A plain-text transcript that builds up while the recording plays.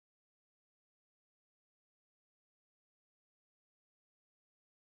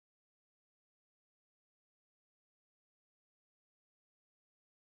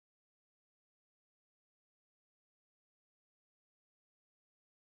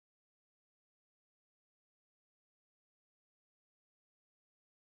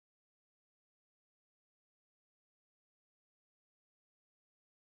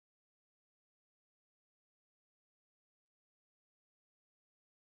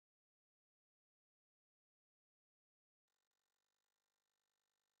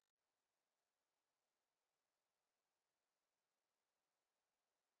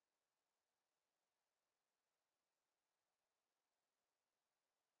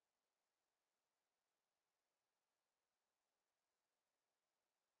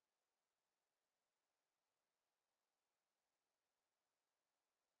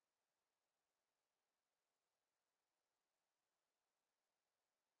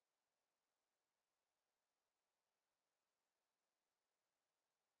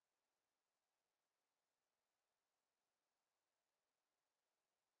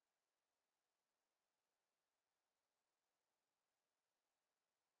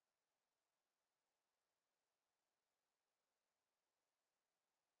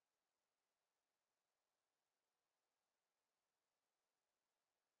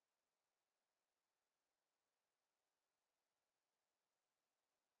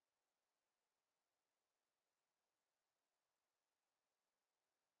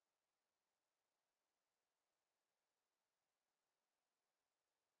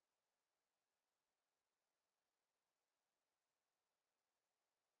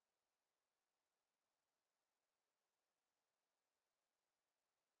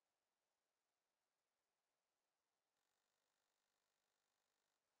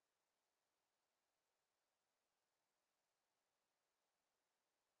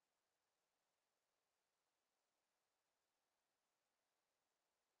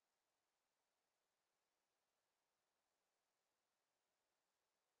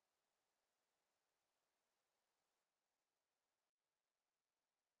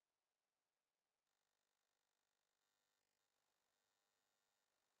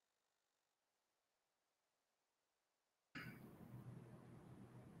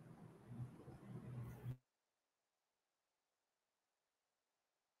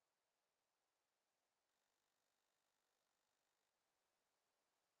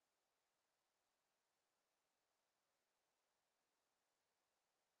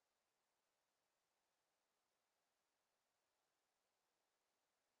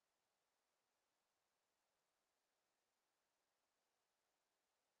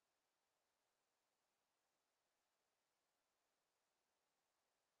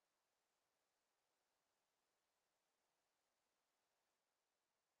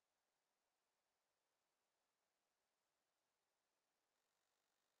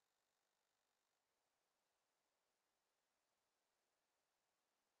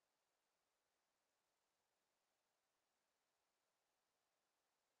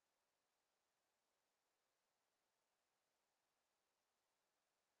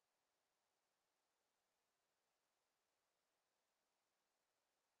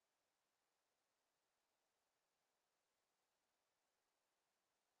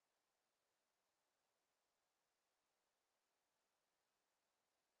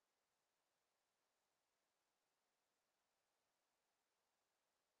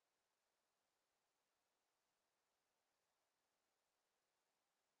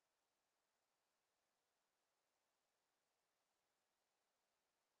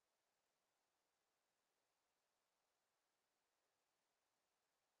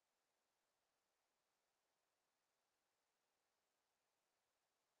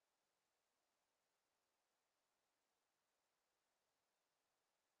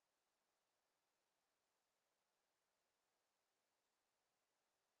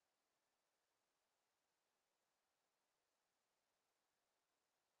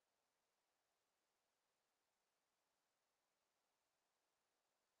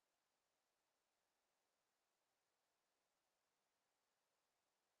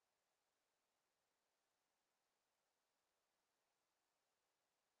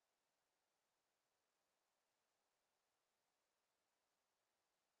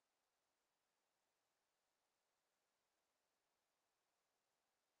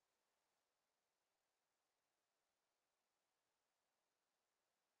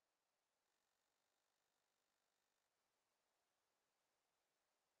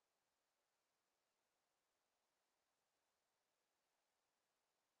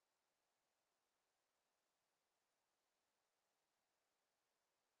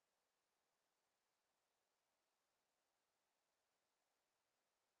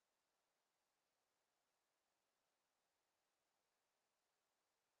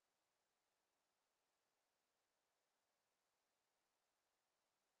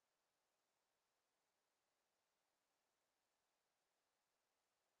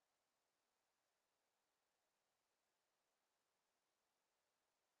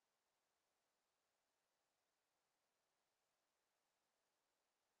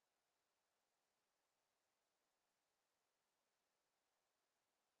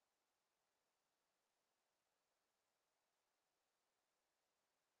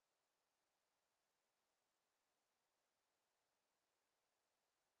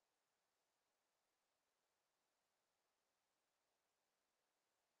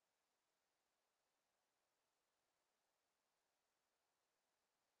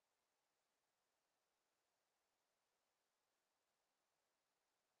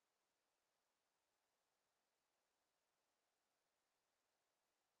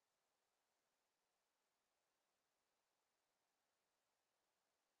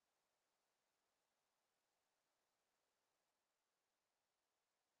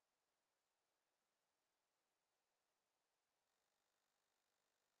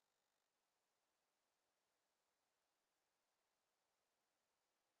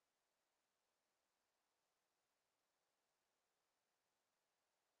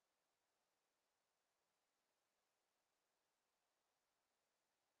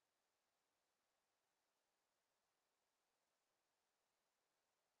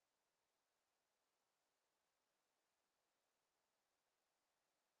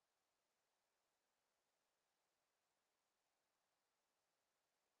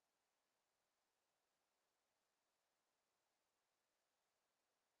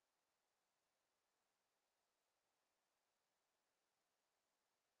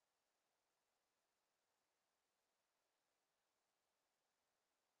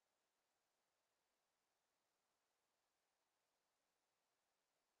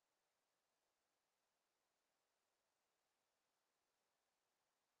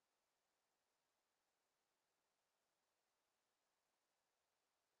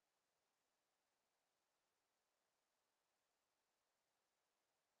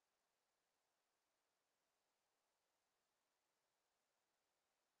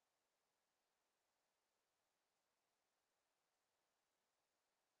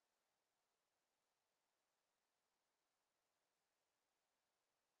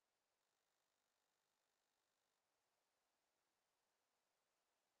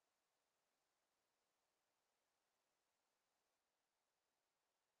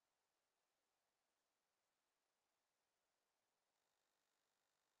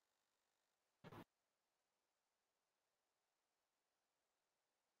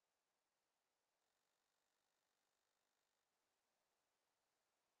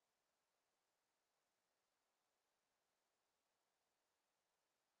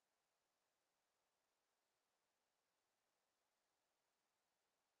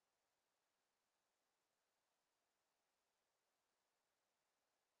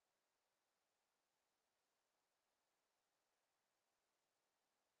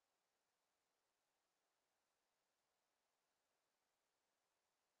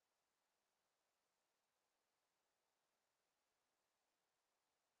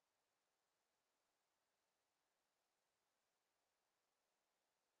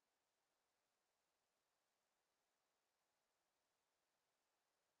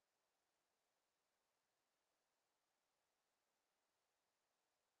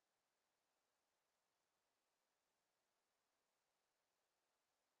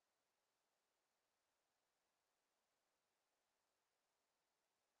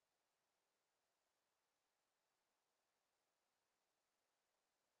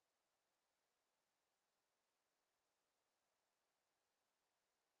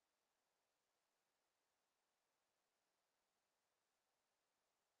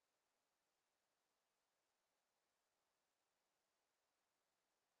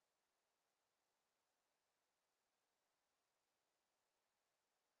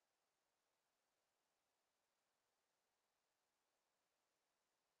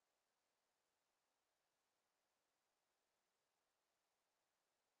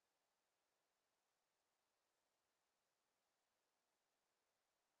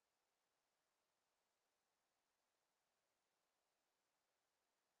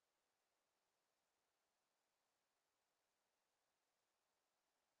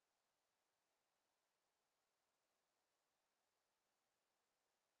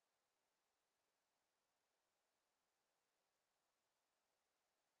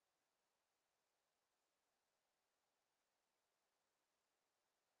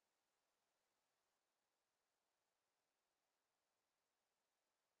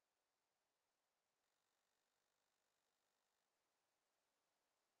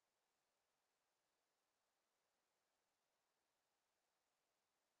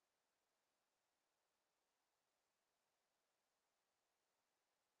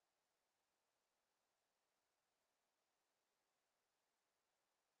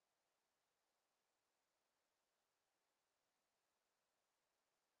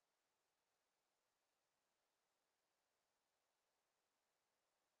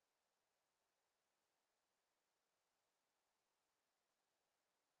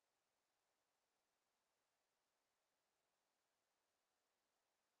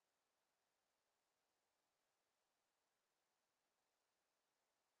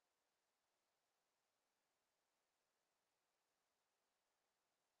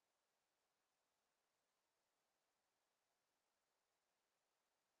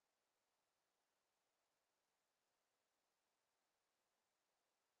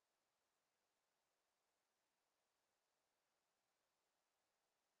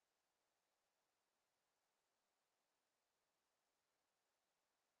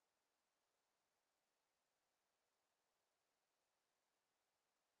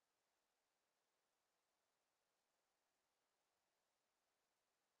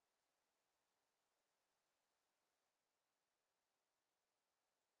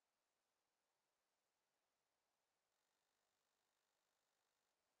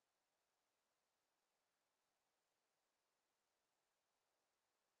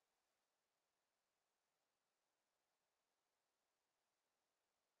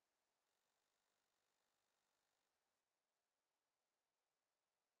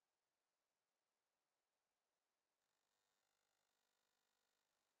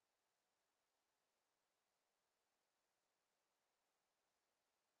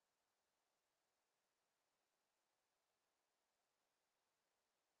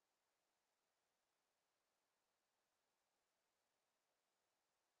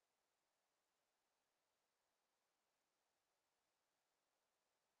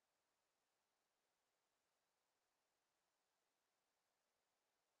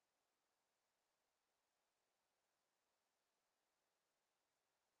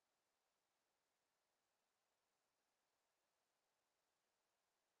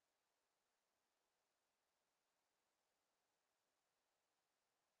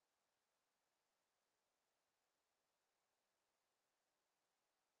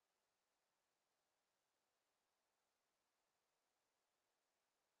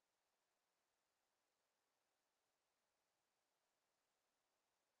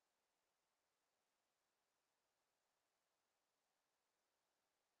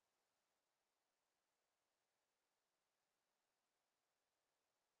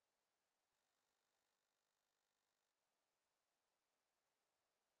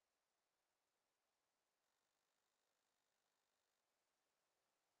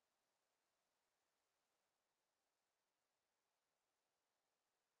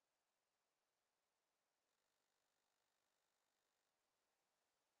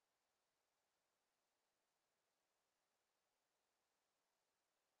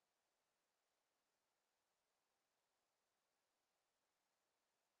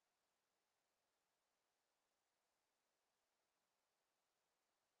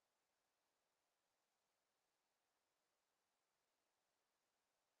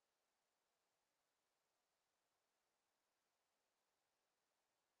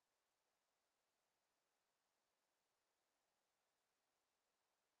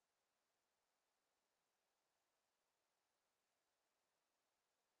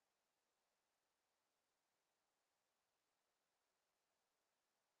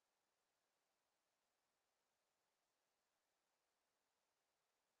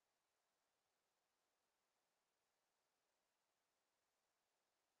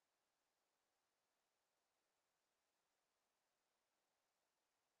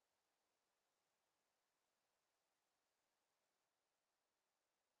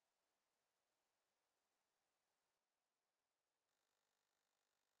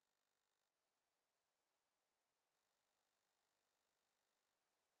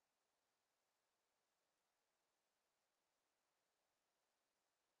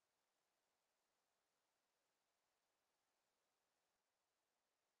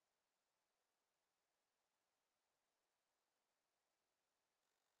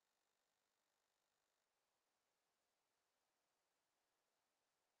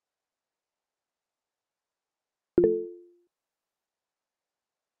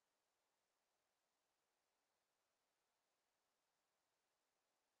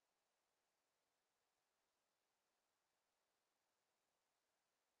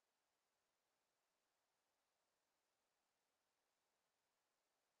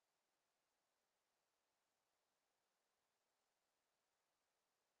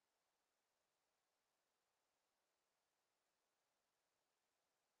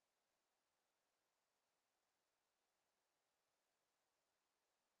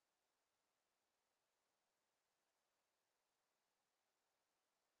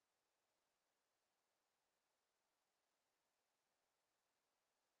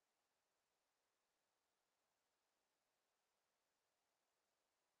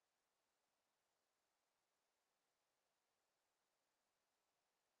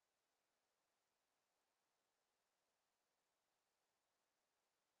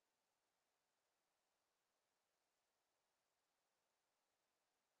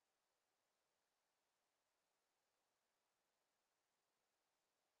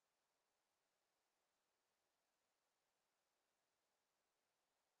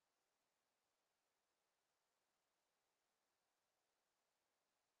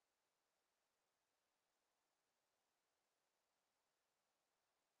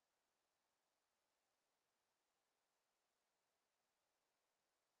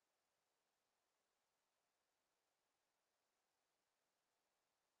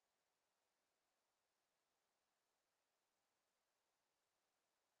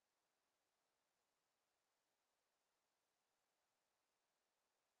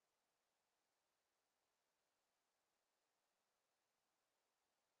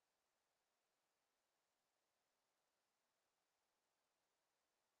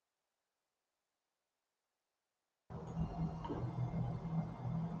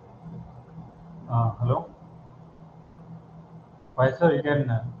Hello. Why, sir, you can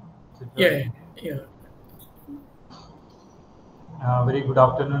sit Yeah. very good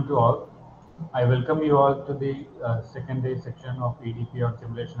afternoon to all. I welcome you all to the second day section of EDP on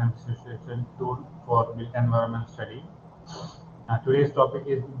simulation and visualization tool for built environment study. Today's topic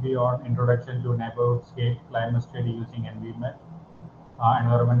is on introduction to neighborhood scale climate study using Envi-MET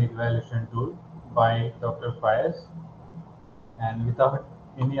environment evaluation tool by Dr. Fayez. And without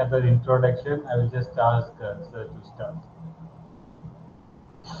any other introduction, I will just ask sir to start.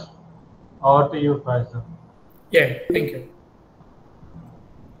 Over to you, Fayez. Yeah, thank you.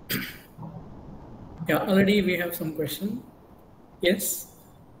 Yeah, already we have some question. Yes.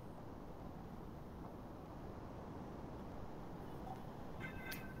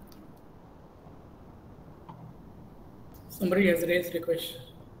 Somebody has raised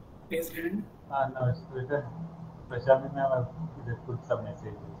hand. No, it's written. Prashant ma'am has put some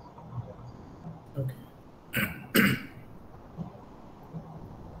messages. Okay.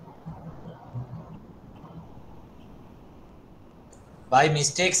 By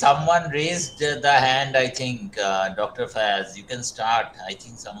mistake, someone raised the hand, I think. Dr. Fayaz, you can start. I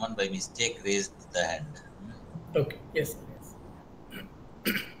think someone by mistake raised the hand. Okay, yes.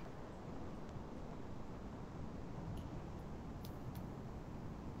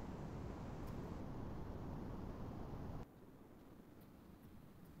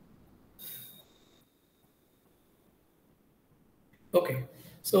 Okay,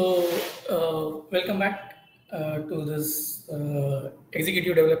 so welcome back to this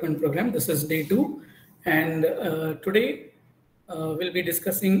executive development program. This is day 2, and today we'll be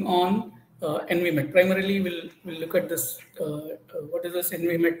discussing on Envi-MET. Primarily, we'll look at this. What is this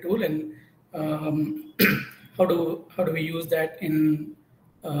Envi-MET tool, and how do we use that in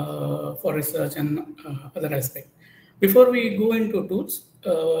for research and other aspects. Before we go into tools,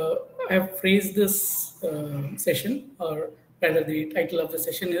 I have phrased this session, or rather the title of the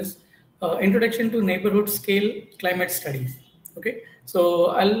session is Introduction to Neighborhood Scale Climate Studies. Okay, so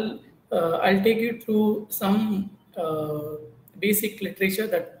I'll take you through some basic literature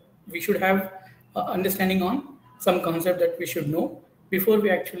that we should have understanding on, some concept that we should know before we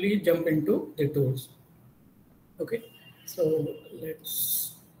actually jump into the tools. Okay, so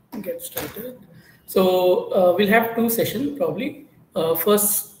let's get started. So we'll have 2 sessions probably.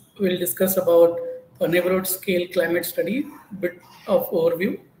 First, we'll discuss about a neighborhood scale climate study, bit of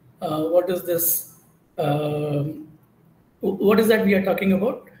overview. What is this? What is that we are talking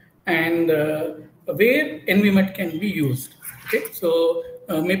about, and where Envi-MET can be used. Okay, so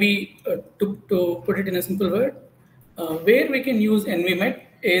maybe to put it in a simple word, where we can use Envi-MET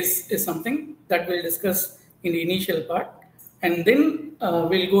is something that we'll discuss in the initial part, and then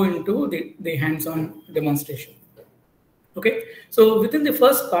we'll go into the hands-on demonstration. Okay, so within the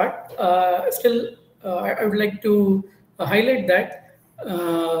first part, I would like to highlight that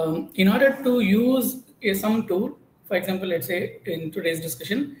in order to use some tool, for example, let's say in today's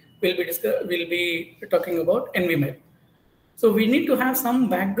discussion, we'll be talking about Envi-MET. So we need to have some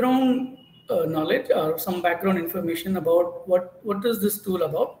background knowledge or some background information about what is this tool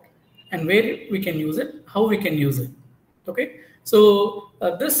about and where we can use it, how we can use it. Okay, so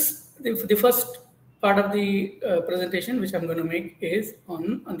the first part of the presentation which I'm going to make is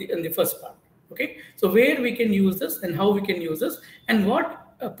on the first part. Okay, so where we can use this and how we can use this and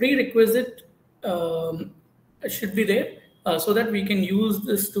what prerequisite should be there so that we can use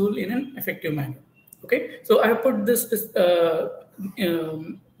this tool in an effective manner. Okay, so I have put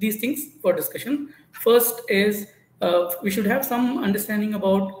these things for discussion. First is we should have some understanding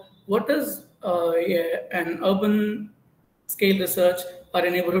about what is an urban scale research or a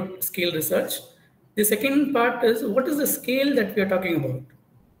neighborhood scale research. The second part is what is the scale that we are talking about?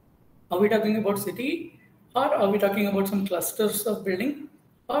 Are we talking about city, or are we talking about some clusters of building,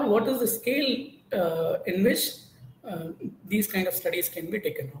 or what is the scale in which these kind of studies can be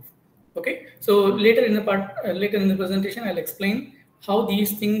taken off? Okay, so later in the presentation, I'll explain how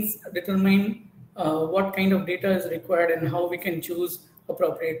these things determine what kind of data is required and how we can choose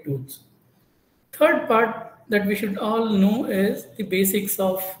appropriate tools. Third part that we should all know is the basics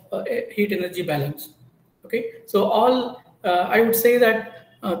of heat energy balance. Okay, so I would say that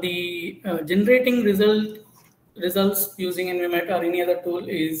the generating results using Envi-MET or any other tool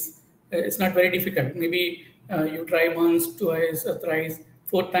is it's not very difficult. Maybe you try once, twice, or thrice,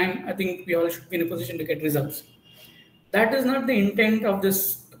 4th time. I think we all should be in a position to get results. That is not the intent of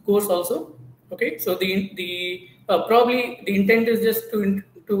this course also. Okay, so the probably the intent is just to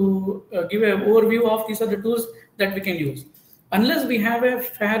give an overview of these are the tools that we can use. Unless we have a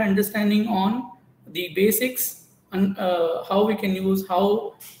fair understanding on the basics how we can use,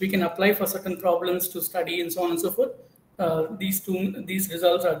 how we can apply for certain problems to study, and so on and so forth, these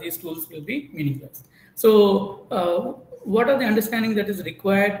results or these tools will be meaningless. So what are the understanding that is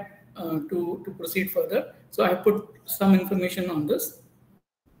required to proceed further? So I put some information on this.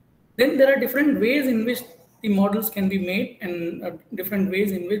 Then there are different ways in which the models can be made, and different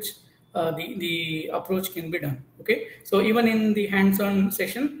ways in which the approach can be done. Okay, so even in the hands-on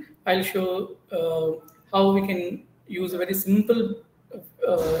session, I'll show how we can use a very simple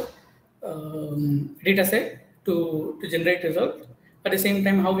uh, data set to generate results. At the same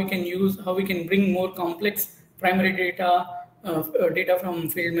time, how we can bring more complex primary data, data from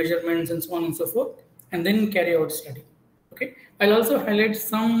field measurements and so on and so forth, and then carry out study. Okay, I'll also highlight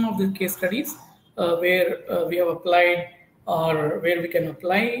some of the case studies where we have applied, or where we can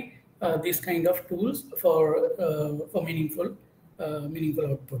apply these kind of tools for meaningful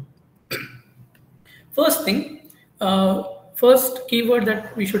output. First thing, first keyword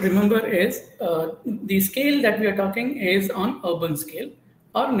that we should remember is the scale that we are talking is on urban scale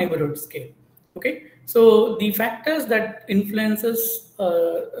or neighborhood scale. Okay, so the factors that influences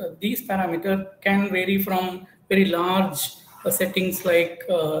these parameters can vary from very large settings like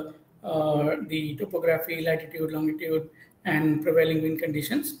the topography, latitude, longitude, and prevailing wind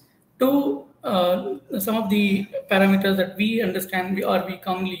conditions, to some of the parameters that we understand we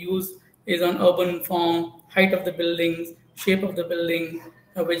commonly use is on urban form, height of the buildings, shape of the building,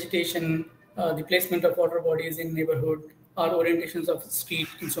 vegetation, the placement of water bodies in neighborhood, or orientations of the street,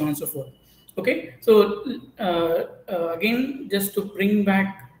 and so on and so forth. Okay, so again, just to bring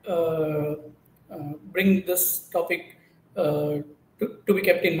this topic to be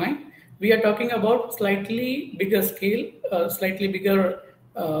kept in mind, we are talking about slightly bigger scale, slightly bigger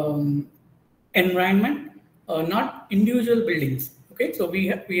environment, not individual buildings. Okay, so we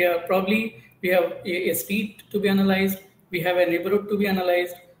have a street to be analyzed, we have a neighborhood to be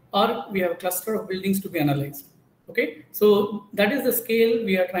analyzed, or we have a cluster of buildings to be analyzed. Okay, so that is the scale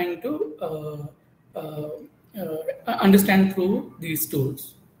we are trying to understand through these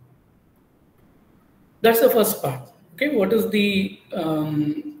tools. That's the first part. Okay, what is the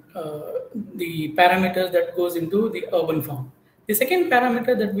parameters that goes into the urban form? The second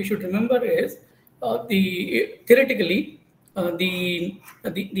parameter that we should remember is theoretically the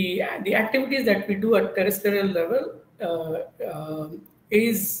activities that we do at terrestrial level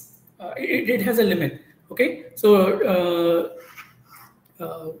it has a limit. Okay, so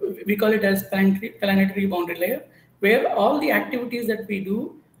we call it as planetary boundary layer, where all the activities that we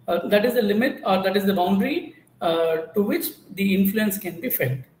do, that is the limit, or that is the boundary to which the influence can be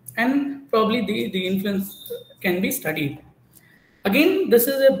felt, and probably the influence can be studied. Again, this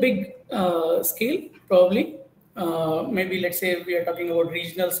is a big scale, probably. Maybe let's say we are talking about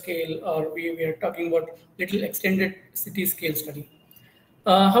regional scale, or we are talking about little extended city scale study.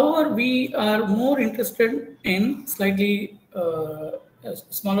 However, we are more interested in slightly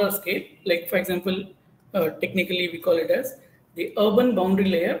smaller scale, like for example, technically we call it as the urban boundary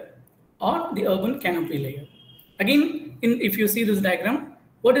layer or the urban canopy layer. Again, if you see this diagram,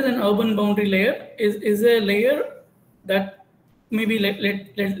 what is an urban boundary layer? Is a layer that maybe let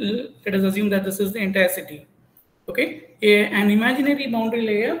us assume that this is the entire city. Okay, an imaginary boundary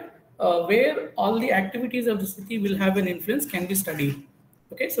layer where all the activities of the city will have an influence can be studied.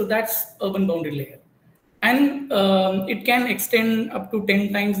 Okay, so that's urban boundary layer, and it can extend up to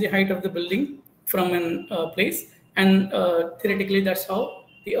 10 times the height of the building from a place, and theoretically that's how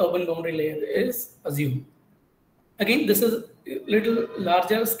the urban boundary layer is assumed. Again, this is a little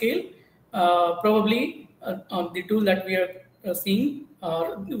larger scale. Probably the tool that we are seeing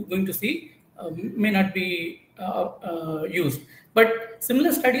or going to see may not be used, but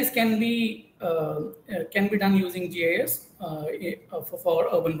similar studies can be done using GIS for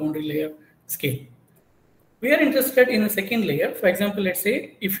urban boundary layer scale. We are interested in a second layer. For example, let's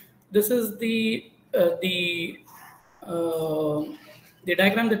say if this is the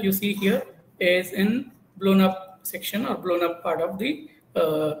diagram that you see here is in blown up section or blown up part of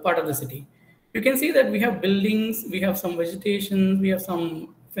the city. You can see that we have buildings, we have some vegetation, we have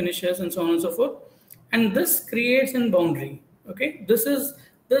some finishes, and so on and so forth. And this creates a boundary. Okay, this is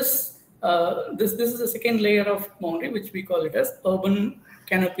a second layer of boundary, which we call it as urban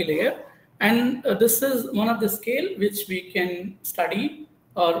canopy layer. And this is one of the scale which we can study,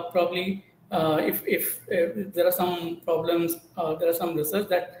 or probably if there are some problems, there are some research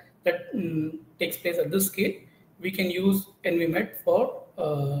that takes place at this scale, we can use Envi-MET for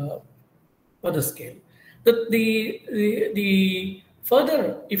the scale. The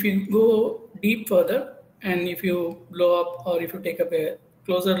further, if you go deep further, and if you blow up, or if you take up a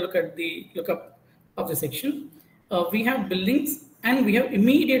closer look at the lookup of the section, we have buildings and we have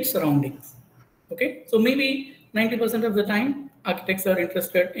immediate surroundings. Okay, so maybe 90% of the time, architects are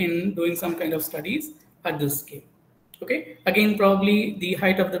interested in doing some kind of studies at this scale. Okay, again, probably the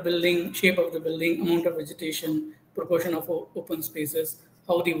height of the building, shape of the building, amount of vegetation, proportion of open spaces,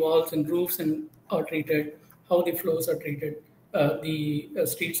 how the walls and roofs are treated, how the floors are treated, the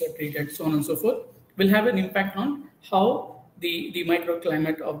streets are treated, so on and so forth, will have an impact on how the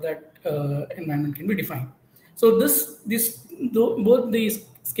microclimate of that environment can be defined. So both these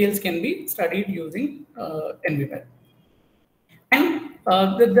scales can be studied using Envi-MET. And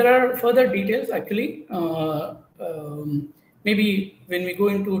there are further details actually. Maybe when we go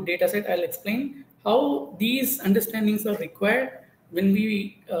into dataset, I'll explain how these understandings are required when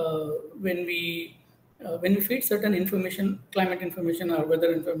we feed certain information, climate information or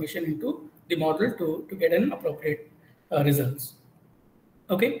weather information into the model to get an appropriate results.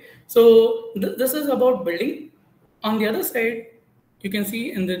 Okay, so this is about building. On the other side, you can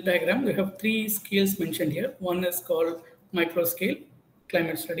see in the diagram, we have three scales mentioned here. One is called micro scale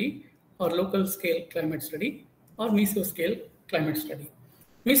climate study, or local scale climate study, or mesoscale climate study.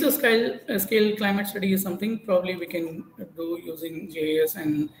 Mesoscale climate study is something probably we can do using GIS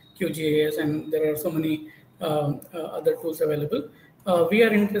and QGIS, and there are so many other tools available. We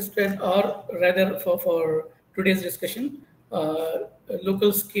are interested, or rather for today's discussion,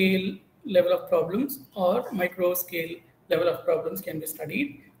 local scale level of problems or micro scale level of problems can be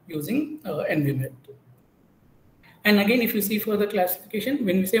studied using Envi-MET. And again, if you see further classification,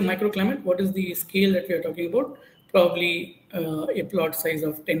 when we say microclimate, what is the scale that we are talking about? Probably a plot size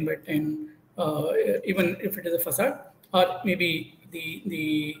of 10 by 10, even if it is a facade, or maybe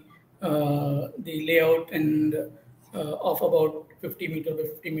the layout and of about 50 meter by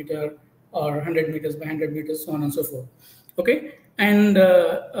 50 meter or 100 meters by 100 meters, so on and so forth. Okay, and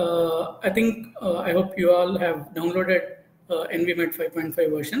I think I hope you all have downloaded Envi-MET 5.5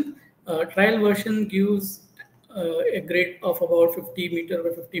 version. Trial version gives a grade of about 50 meter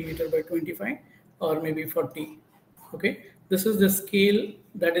by 50 meter by 25 or maybe 40. Okay, this is the scale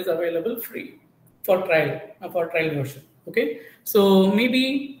that is available free for trial version. Okay, so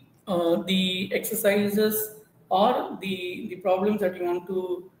maybe the exercises or the problems that you want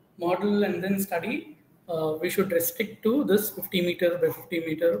to model and then study, we should restrict to this 50 meter by 50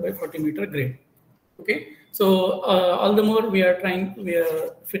 meter by 40 meter grade. Okay, so all the more we are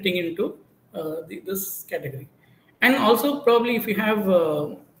fitting into this category. And also probably if you have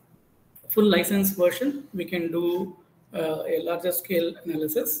full license version, we can do a larger scale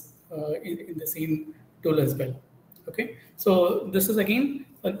analysis in the same tool as well. Okay, so this is again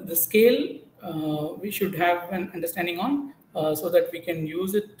the scale we should have an understanding on so that we can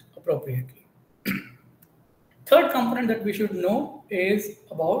use it appropriately. Third component that we should know is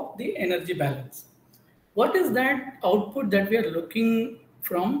about the energy balance. What is that output that we are looking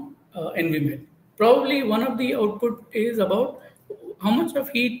from Envi-MET? Probably one of the output is about how much of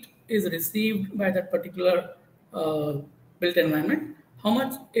heat is received by that particular built environment, how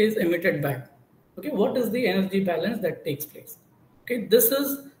much is emitted back. Okay, what is the energy balance that takes place? Okay, this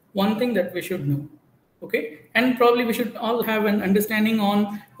is one thing that we should know. Okay, and probably we should all have an understanding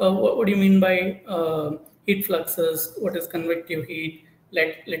on what do you mean by heat fluxes, what is convective heat,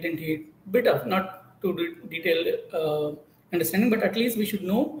 latent heat, bit of, not too detailed understanding, but at least we should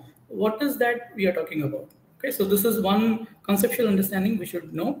know what is that we are talking about. Okay, so this is one conceptual understanding we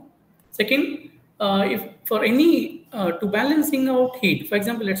should know. Second, if for any to balancing out heat, for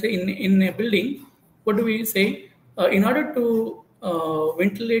example, let's say in a building, what do we say? In order to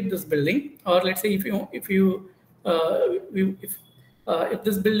ventilate this building, or let's say if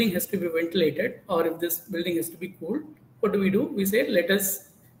this building has to be ventilated, or if this building has to be cooled, what do? We say let us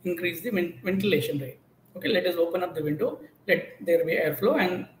increase the ventilation rate. Okay, let us open up the window, let there be airflow,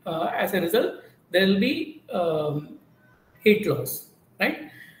 and as a result, there will be heat loss, right?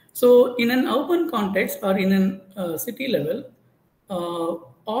 So in an urban context or in a city level,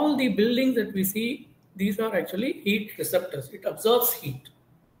 all the buildings that we see, these are actually heat receptors. It absorbs heat.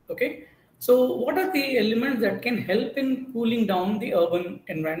 Okay. So what are the elements that can help in cooling down the urban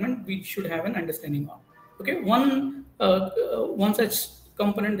environment? We should have an understanding of. Okay. One such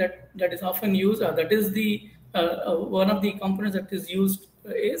component that is often used, that is the one of the components that is used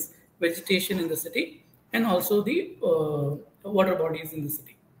is vegetation in the city, and also the water bodies in the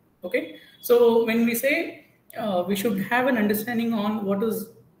city. Okay, so when we say we should have an understanding on what is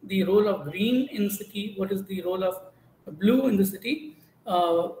the role of green in city, what is the role of blue in the city,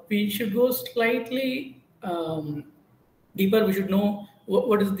 we should go slightly deeper. We should know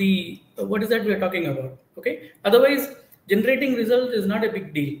what is that we are talking about. Okay, otherwise generating result is not a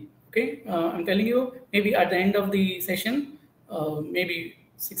big deal. Okay, I'm telling you, maybe at the end of the session, maybe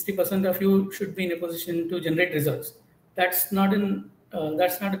 60% of you should be in a position to generate results. That's not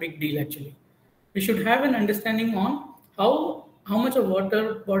a big deal actually. We should have an understanding on how much of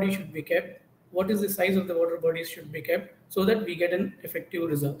water body should be kept, what is the size of the water bodies should be kept, so that we get an effective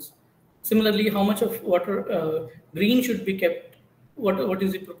results. Similarly, how much of water green should be kept, what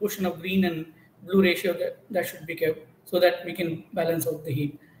is the proportion of green and blue ratio that should be kept, so that we can balance out the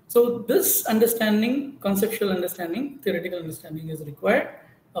heat. So this understanding, conceptual understanding, theoretical understanding is required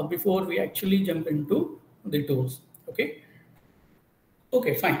before we actually jump into the tools. Okay.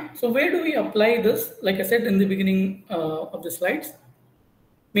 Okay, fine. So where do we apply this? Like I said in the beginning of the slides,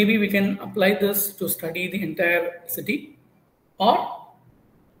 maybe we can apply this to study the entire city, or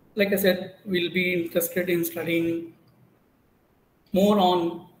like I said, we'll be interested in studying more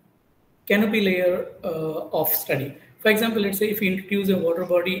on canopy layer of study. For example, let's say if we introduce a water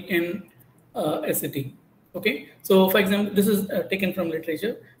body in a city. Okay, so for example, this is taken from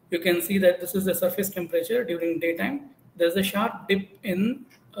literature. You can see that this is the surface temperature during daytime. There's a sharp dip in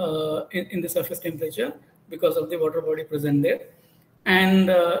the surface temperature because of the water body present there, and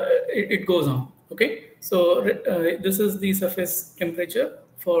it goes on. Okay, so this is the surface temperature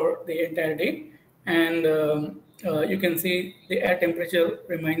for the entire day, and you can see the air temperature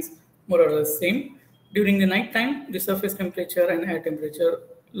remains more or less same. During the night time, the surface temperature and air temperature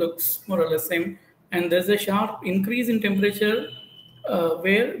looks more or less same, and there's a sharp increase in temperature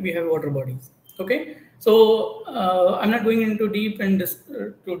where we have water bodies. Okay, so I'm not going into deep and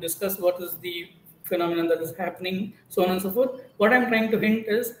to discuss what is the phenomenon that is happening, so on and so forth. What I'm trying to hint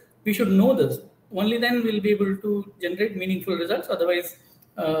is we should know this. Only then we'll be able to generate meaningful results. Otherwise,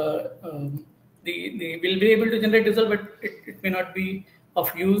 we'll be able to generate results, but it may not be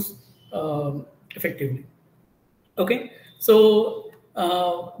of use effectively. Okay, so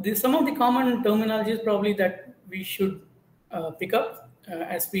some of the common terminologies probably that we should pick up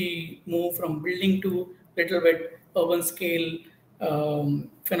as we move from building to little bit urban scale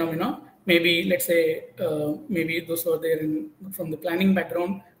phenomena. Maybe let's say maybe those who are there from the planning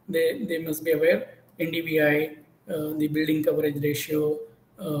background, they must be aware NDVI, the building coverage ratio,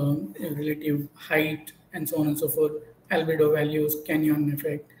 relative height, and so on and so forth, albedo values, canyon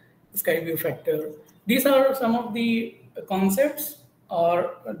effect, sky view factor. These are some of the concepts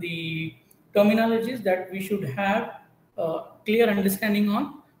or the terminologies that we should have clear understanding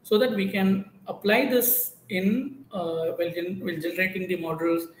on, so that we can apply this in while generating the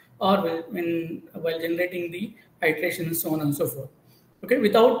models, or while generating the iterations, so on and so forth. Okay,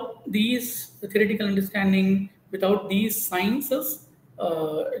 without these theoretical understanding, without these sciences,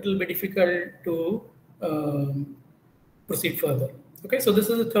 it will be difficult to proceed further. Okay, so this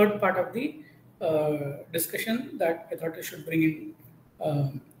is the third part of the discussion that I thought I should bring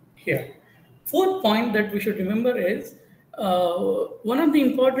in here. Fourth point that we should remember is one of the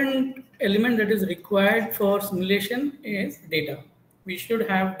important element that is required for simulation is data. We should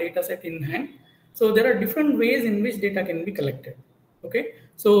have data set in hand. So there are different ways in which data can be collected. Okay,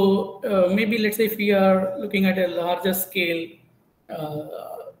 so maybe let's say if we are looking at a larger scale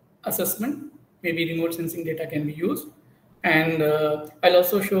assessment, maybe remote sensing data can be used. And I'll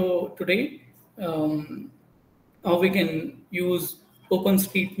also show today how we can use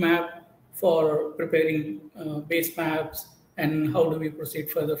OpenStreetMap for preparing base maps, and how do we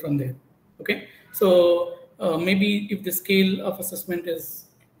proceed further from there. Okay, so maybe if the scale of assessment is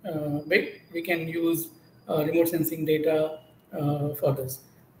big, we can use remote sensing data for this.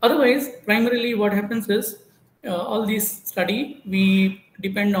 Otherwise, primarily what happens is all these study, we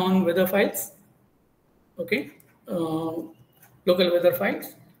depend on weather files. Okay, local weather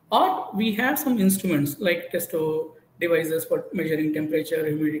files, or we have some instruments like testo devices for measuring temperature,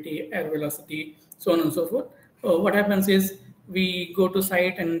 humidity, air velocity, so on and so forth. What happens is we go to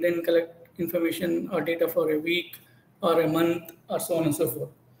site and then collect information or data for a week or a month or so on and so forth.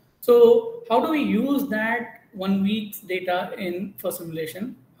 So how do we use that 1 week's data for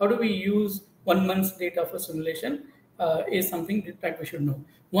simulation? How do we use 1 month's data for simulation is something that we should know.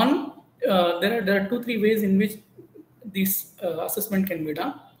 One, there are 2-3 ways in which this assessment can be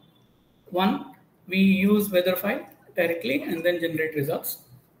done. One, we use weather file directly and then generate results,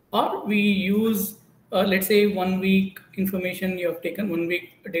 or we use let's say 1 week information you have taken, 1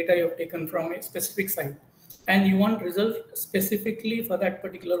 week data you have taken from a specific site, and you want results specifically for that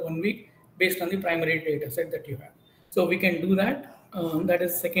particular 1 week based on the primary data set that you have. So we can do that. That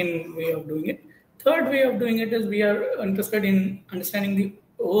is second way of doing it. Third way of doing it is we are interested in understanding the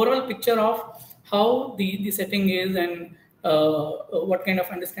overall picture of how the setting is, and what kind of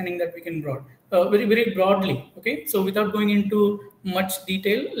understanding that we can brought very broadly. Okay, so without going into much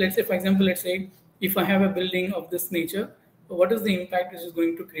detail, let's say, for example, let's say if I have a building of this nature, what is the impact this is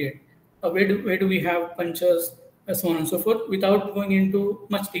going to create? Where do we have punctures, so on and so forth, without going into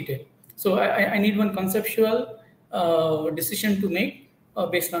much detail. So I need one conceptual decision to make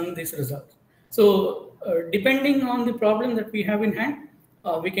based on this result. So depending on the problem that we have in hand,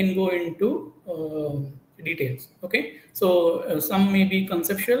 we can go into details. Okay, so some may be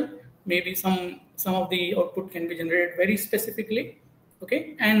conceptual, maybe some of the output can be generated very specifically.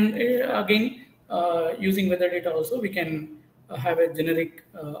 Okay, and again, using weather data also, we can have a generic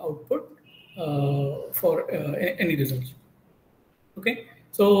output for any results. Okay,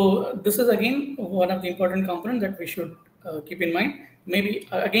 so this is again one of the important components that we should keep in mind. Maybe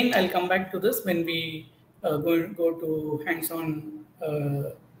again I'll come back to this when we go to hands-on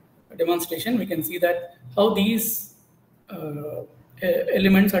demonstration. We can see that how these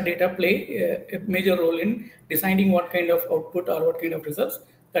elements or data play a major role in deciding what kind of output or what kind of results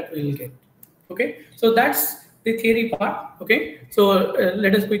that we will get. Okay, so that's the theory part. Okay, so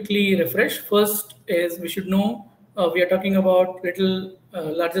let us quickly refresh. First is we should know we are talking about little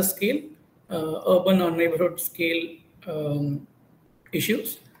larger scale, urban or neighborhood scale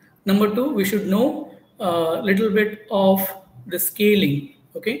issues. Number two, we should know a little bit of the scaling.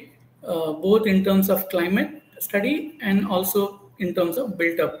 Okay, both in terms of climate study and also in terms of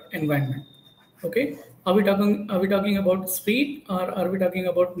built-up environment. Okay, are we talking about street, or are we talking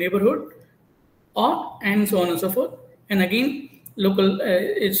about neighborhood, or and so on and so forth? And again, local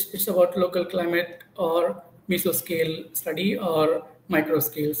it's about local climate or mesoscale study or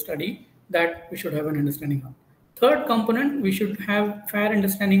microscale study that we should have an understanding of. Third component, we should have fair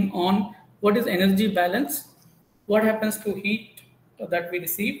understanding on what is energy balance, what happens to heat that we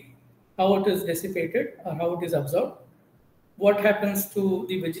receive, how it is dissipated or how it is absorbed, what happens to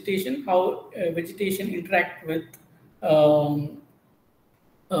the vegetation, how vegetation interact with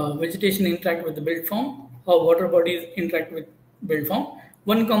the build form, how water bodies interact with build form.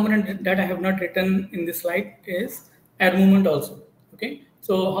 One component that I have not written in this slide is air movement also. Okay,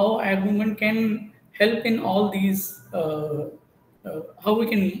 so how air movement can help in all these, how we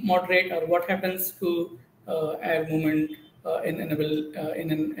can moderate or what happens to air movement in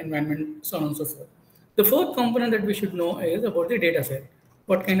an environment, so on and so forth. The fourth component that we should know is about the data set.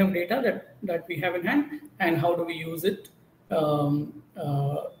 What kind of data that we have in hand and how do we use it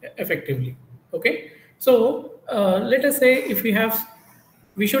effectively. Okay, so let us say if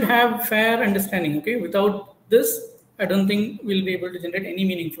we should have fair understanding. Okay, without this, I don't think we'll be able to generate any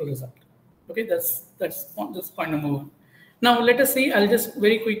meaningful result. Okay, that's point number one. Now let us see. I'll just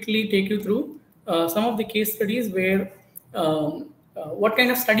very quickly take you through some of the case studies where what kind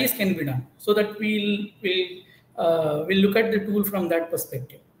of studies can be done, so that we'll look at the tool from that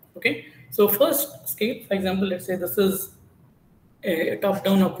perspective. Okay, so first scale, for example, let's say this is a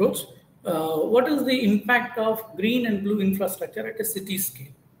top-down approach. What is the impact of green and blue infrastructure at a city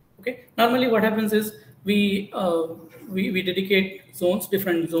scale? Okay, normally what happens is we dedicate zones,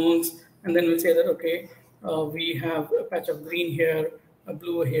 different zones, and then we'll say that okay, we have a patch of green here, a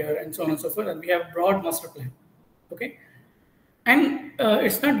blue here, and so on and so forth, and we have broad master plan. Okay, and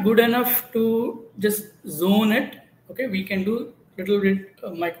it's not good enough to just zone it. Okay, we can do little bit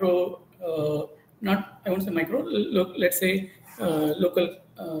micro, not I won't say micro. Look, let's say local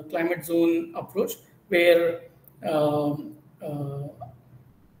climate zone approach, where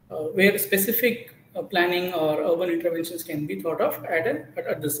specific planning or urban interventions can be thought of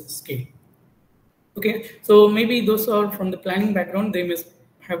at this scale. Okay, so maybe those are from the planning background. They must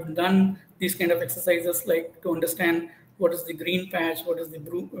have done these kind of exercises, like to understand what is the green patch, what is the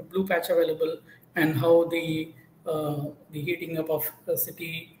blue patch available, and how the heating up of the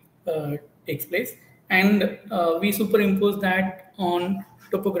city takes place. And we superimpose that on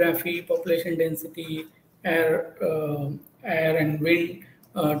topography, population density, air and wind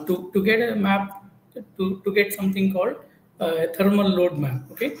to get a map, to get something called thermal load map.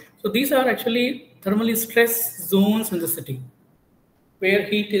 Okay, so these are actually thermally stressed zones in the city where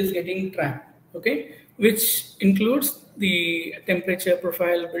heat is getting trapped. Okay, which includes the temperature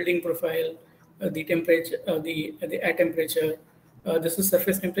profile, building profile, the temperature, the air temperature. This is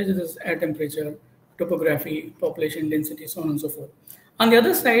surface temperature. This is air temperature, topography, population density, so on and so forth. On the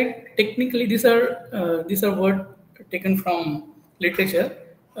other side, technically, these are words taken from literature.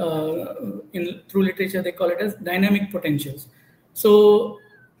 Through literature, they call it as dynamic potentials. So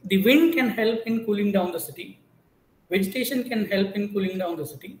the wind can help in cooling down the city. Vegetation can help in cooling down the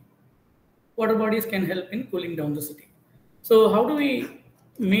city. Water bodies can help in cooling down the city. So how do we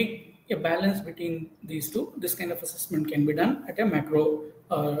make a balance between these two, this kind of assessment can be done at a macro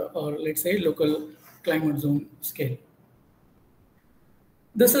or let's say local climate zone scale.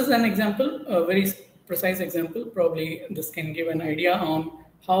 This is an example, a very precise example. Probably this can give an idea on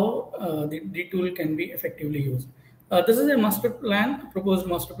how the tool can be effectively used. This is a master plan, proposed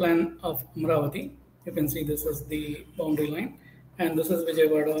master plan of Amravati. You can see this is the boundary line, and this is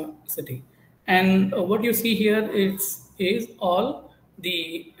Vijayawada city. And what you see here is all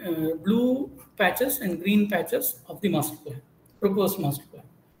the blue patches and green patches of the master plan, proposed master plan.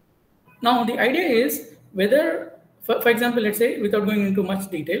 Now, the idea is whether, for example, let's say, without going into much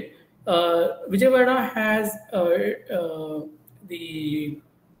detail, Vijayawada has the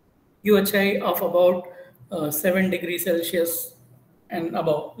UHI of about 7 degrees Celsius and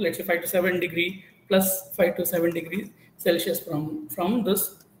above, let's say 5 to 7 degree plus 5 to 7 degrees Celsius from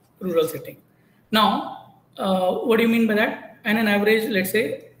this rural setting. Now, what do you mean by that? And an average, let's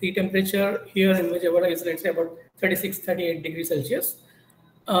say, the temperature here in Vijayawada is, let's say, about 36, 38 degrees Celsius.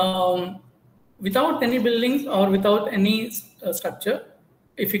 Without any buildings or without any structure,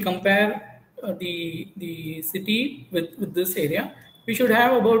 if we compare the city with this area, we should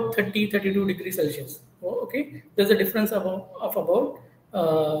have about 30, 32 degrees Celsius. Okay, there's a difference of about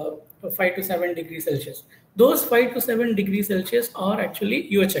 5 to 7 degrees Celsius. Those 5 to 7 degrees Celsius are actually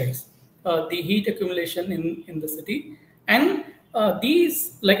UHIs, the heat accumulation in the city. And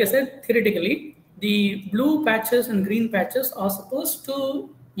these, like I said, theoretically, the blue patches and green patches are supposed to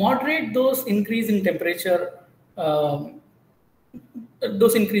moderate those increase in temperature.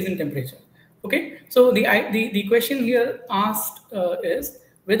 Okay, so the question here asked is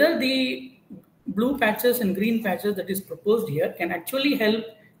whether the blue patches and green patches that is proposed here can actually help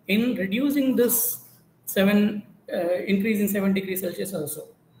in reducing this increase in 7 degrees Celsius also.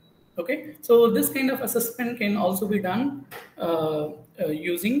 Okay, so this kind of assessment can also be done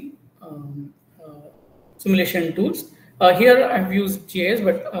using simulation tools. Here I've used GIS,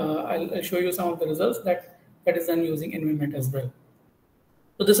 but I'll show you some of the results that is done using Envi-MET as well.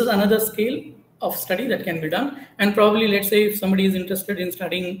 So this is another scale of study that can be done. And probably, let's say, if somebody is interested in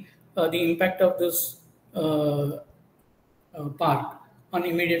studying the impact of this park on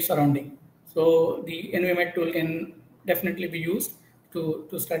immediate surrounding, so the Envi-MET tool can definitely be used to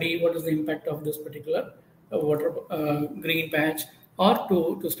study what is the impact of this particular green patch, or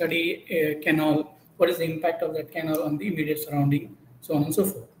to study a canal, what is the impact of that canal on the immediate surrounding, so on and so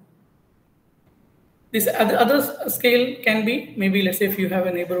forth. This other scale can be, maybe, let's say, if you have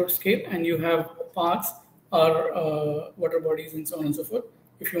a neighborhood scale and you have parks or water bodies and so on and so forth,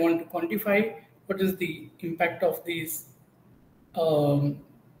 if you want to quantify what is the impact of these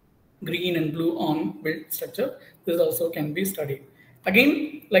green and blue on built structure, this also can be studied.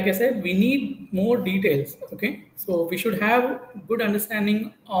 Again, like I said, we need more details. Okay, so we should have good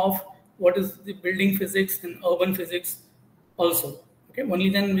understanding of what is the building physics and urban physics also. Okay, only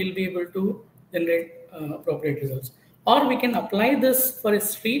then we'll be able to generate appropriate results. Or we can apply this for a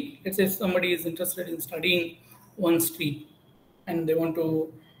street. Let's say somebody is interested in studying one street and they want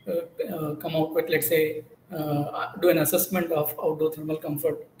to come out with, let's say, do an assessment of outdoor thermal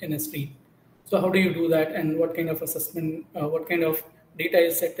comfort in a street. So how do you do that, and what kind of assessment, what kind of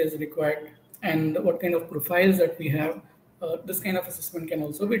data set is required, and what kind of profiles that we have? This kind of assessment can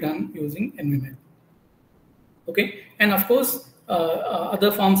also be done using Envi-MET. Okay, and of course,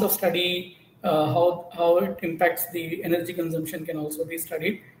 other forms of study, how it impacts the energy consumption can also be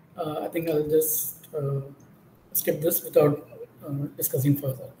studied. I think I'll just skip this without discussing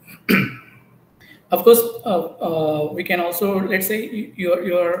further. Of course, we can also, let's say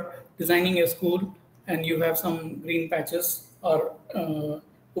you're designing a school and you have some green patches or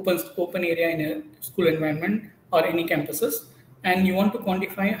open area in a school environment or any campuses, and you want to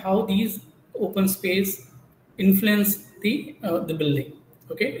quantify how these open space influence the building.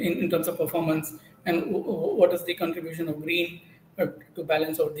 Okay, in terms of performance, and what is the contribution of green to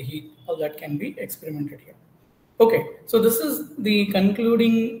balance out the heat. All that can be experimented here. Okay, so this is the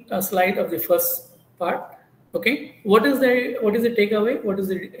concluding slide of the first part. Okay, what is the takeaway? What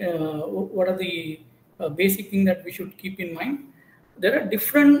are the basic thing that we should keep in mind? There are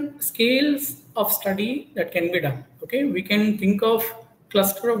different scales of study that can be done. Okay, we can think of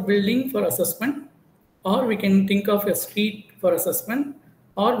cluster of building for assessment, or we can think of a street for assessment,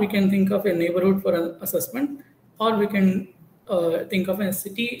 or we can think of a neighborhood for an assessment, or we can think of a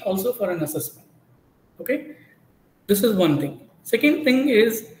city also for an assessment. Okay, this is one thing. Second thing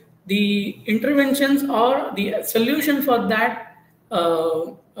is the interventions or the solution for that,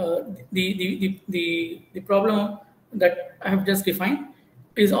 the problem that I have just defined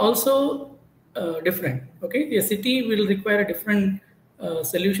is also different. Okay, a city will require a different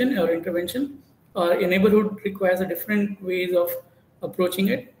solution or intervention, or a neighborhood requires a different ways of approaching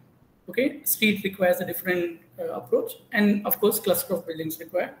it. Okay, street requires a different approach, and of course, cluster of buildings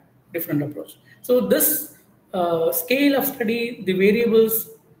require different approach. So this scale of study, the variables,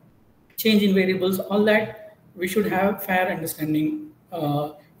 change in variables, all that we should have fair understanding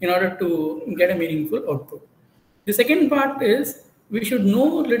in order to get a meaningful output. The second part is we should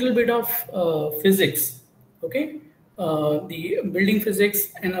know a little bit of physics, okay? The building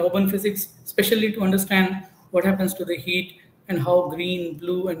physics and urban physics, especially to understand what happens to the heat and how green,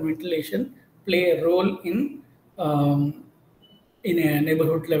 blue, and ventilation play a role in a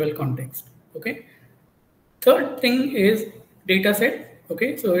neighborhood level context, okay? Third thing is data set.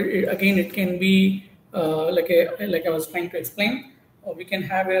 Okay, so again, it can be like I was trying to explain. We can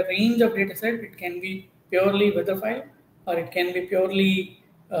have a range of data set. It can be purely weather file, or it can be purely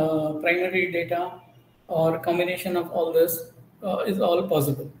primary data, or combination of all this is all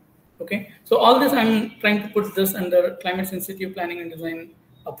possible. Okay, so all this I'm trying to put this under climate sensitive planning and design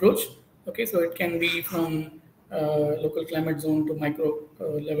approach. Okay, so it can be from local climate zone to micro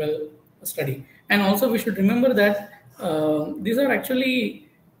level study. And also we should remember that these are actually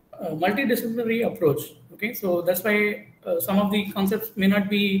multidisciplinary approach. Okay, so that's why some of the concepts may not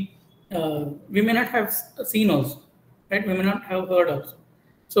be, we may not have seen also, right? We may not have heard also.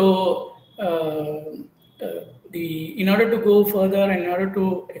 So in order to go further and in order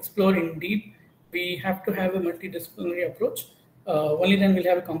to explore in deep, we have to have a multidisciplinary approach. Only then we'll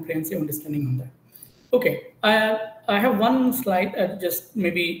have a comprehensive understanding on that. Okay, I have one slide, just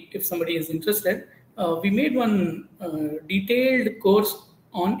maybe if somebody is interested. We made one detailed course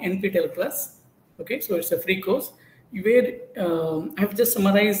on NPTEL Plus. Okay, so it's a free course where I have just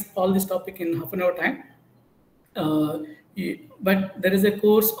summarized all this topic in half an hour time. But there is a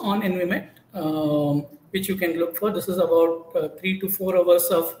course on Envi-MET, which you can look for. This is about 3 to 4 hours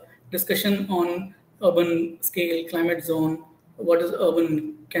of discussion on urban scale, climate zone, what is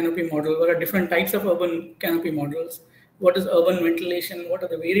urban canopy model, what are different types of urban canopy models, what is urban ventilation, what are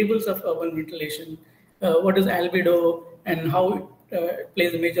the variables of urban ventilation, what is albedo, and how it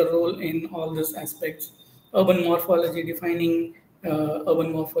plays a major role in all these aspects, urban morphology, defining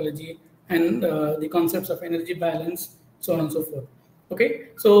urban morphology, and the concepts of energy balance, so on and so forth. Okay,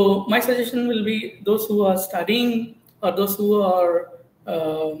 so my suggestion will be those who are studying or those who are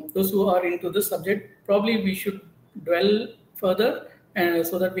into this subject, probably we should dwell further, and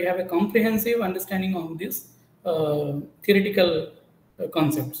so that we have a comprehensive understanding on these theoretical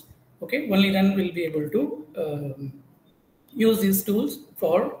concepts. Okay, only then we'll be able to use these tools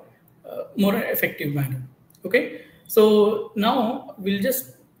for more effective manner. Okay, so now we'll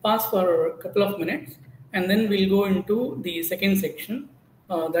just pause for a couple of minutes, and then we'll go into the second section,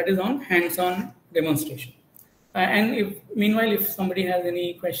 that is on hands-on demonstration. And meanwhile, if somebody has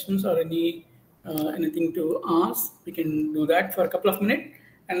any questions or anything to ask, we can do that for a couple of minutes,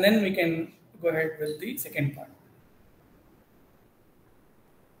 and then we can go ahead with the second part.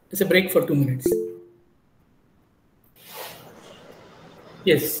 It's a break for 2 minutes.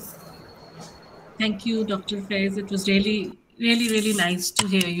 Yes. Thank you, Dr. Faiz. It was really, really nice to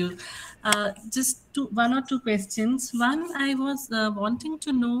hear you. Just one or two questions. One, I was wanting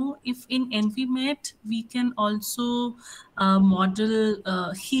to know if in Envi-MET we can also model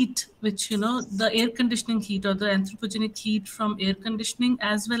heat, which, the air conditioning heat or the anthropogenic heat from air conditioning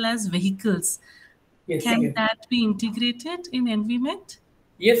as well as vehicles. Yes, can that be integrated in Envi-MET?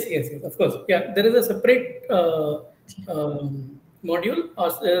 Yes, of course. Yeah, there is a separate module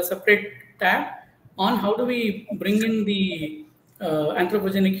or a separate tab on how do we bring in the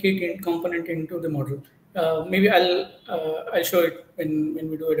anthropogenic heat component into the model. Maybe I'll show it when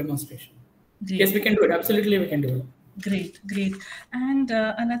we do a demonstration. Great. Yes, we can do it. Absolutely, we can do it. Great. And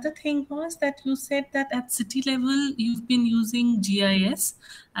another thing was that you said that at city level, you've been using GIS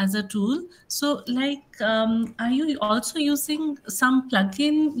as a tool. So are you also using some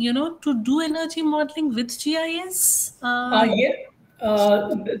plugin, to do energy modeling with GIS? Yeah,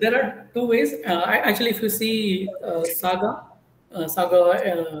 there are two ways. Actually, if you see Saga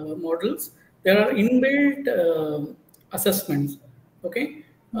models, there are inbuilt assessments. Okay,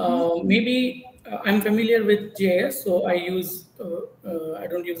 maybe I'm familiar with GIS, so I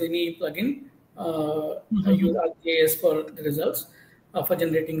don't use any plugin. I use ArcGIS for the results, for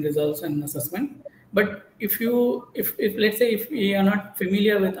generating results and assessment. But if let's say if we are not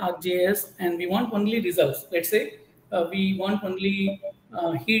familiar with ArcGIS and we want only results, let's say we want only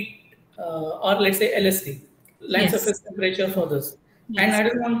heat or let's say LST, line surface temperature for this. Yes. And I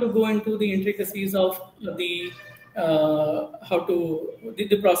don't want to go into the intricacies of the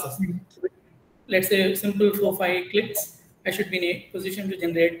the process. Let's say simple 4-5 clicks, I should be in a position to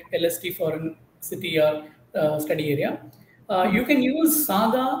generate LST for a city or study area. You can use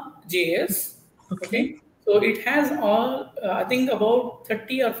Saga JS. Okay. So it has all, I think about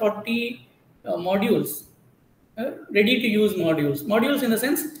 30 or 40 modules, ready to use modules. Modules in the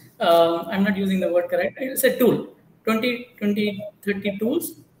sense, I'm not using the word correct. It's a tool, 20, 20, 30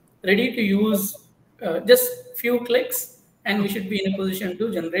 tools ready to use, just few clicks, and we should be in a position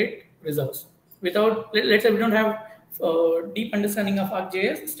to generate results. Without, let's say we don't have deep understanding of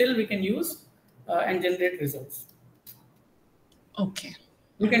ArcGIS, still we can use and generate results. Okay.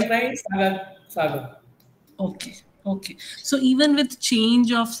 You can try Saga. Okay. Okay. So even with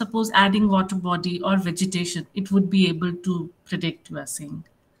change of, suppose, adding water body or vegetation, it would be able to predict, you are saying.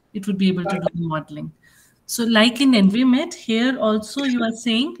 It would be able to do modeling. So like in Envi-MET, here also you are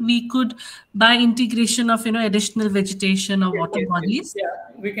saying we could, by integration of, additional vegetation or water bodies. Yeah,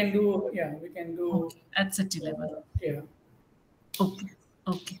 we can do, we can do. Okay, at city level. Yeah. Okay.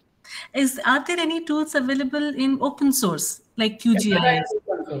 Okay. Are there any tools available in open source like QGIS?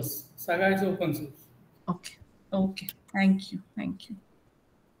 Saga is open source. Okay. Okay. Thank you. Thank you.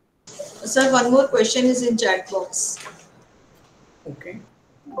 Sir, one more question is in chat box. Okay.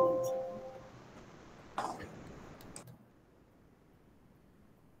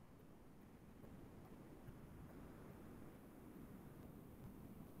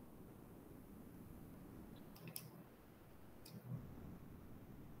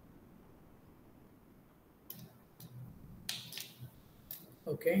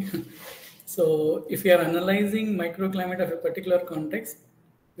 Okay. So if you are analyzing microclimate of a particular context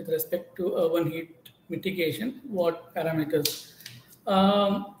with respect to urban heat mitigation, what parameters?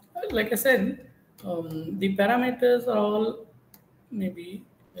 Like I said, the parameters are all, maybe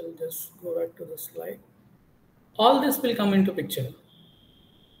I'll just go back to the slide. All this will come into picture.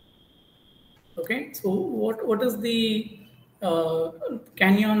 Okay, so what is the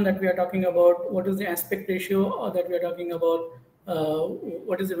canyon that we are talking about? What is the aspect ratio that we are talking about?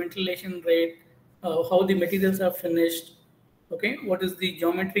 What is the ventilation rate? How the materials are finished? Okay, what is the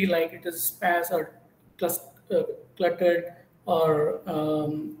geometry like? It is sparse or cluttered, or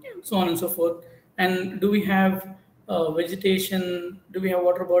so on and so forth. And do we have vegetation? Do we have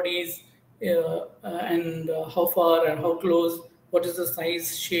water bodies? And how far and how close? What is the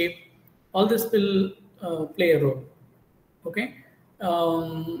size, shape? All this will play a role. Okay.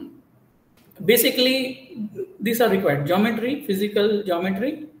 Basically, these are required: geometry, physical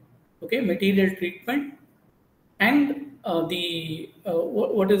geometry, okay, material treatment, and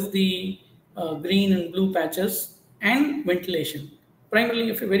what is the green and blue patches, and ventilation. Primarily,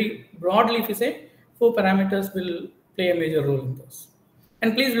 if you very broadly, if you say, 4 parameters will play a major role in this.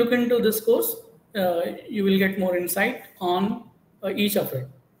 And please look into this course. You will get more insight on each of it,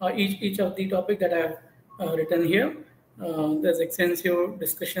 each of the topic that I have written here. There's extensive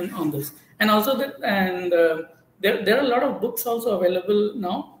discussion on this, and also that, and there are a lot of books also available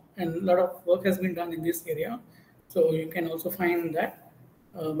now, and a lot of work has been done in this area, so you can also find that.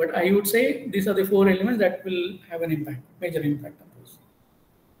 But I would say these are the 4 elements that will have an impact, major impact on this.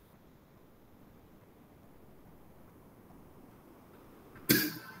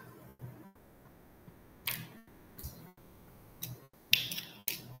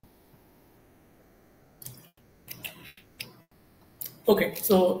 Okay,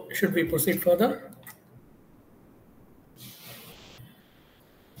 so should we proceed further?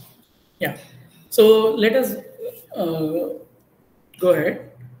 Yeah. So let us go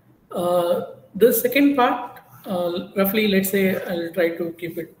ahead. The second part, roughly, let's say I'll try to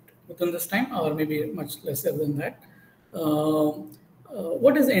keep it within this time, or maybe much lesser than that.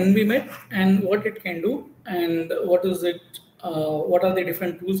 What is Envi-MET and what it can do, and what is it? What are the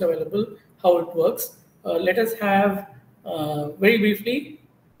different tools available? How it works? Let us have very briefly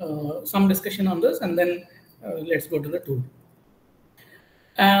some discussion on this, and then let's go to the tool.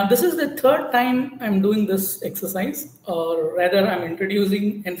 This is the 3rd time I'm doing this exercise, or rather I'm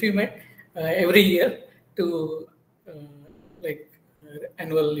introducing Envi-MET every year to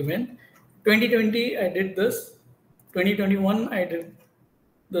annual event. 2020 I did this, 2021 I did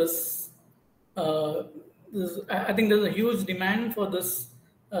this. I think there's a huge demand for this,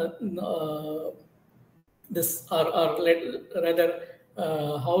 or rather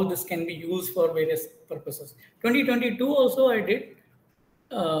how this can be used for various purposes. 2022 also I did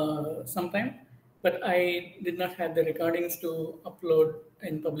sometime, but I did not have the recordings to upload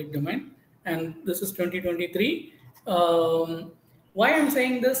in public domain. And this is 2023. Why I'm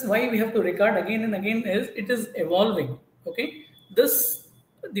saying this, why we have to record again and again, is it is evolving. Okay,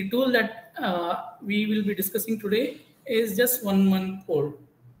 the tool that we will be discussing today is just 1 month old,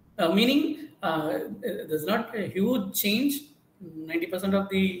 meaning there's not a huge change. 90% of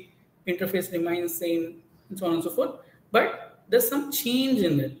the interface remains same, and so on and so forth. But there's some change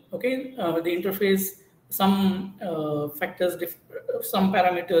in it. Okay, the interface, some factors, some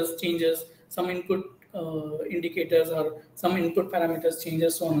parameters changes, some input indicators or some input parameters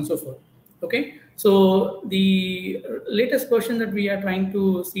changes, so on and so forth. Okay, so the latest version that we are trying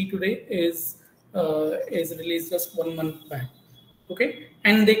to see today is released just 1 month back. Okay,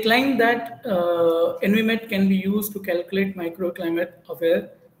 and they claim that Envi-MET can be used to calculate microclimate of a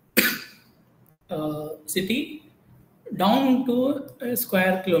city down to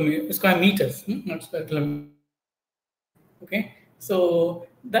square meters, not square kilometers. Okay, so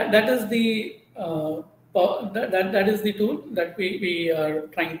that is the that is the tool that we are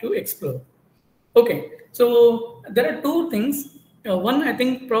trying to explore. Okay, so there are two things. One, I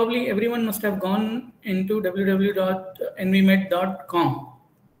think probably everyone must have gone into www.envimet.com.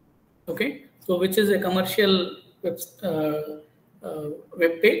 Okay, so which is a commercial web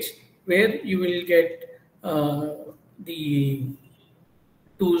page where you will get the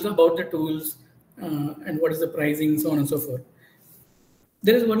tools, about the tools, and what is the pricing, so on and so forth.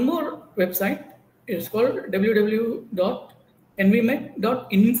 There is one more website. It's called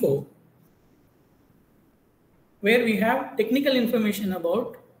www.envimet.info, where we have technical information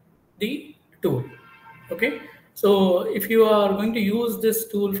about the tool. Okay, so if you are going to use this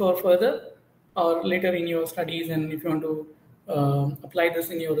tool for further or later in your studies, and if you want to apply this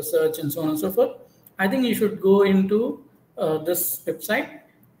in your research and so on and so forth, I think you should go into this website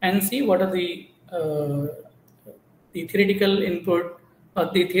and see what are the theoretical input or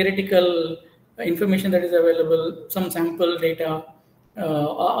the theoretical information that is available, some sample data,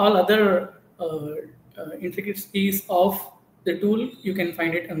 all other intricacies of the tool. You can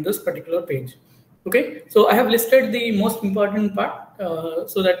find it on this particular page. Okay, so I have listed the most important part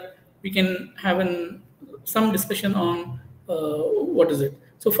so that we can have some discussion on what is it.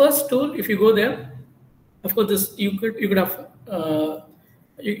 So first tool, if you go there, of course, this you could have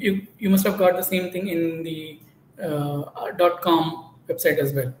you must have got the same thing in the .com website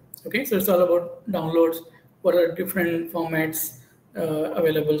as well. Okay, so it's all about downloads, what are different formats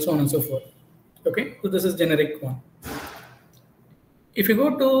available, so on and so forth. Okay, so this is generic one. If you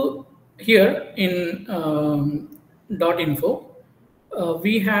go to here in .info,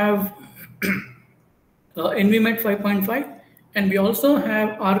 we have Envi-MET 5.5, and we also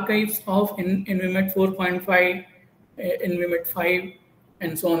have archives of Envi-MET 4.5, Envi-MET 5,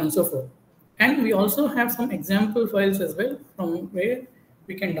 and so on and so forth. And we also have some example files as well, from where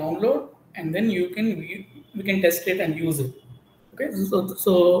we can download, and then we can test it and use it. Okay,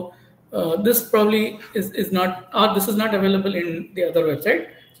 so this probably is not, or this is not available in the other website.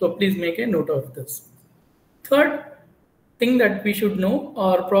 So please make a note of this. Third thing that we should know,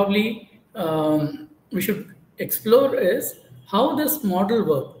 or probably we should explore, is how this model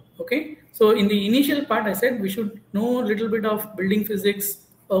works. Okay, so in the initial part, I said we should know a little bit of building physics,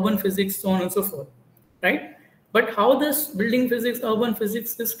 urban physics, so on and so forth, right? But how this building physics, urban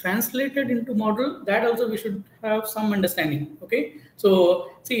physics is translated into model, that also we should have some understanding. Okay,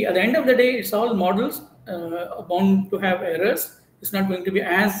 so see, at the end of the day, it's all models, bound to have errors. It's not going to be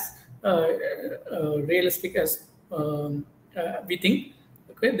as realistic as we think.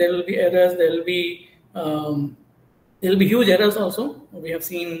 Okay, there will be errors. There will be huge errors also. We have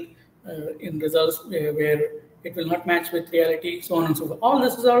seen in results where it will not match with reality, so on and so forth. All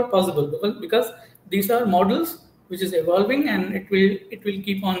this is all possible because these are models which is evolving, and it will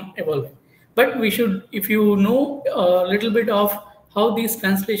keep on evolving. But we should, if you know a little bit of how this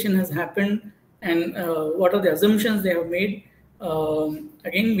translation has happened and what are the assumptions they have made,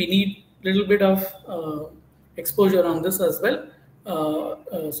 again, we need a little bit of exposure on this as well,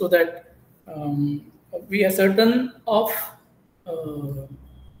 so that we are certain of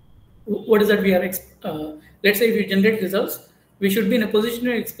what is that we are. Let's say if we generate results, we should be in a position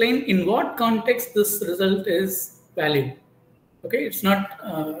to explain in what context this result is valid. Okay, it's not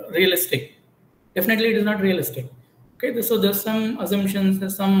realistic. Definitely, it is not realistic. Okay, so there's some assumptions,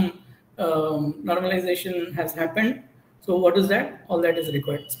 there's some normalization has happened. So what is that? All that is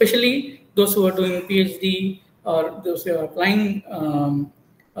required, especially those who are doing PhD or those who are applying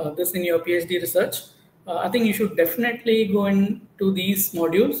this in your PhD research. I think you should definitely go into these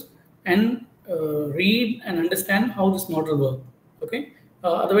modules and read and understand how this model works. Okay,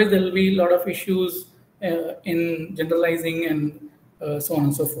 otherwise there will be a lot of issues in generalizing and so on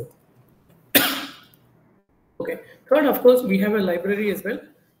and so forth. Okay, third, of course, we have a library as well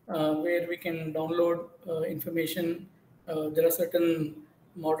where we can download information. There are certain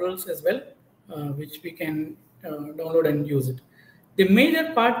models as well which we can download and use it. The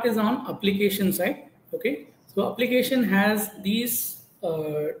major part is on application side. Okay, so application has these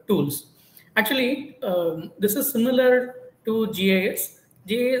tools. Actually, this is similar to GIS.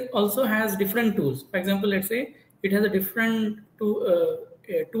 GIS also has different tools. For example, let's say it has a different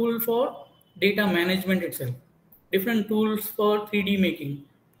a tool for data management itself, different tools for 3D making,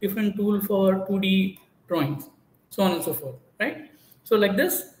 different tool for 2D drawings, so on and so forth, right? So like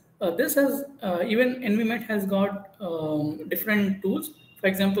this, this has even Envi-MET has got different tools. For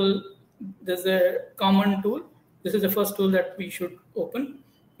example, there's a common tool. This is the first tool that we should open.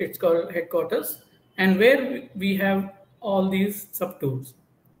 It's called headquarters, and where we have all these sub tools.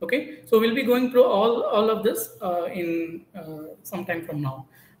 Okay, so we'll be going through all of this in some time from now.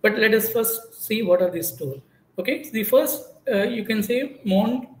 But let us first see what are these tools. Okay, so the first you can say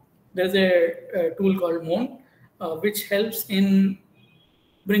MONT. There's a tool called MONT, which helps in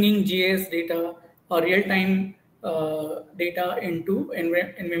bringing GIS data or real-time data into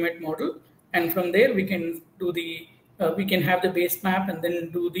Envi-MET model, and from there we can do the we can have the base map and then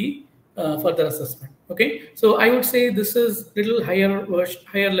do the further assessment. Okay, so I would say this is little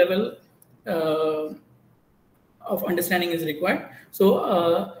higher level of understanding is required.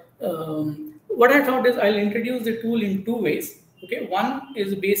 So what I thought is I'll introduce the tool in two ways. Okay, one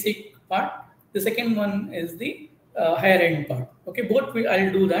is the basic part. The second one is the higher end part. Okay, both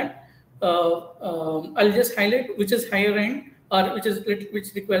I'll do that. I'll just highlight which is higher end or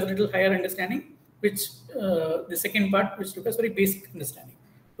which requires little higher understanding, which the second part which requires very basic understanding.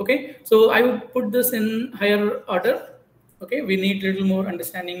 Okay, so I would put this in higher order. Okay, we need little more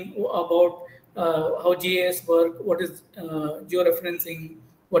understanding about how GIS work, what is georeferencing,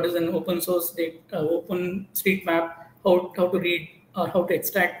 what is an open source data, OpenStreetMap, how to read or how to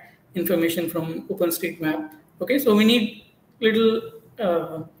extract information from OpenStreetMap. Okay, so we need little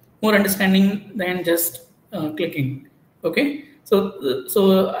more understanding than just clicking. Okay,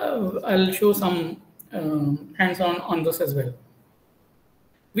 so I'll show some hands-on on this as well.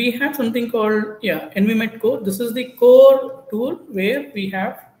 We have something called Envi-MET core. This is the core tool where we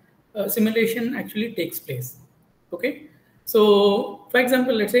have simulation actually takes place. Okay, so for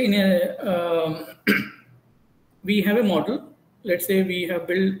example, let's say in a we have a model. Let's say we have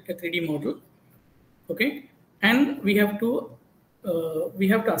built a 3D model. Okay, and we have to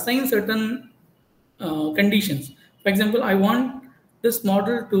assign certain conditions. For example, I want this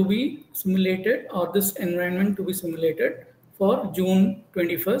model to be simulated or this environment to be simulated for June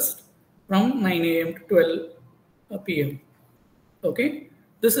 21st from 9 a.m. to 12 p.m. Okay,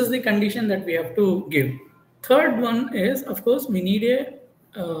 this is the condition that we have to give. Third one is, of course, we need a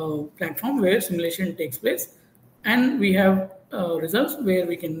platform where simulation takes place, and we have results where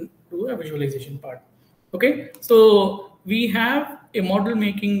we can do a visualization part. Okay, so we have a model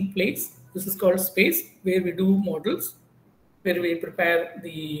making place. This is called space, where we do models, where we prepare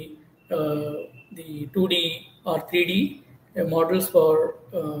the 2D or 3D models for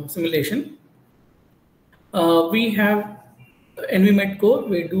simulation. We have Envi-MET core,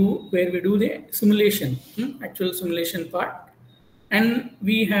 where we do the simulation, actual simulation part, and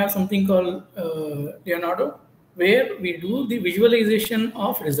we have something called Leonardo, where we do the visualization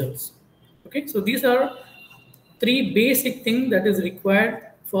of results. Okay, so these are three basic things that is required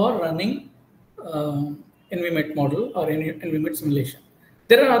for running Envi-MET model or Envi-MET simulation.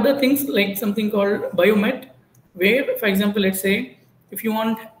 There are other things like something called BioMet, where, for example, let's say if you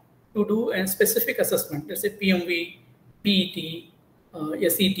want to do a specific assessment, let's say PMV, PET,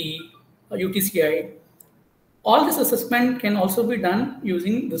 SET, UTCI, all this assessment can also be done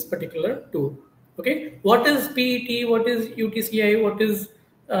using this particular tool. Okay, what is PET? What is UTCI? What is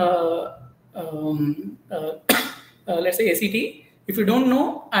let's say SET? If you don't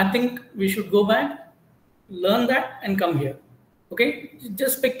know, I think we should go back, learn that, and come here. Okay,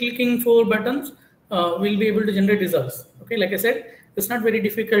 just by clicking 4 buttons, we'll be able to generate results. Okay, like I said, it's not very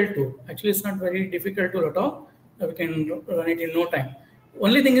difficult tool. Actually, it's not very difficult tool at all. We can run it in no time.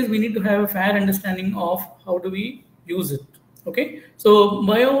 Only thing is we need to have a fair understanding of how do we use it. Okay, so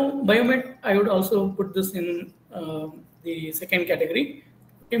BioMet, I would also put this in the second category.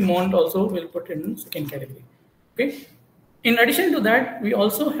 Okay, MONT also will put in second category. Okay, in addition to that, we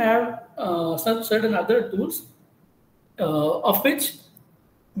also have certain other tools, of which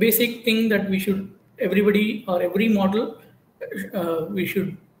basic thing that we should, everybody or every model, we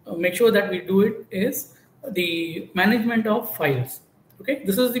should make sure that we do it is the management of files. Okay,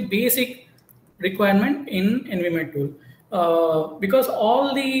 this is the basic requirement in Envi-MET tool, because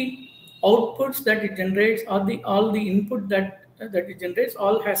all the outputs that it generates or all the input that it generates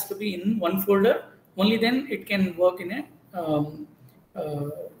all has to be in one folder. Only then it can work in a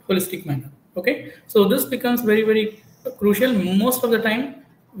holistic manner. Okay, so this becomes very crucial. Most of the time,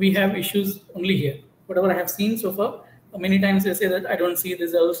 we have issues only here. Whatever I have seen so far, many times they say that I don't see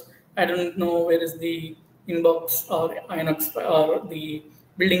results. I don't know where is the inbox or Inox or the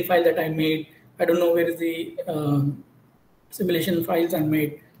building file that I made. I don't know where is the simulation files are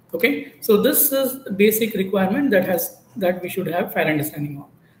made. Okay, so this is a basic requirement that we should have fair understanding of.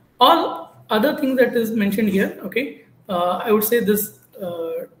 All other things that is mentioned here, okay, I would say this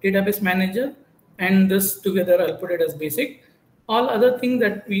database manager and this together, I'll put it as basic. All other things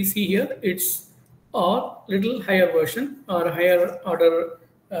that we see here, it's a little higher version or higher order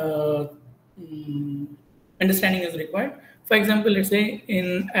understanding is required. For example, let's say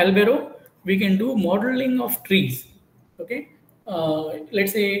in Albero, we can do modeling of trees. Okay,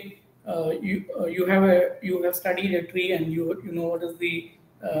 let's say you have studied a tree and you know what is the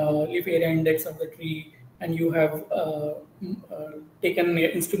leaf area index of the tree, and you have taken an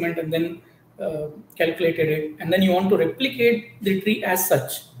instrument and then calculated it, and then you want to replicate the tree as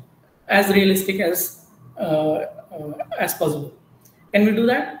such, as realistic as possible. Can we do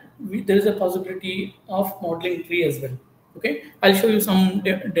that? There is a possibility of modeling tree as well. Okay, I'll show you some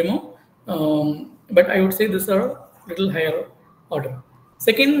demo, but I would say these are a little higher order.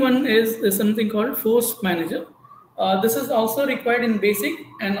 Second one is something called force manager. This is also required in basic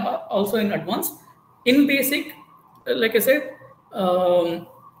and also in advanced. In basic, like I said,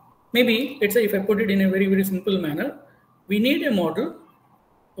 maybe let's say if I put it in a very simple manner, we need a model.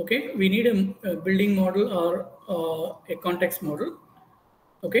 Okay, we need a building model or a context model.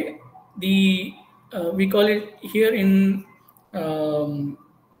 Okay, the we call it here in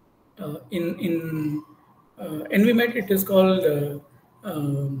Envi-MET, it is called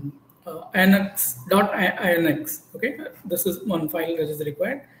INX. Okay, this is one file that is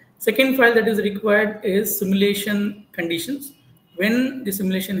required. Second file that is required is simulation conditions. When the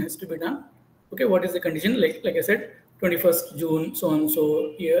simulation has to be done. Okay, what is the condition? Like I said, 21st June, so and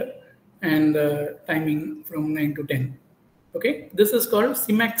so year, and timing from 9 to 10. Okay, this is called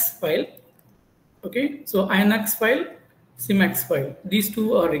CMAX file. Okay, so INX file, CMAX file. These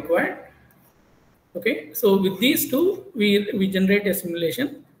two are required. Okay, so with these two, we generate a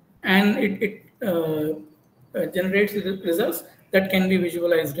simulation, and it generates results that can be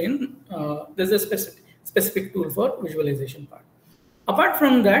visualized in. There's a specific tool for visualization part. Apart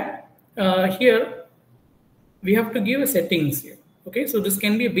from that, here we have to give a settings here. Okay, so this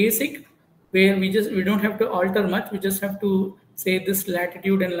can be basic, where we don't have to alter much. We just have to say this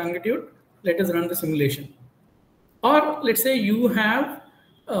latitude and longitude. Let us run the simulation. Or let's say you have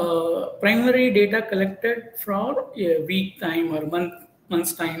primary data collected for a week time or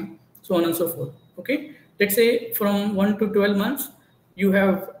month's time, so on and so forth. Okay, let's say from 1 to 12 months, you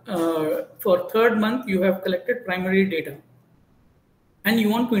have for third month you have collected primary data, and you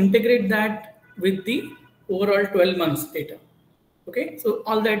want to integrate that with the overall 12 months data. Okay, so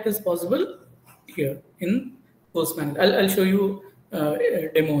all that is possible here in Postman. I'll show you a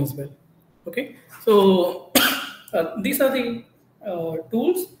demo as well. Okay, so these are the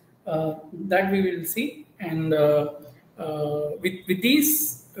tools that we will see, and with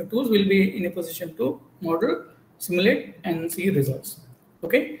these tools we'll be in a position to model, simulate, and see results.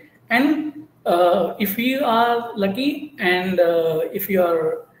 Okay, and if you are lucky, and if you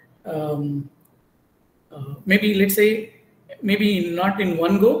are maybe, let's say, maybe not in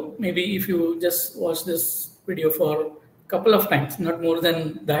one go, maybe if you just watch this video for a couple of times, not more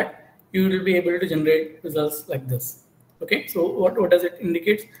than that, you will be able to generate results like this. Okay, so what does it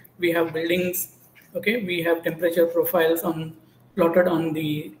indicate? We have buildings. Okay, we have temperature profiles plotted on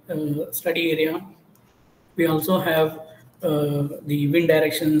the study area. We also have the wind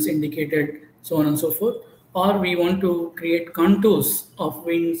directions indicated, so on and so forth. Or we want to create contours of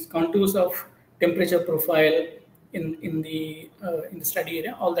winds, contours of temperature profile in the study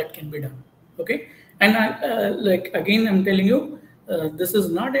area. All that can be done. Okay, and like again, I'm telling you, this is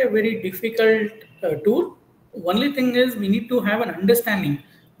not a very difficult tool. Only thing is we need to have an understanding,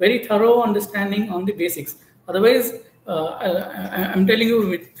 very thorough understanding on the basics. Otherwise, I'm telling you,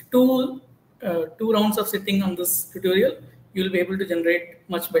 with two rounds of sitting on this tutorial, you'll be able to generate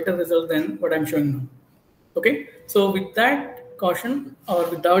much better result than what I'm showing now. Okay, so with that caution, or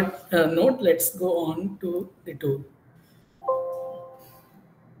without note, let's go on to the tool.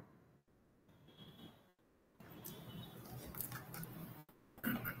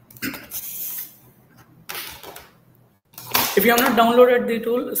 If you have not downloaded the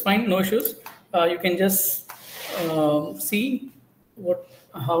tool, it's fine, no issues. You can just see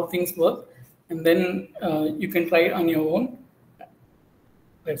how things work, and then you can try it on your own.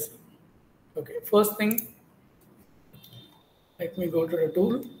 Let's see. Okay, first thing, let me go to the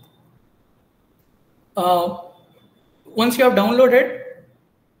tool. once you have downloaded,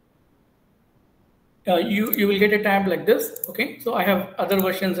 you will get a tab like this. Okay, so I have other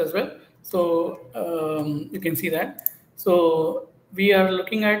versions as well, so you can see that. So we are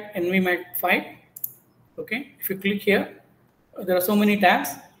looking at Envi-MET 5. Okay, if you click here, there are so many tabs.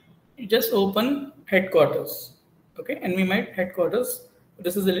 You just open headquarters. Okay, Envi-MET headquarters.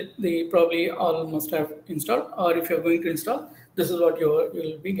 This is the probably all must have installed, or if you're going to install, this is what you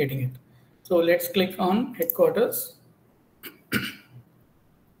will be getting it. So let's click on headquarters.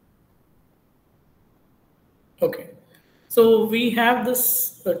 Okay, so we have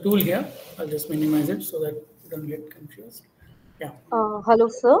this tool here. I'll just minimize it so that you don't get confused. Yeah. Hello,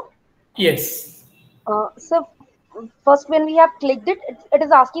 sir. Yes. So first, when we have clicked it, it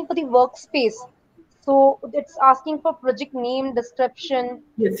is asking for the workspace. So it's asking for project name, description,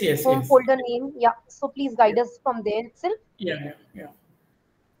 Yes. home folder name. Yeah. So please guide us from there itself. Yeah.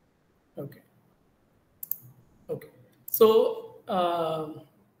 Okay. So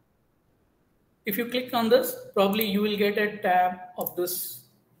if you click on this, probably you will get a tab of this,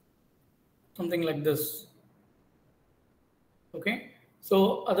 something like this. Okay.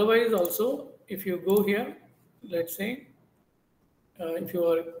 So otherwise also, if you go here, let's say, if you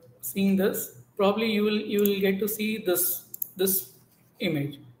are seeing this, probably you will get to see this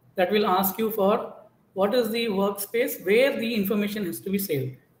image that will ask you for what is the workspace where the information has to be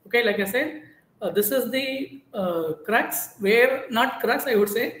saved. Okay, like I said, this is the crux where, not crux, I would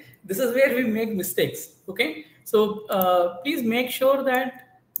say, this is where we make mistakes. Okay, so please make sure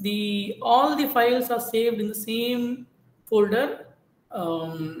that all the files are saved in the same folder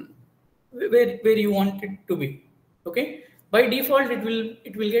where you want it to be. Okay, by default it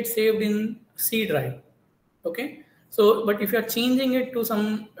will get saved in C drive. Okay, so but if you are changing it to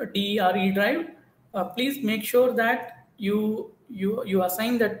some D or E drive, please make sure that you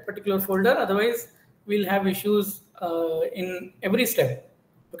assign that particular folder. Otherwise, we'll have issues in every step.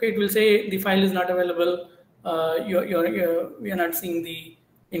 Okay, it will say the file is not available. We are not seeing the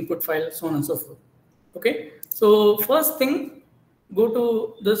input file, so on and so forth. Okay, so first thing, go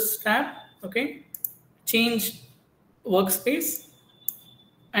to this tab. Okay, change workspace,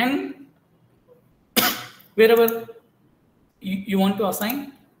 and wherever you want to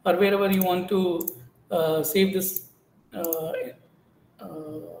assign, or wherever you want to save this,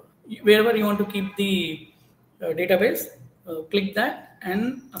 wherever you want to keep the database, click that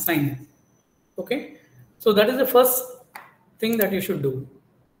and assign it. Okay, so that is the first thing that you should do.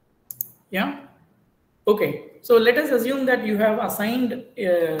 Yeah. Okay, so let us assume that you have assigned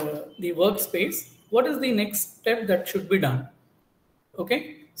the workspace. What is the next step that should be done?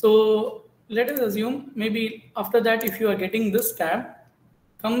 Okay, so let us assume maybe after that, if you are getting this tab,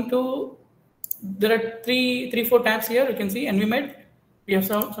 come to, there are three, four tabs here. You can see Envi-MET. We have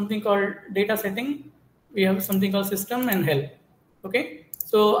something called data setting. We have something called system and help. Okay,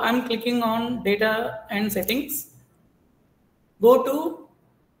 so I'm clicking on data and settings. Go to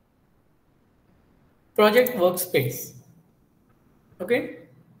project workspace. Okay,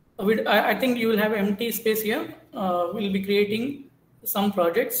 I think you will have empty space here. We'll be creating some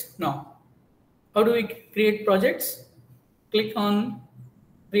projects now. How do we create projects? Click on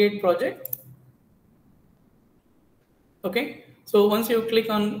create project. Okay, so once you click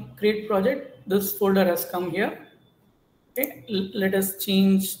on create project, this folder has come here. Okay, let us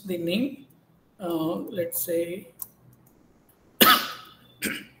change the name. Let's say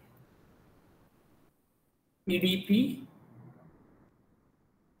EDP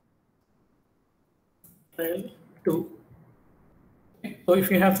trial 2. Okay. So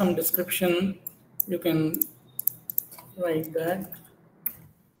if you have some description, you can write that.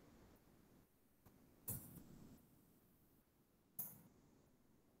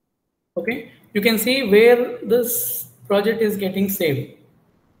 Okay, you can see where this project is getting saved.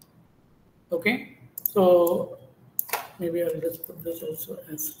 Okay, so maybe I'll just put this also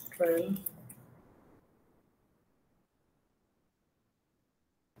as trial.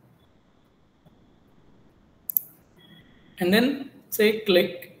 And then say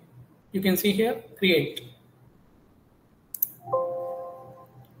click, you can see here, create.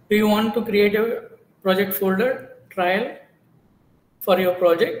 Do you want to create a project folder, trial, for your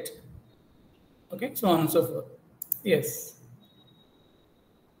project? Okay, so on and so forth. Yes.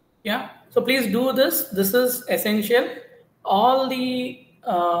 Yeah, so please do this. This is essential. All the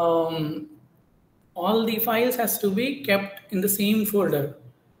files has to be kept in the same folder.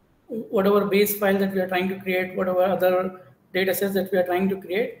 Whatever base file that we are trying to create, whatever other data sets that we are trying to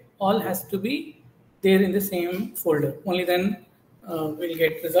create, all has to be there in the same folder. Only then we'll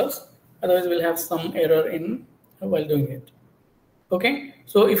get results. Otherwise, we'll have some error in while doing it. Okay,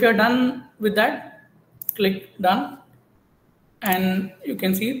 so if you are done with that, click done. and you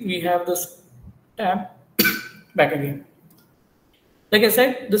can see we have this tab back again. Like I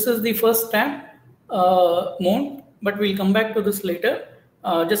said, this is the first tab mode, but we'll come back to this later.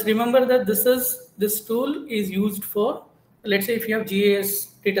 Just remember that this tool is used for, let's say if you have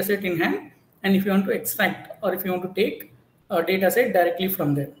GIS dataset in hand, and if you want to extract or if you want to take a dataset directly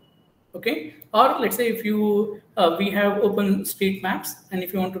from there. Okay, or let's say if you we have open street maps, and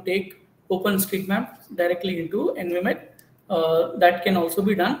if you want to take open street maps directly into Envi-MET, that can also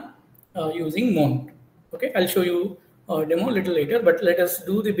be done using Mount. Okay, I'll show you a demo a little later, but let us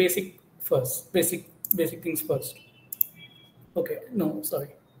do the basic first, basic things first. Okay, no, sorry.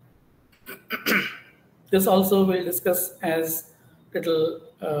 This also we'll discuss as little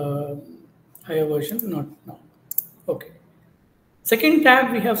higher version, not now. Okay. Second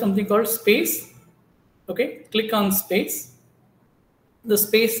tab, we have something called space. Okay, click on space. The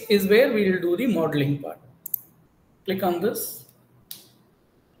space is where we will do the modeling part. Click on this.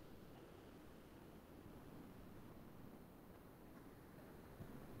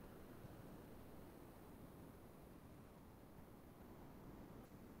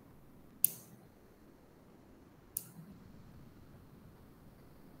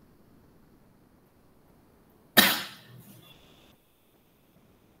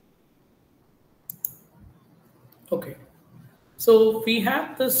 Okay, so we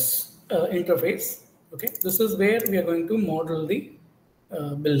have this interface. Okay, this is where we are going to model the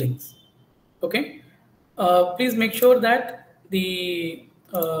buildings. Okay, please make sure that the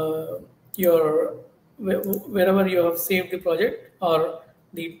wherever you have saved the project or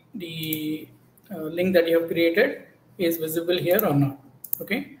the link that you have created is visible here or not.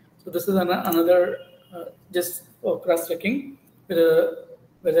 Okay, so this is another just for cross-checking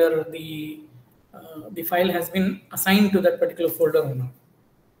whether the file has been assigned to that particular folder or not.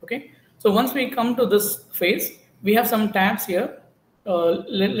 Okay, so once we come to this phase, we have some tabs here.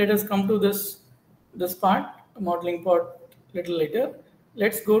 Let us come to this part, modeling part, little later.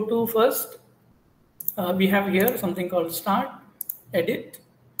 Let's go to first. We have here something called Start, Edit,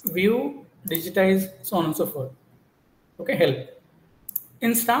 View, Digitize, so on and so forth. Okay, help.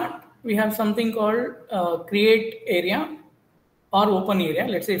 In Start, we have something called Create Area or Open Area.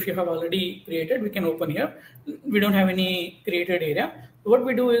 Let's say if you have already created, we can open here. We don't have any created area. What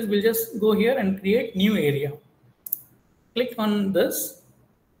we do is we'll just go here and create new area. Click on this.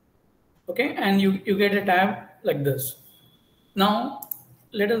 Okay, and you get a tab like this. Now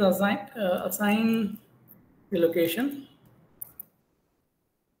let us assign the location.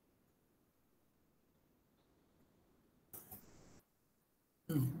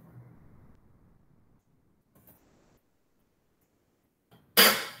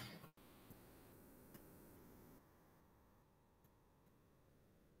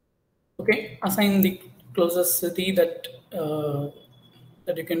 Okay, assign the closest city that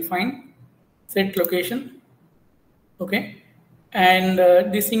that you can find. Set location. Okay, and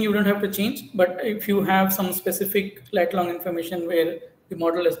this thing you don't have to change, but if you have some specific lat long information where the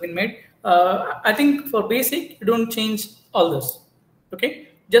model has been made, I think for basic you don't change all this. Okay,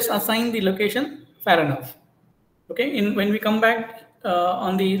 just assign the location, fair enough. Okay, when we come back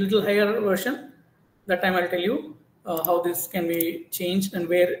on the little higher version, that time I'll tell you how this can be changed and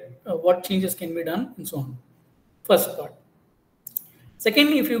where what changes can be done and so on. First part.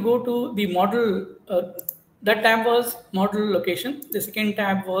 Second, if you go to the model, that tab was model location. The second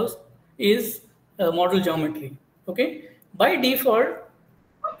tab is model geometry. Okay, by default,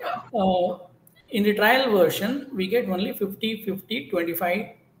 in the trial version, we get only 50, 50, 25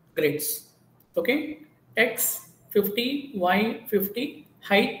 grids. Okay, X 50, Y 50,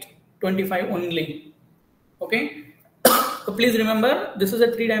 height 25 only. Okay, so please remember this is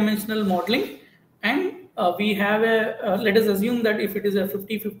a three-dimensional modeling, and we have a let us assume that if it is a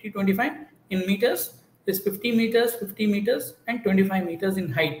 50, 50, 25 in meters, is 50 meters, 50 meters, and 25 meters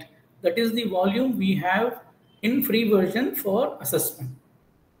in height. That is the volume we have in free version for assessment.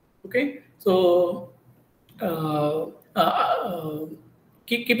 Okay, so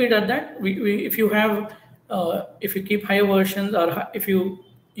keep it at that. If you have if you keep higher versions or if you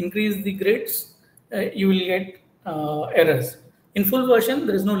increase the grids, you will get errors. In full version,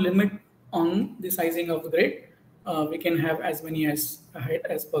 there is no limit on the sizing of the grid. We can have as many as height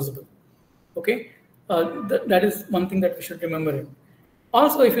as possible. Okay, that is one thing that we should remember.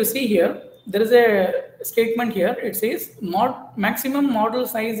 Also, if you see here, there is a statement here. It says maximum model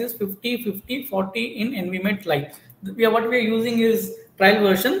size is 50, 50, 40 in Envi-MET Lite. What we are using is trial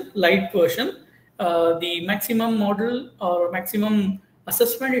version, light version. The maximum model or maximum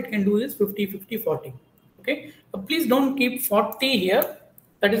assessment it can do is 50, 50, 40. Okay, please don't keep 40 here.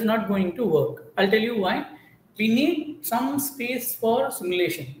 That is not going to work. I'll tell you why. we need some space for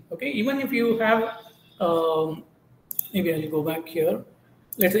simulation. Okay, even if you have, maybe I'll go back here.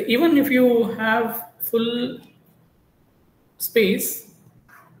 Let's say even if you have full space,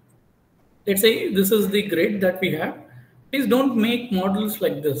 let's say this is the grid that we have. Please don't make models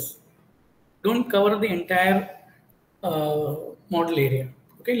like this. Don't cover the entire model area.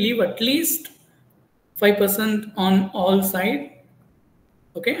 Okay, leave at least 5% on all sides.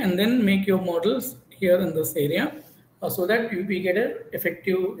 Okay, and then make your models here in this area so that we get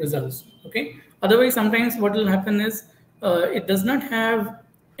effective results. Okay, otherwise sometimes what will happen is it does not have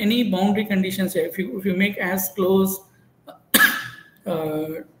any boundary conditions here. If you make as close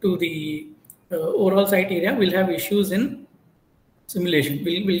to the overall site area, we'll have issues in simulation.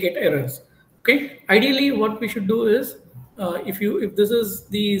 We'll get errors. Okay, ideally what we should do is if this is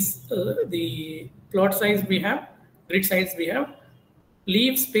the plot size we have, grid size we have,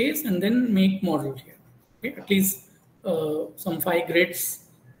 leave space and then make model here. Okay, at least some 5 grids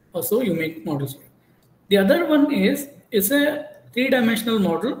or so you make models here. The other one is a 3-dimensional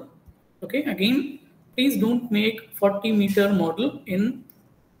model. Okay, again, please don't make 40-meter model in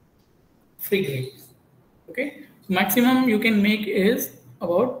free grids. Okay, so maximum you can make is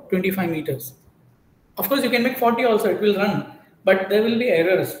about 25 meters. Of course, you can make 40 also, it will run, but there will be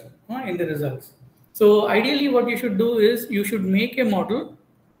errors in the results. So ideally what you should do is you should make a model,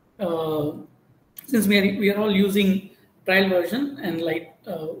 since we are all using trial version and like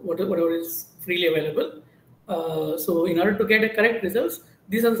whatever is freely available. So in order to get a correct results,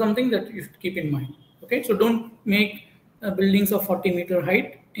 these are something that you should keep in mind. Okay, so don't make buildings of 40-meter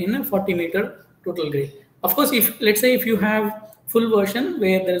height in a 40-meter total grade. Of course, if let's say if you have full version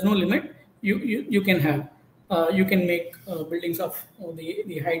where there is no limit, you can have you can make buildings of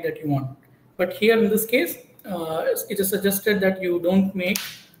the height that you want. But here in this case, it is suggested that you don't make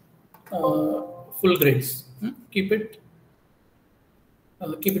full grids. Keep it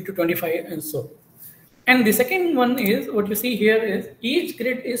to 25 and so. And the second one is what you see here is each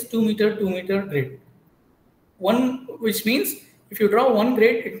grid is 2-meter grid. One, which means if you draw one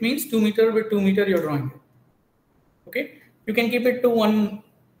grid, it means 2 meter with 2 meter you're drawing. Okay, you can keep it to 1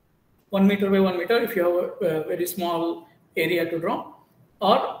 meter by 1 meter if you have a very small area to draw,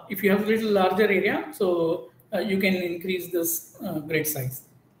 or if you have a little larger area, so you can increase this grid size.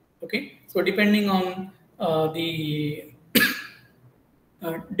 Okay, so depending on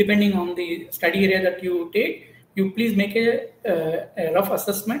depending on the study area that you take, you please make a rough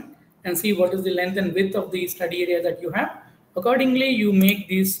assessment and see what is the length and width of the study area that you have. Accordingly, you make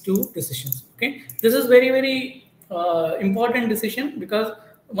these 2 decisions. Okay, this is very, very important decision, because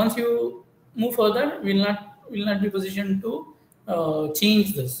once you move further, we will not be positioned to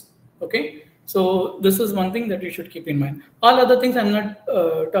change this. Okay, so this is one thing that you should keep in mind. All other things I'm not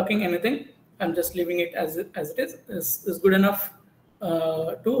talking anything. I'm just leaving it as it is good enough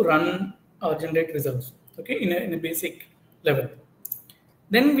to run or generate results. Okay, in a basic level.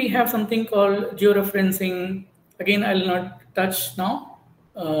 Then we have something called georeferencing. Again, I'll not touch now.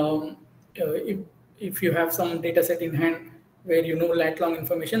 If you have some data set in hand where you know lat-long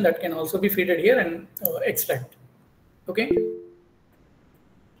information, that can also be fed here and extract. Okay.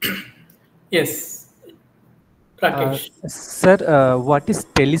 Yes. Rakesh. Sir, what is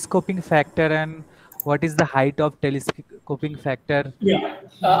telescoping factor and what is the height of telescoping factor? Yeah.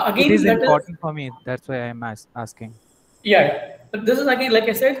 Again, it is important for me. That's why I'm asking. Yeah. But this is again, like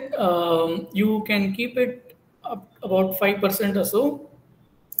I said, you can keep it up about 5% or so,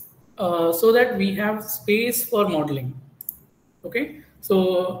 so that we have space for modeling. Okay.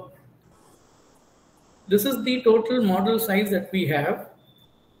 So this is the total model size that we have.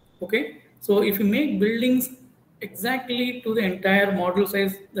 Okay. So if you make buildings exactly to the entire model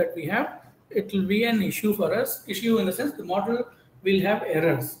size that we have, it will be an issue for us. Issue in the sense the model will have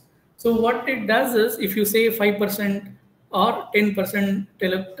errors. So what it does is, if you say 5% or 10%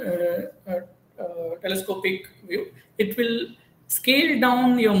 telescopic view, it will scale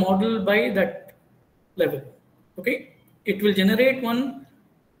down your model by that level. Okay, it will generate one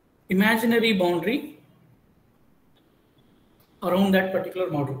imaginary boundary around that particular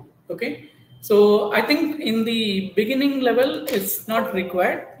model. Okay, so I think in the beginning level it's not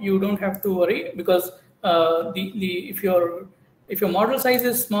required. You don't have to worry, because if your model size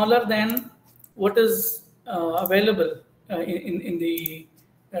is smaller than what is available in the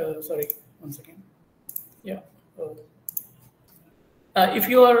sorry, one second. Yeah. If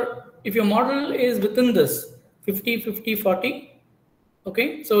your model is within this 50, 50, 40,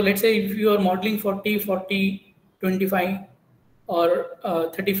 okay. So let's say if you are modeling 40, 40, 25, or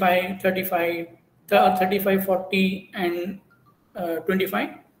 35, 35, 35, 40, and 25,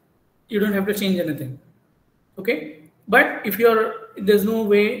 you don't have to change anything. Okay, but if there's no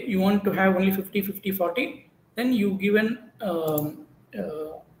way you want to have only 50, 50, 40, then you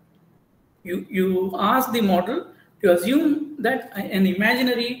you ask the model to assume that an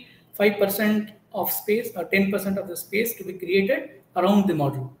imaginary 5% of space or 10% of the space to be created around the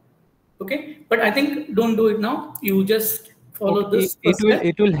model. Okay, but I think don't do it now. You just follow Okay, this first step.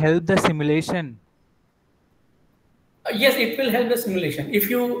 it will help the simulation. Yes, it will help the simulation. If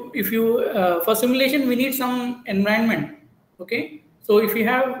you for simulation we need some environment. Okay, so if you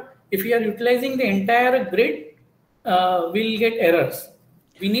are utilizing the entire grid, we'll get errors.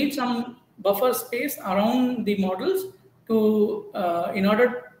 We need some buffer space around the models to in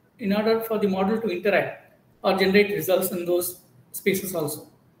order for the model to interact or generate results in those spaces also.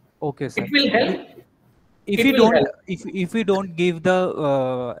 Okay, sir. It will help. If It we will don't, help. if we don't give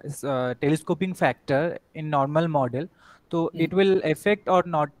the telescoping factor in normal model, so it will affect or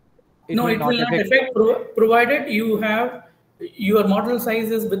not? It No, will it not will not affect. affect provided you have your model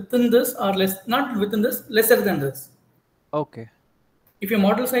size is within this or less, not within this, lesser than this. Okay. If your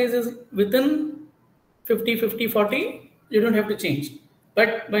model size is within 50, 50, 40, you don't have to change.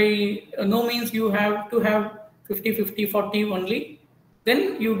 But by no means you have to have 50, 50, 40 only.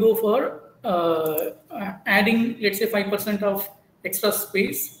 Then you go for adding, let's say, 5% of extra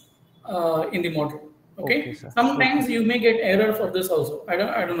space in the model. Okay, Okay. sir. Okay. Sometimes you may get error for this also. I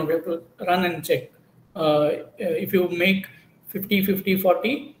don't know. We have to run and check. If you make 50, 50,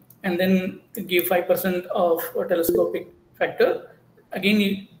 40, and then give 5% of a telescopic factor,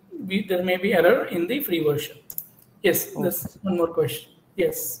 again, there may be error in the free version. Yes, Okay, there's sir. one more question.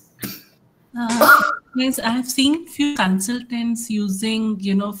 Yes. Yes, I have seen few consultants using,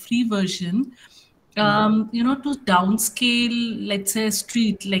 free version, to downscale, let's say a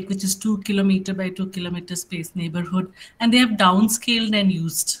street, like which is 2 kilometer by 2 kilometer space neighborhood, and they have downscaled and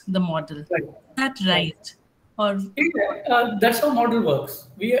used the model. Right. Is that right? Or That's how model works.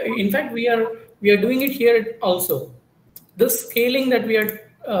 In fact, we are doing it here also. This scaling that we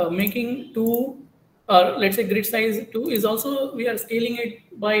are making to, let's say grid size 2 is also, we are scaling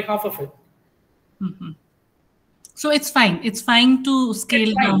it by half of it. so it's fine. It's fine to scale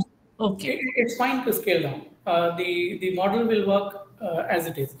It's fine. down. Okay. It's fine to scale down. The model will work as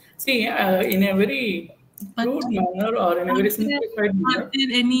it is. See, in a very But crude manner or in a very simplified are manner.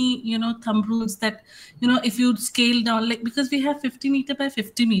 there any, thumb rules that, if you scale down, like, because we have 50 meter by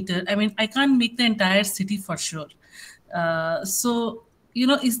 50 meter, I mean, I can't make the entire city for sure. So,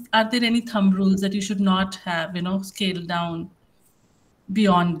 are there any thumb rules that you should not have, scale down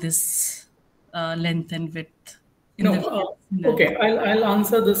beyond this length and width? No, okay. I'll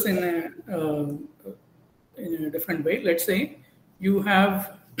answer this in a different way. Let's say you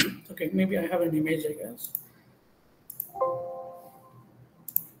have, okay, maybe I have an image, I guess.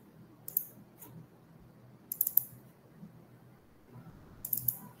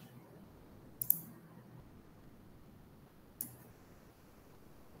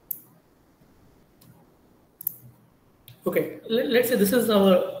 Okay, let's say this is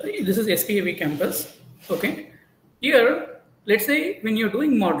SPAV campus. Okay, here, let's say when you're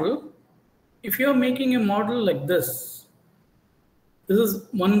doing model, if you're making a model like this is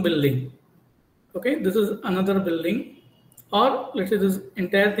one building. Okay, this is another building, or let's say this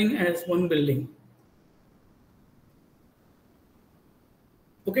entire thing as one building.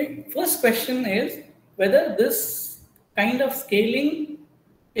 Okay, first question is whether this kind of scaling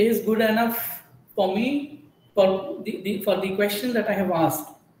is good enough for me for the question that I have asked.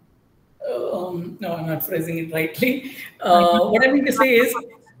 No, I'm not phrasing it rightly. What I mean to say is,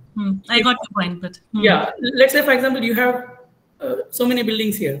 I got your point, but yeah, let's say for example you have so many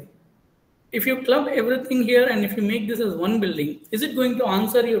buildings here. If you club everything here and if you make this as one building, is it going to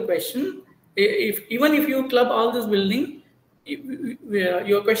answer your question? If even if you club all this building,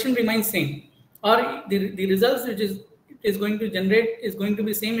 your question remains same, or the results which is going to generate is going to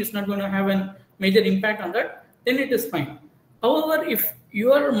be same. It's not going to have a major impact on that. Then it is fine. However, if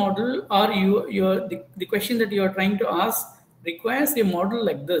your model or the question that you are trying to ask requires a model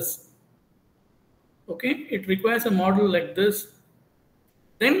like this, okay, it requires a model like this,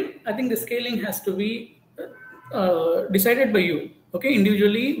 then I think the scaling has to be decided by you. Okay,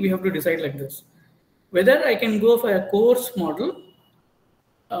 individually we have to decide like this. Whether I can go for a coarse model,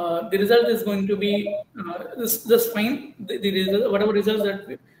 the result is going to be this fine. The result, whatever results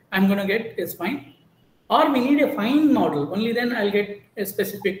that I'm going to get is fine. Or we need a fine model. Only then I'll get a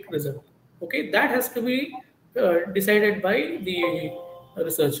specific result. Okay, that has to be decided by the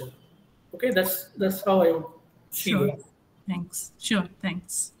researcher. Okay, that's how I would see sure. that. Thanks. Sure.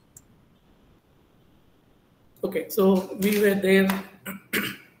 Thanks. Okay, so we were there.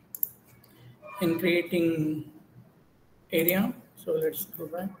 in creating area. So let's go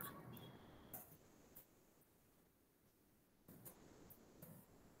back.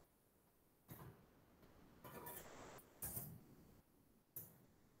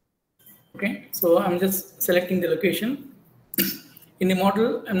 Okay, so I'm just selecting the location. In the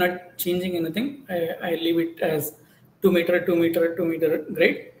model, I'm not changing anything. I leave it as 2 meter, 2 meter, 2 meter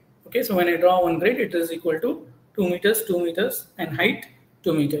grid. Okay, so when I draw one grid, it is equal to 2 meters, 2 meters, and height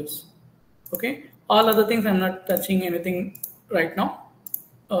 2 meters. Okay, all other things I'm not touching anything right now.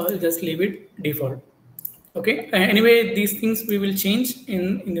 I'll just leave it default. Okay, anyway, these things we will change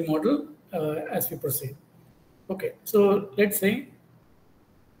in the model as we proceed. Okay, so let's say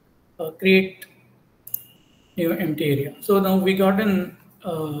create new empty area. So now we got an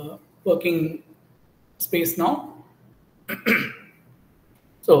working space now.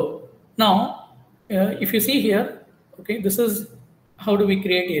 So now if you see here, okay, this is how do we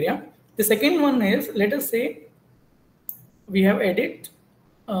create area. The second one is, let us say we have edit,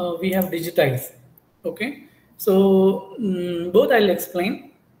 we have digitize. Okay, so both I'll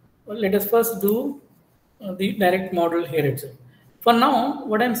explain. Let us first do the direct model here itself. For now,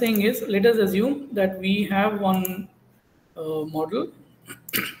 what I'm saying is, let us assume that we have one model.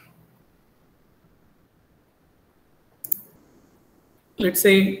 Let's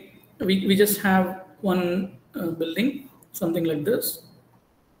say we just have one building, something like this.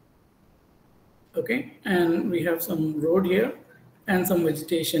 Okay, and we have some road here and some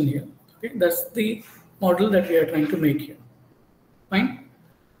vegetation here. Okay, that's the model that we are trying to make here. Fine.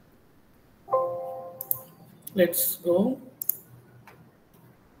 Let's go.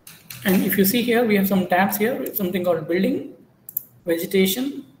 And if you see here, we have some tabs here, something called building,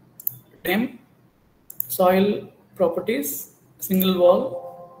 vegetation, temp, soil properties, single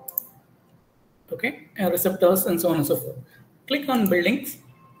wall, okay, and receptors, and so on and so forth. Click on buildings.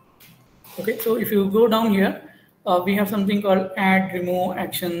 Okay, so if you go down here, we have something called add, remove,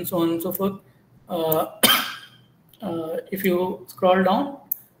 action, so on and so forth. If you scroll down,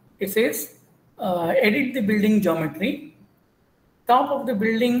 it says edit the building geometry. Top of the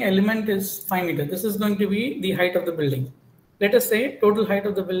building element is 5 meters. This is going to be the height of the building. Let us say total height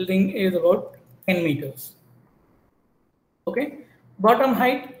of the building is about 10 meters. Okay, bottom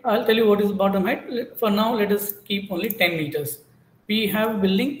height, I'll tell you what is bottom height. For now, let us keep only 10 meters. We have a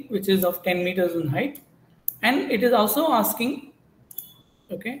building which is of 10 meters in height, and it is also asking,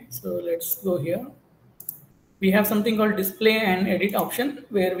 okay, so let's go here. We have something called display and edit option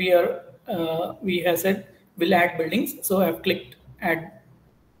where we have said we'll add buildings. So I've clicked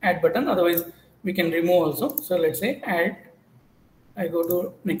add button, otherwise we can remove also. So let's say add, I go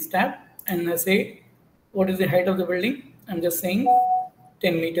to next tab and I say what is the height of the building. I'm just saying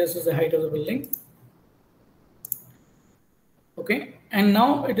 10 meters is the height of the building. Okay, and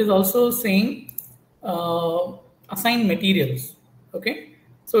now it is also saying assign materials. Okay,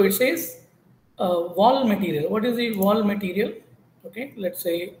 so it says wall material. What is the wall material? Okay, let's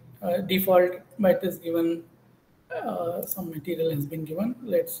say default but is given, some material has been given.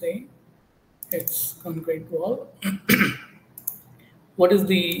 Let's say it's concrete wall. What is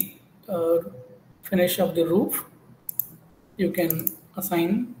the finish of the roof? You can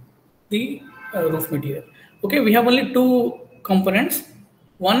assign the roof material. Okay, we have only two components.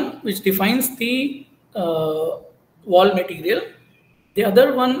 One which defines the wall material, the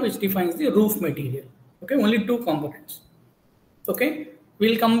other one which defines the roof material. Okay, only two components. Okay,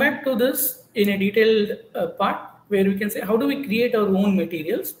 we'll come back to this in a detailed part where we can say how do we create our own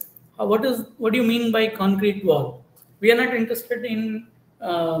materials. What do you mean by concrete wall? We are not interested in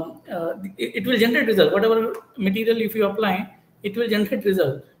it will generate result. Whatever material if you apply, it will generate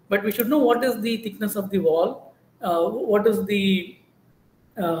result. But we should know what is the thickness of the wall, what is the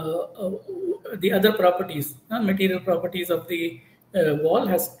other properties, material properties of the wall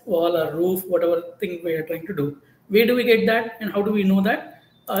or roof, whatever thing we are trying to do. Where do we get that, and how do we know that?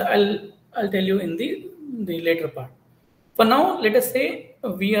 I'll tell you in the later part. For now, let us say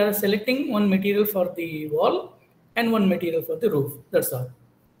we are selecting one material for the wall and one material for the roof. That's all.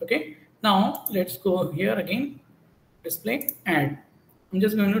 Okay. Now let's go here again. Display, add. I'm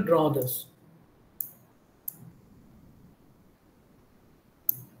just going to draw this.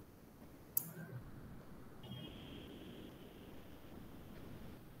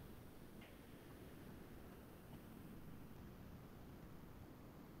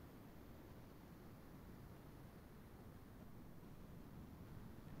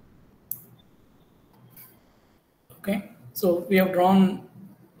 Okay, so we have drawn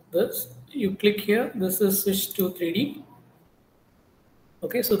this. You click here, this is switch to 3D.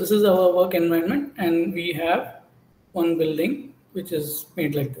 Okay, so this is our work environment, and we have one building which is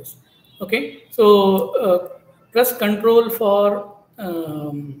made like this. Okay, so press Control for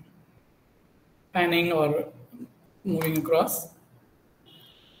panning or moving across.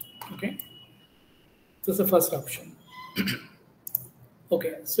 Okay, this is the first option.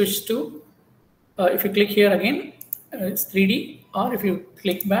 Okay, switch to, if you click here again, it's 3D, or if you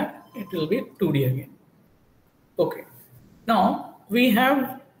click back, it will be 2D again. Okay, now we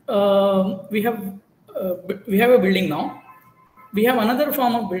have a building now. We have another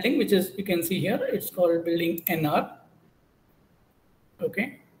form of building, which is, you can see here, it's called building NR.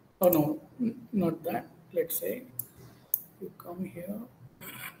 Okay, oh no, not that. Let's say you come here.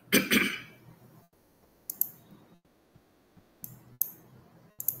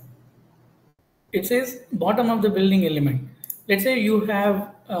 It says bottom of the building element. Let's say you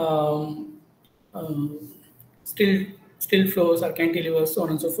have still floors or cantilevers, so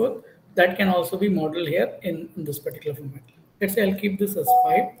on and so forth. That can also be modeled here in this particular format. Let's say I'll keep this as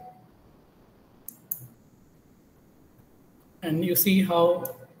 5. And you see how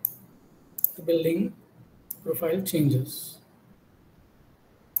the building profile changes.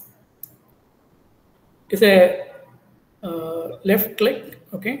 It's a left click,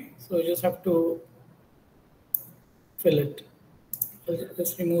 okay? So you just have to fill it. I'll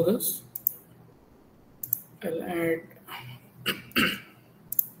just remove this. I'll add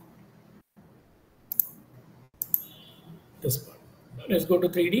this part. Let's go to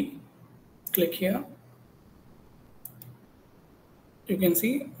 3D. Click here. You can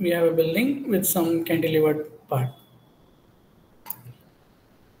see we have a building with some cantilevered part.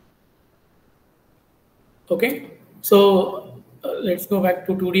 Okay, so let's go back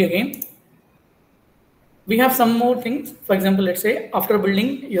to 2D again. We have some more things. For example, let's say after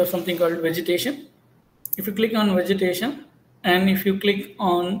building, you have something called vegetation. If you click on vegetation, and if you click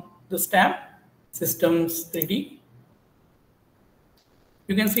on this tab, Systems 3D,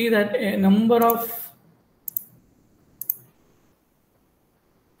 you can see that a number of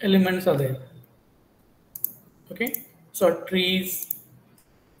elements are there. Okay, so trees,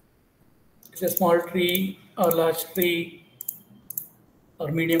 it's a small tree or large tree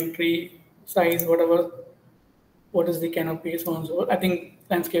or medium tree size, whatever. What is the canopy, so on and so forth. I think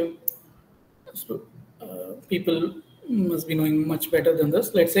landscape people must be knowing much better than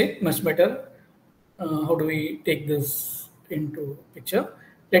this. Let's say much better. How do we take this into picture?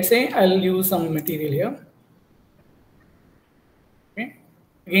 Let's say I'll use some material here. Okay.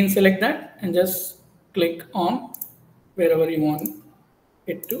 Again, select that and just click on wherever you want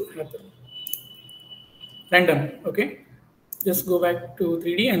it to happen. Random. Okay. Just go back to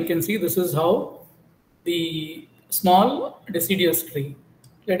 3D and can see this is how the small deciduous tree.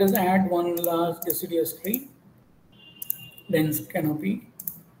 Let us add one large deciduous tree, dense canopy.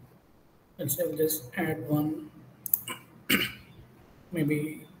 Let's say we'll just add one,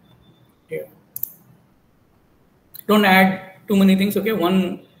 maybe here. Don't add too many things, okay?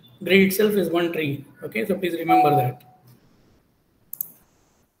 One grid itself is one tree, okay? So please remember that.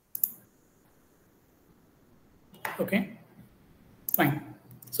 Okay, fine.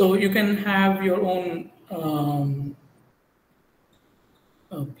 So you can have your own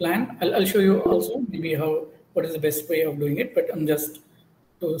plan. I'll show you also maybe what is the best way of doing it, but I'm just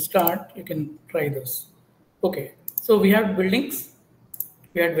to start, you can try this. Okay, so we have buildings,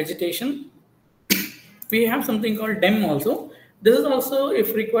 we had vegetation, we have something called DEM also. This is also,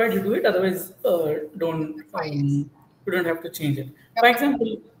 if required, you do it. Otherwise, you don't have to change it. For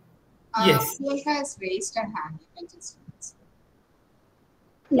example, yes. Priyanka has raised her hand. You can just.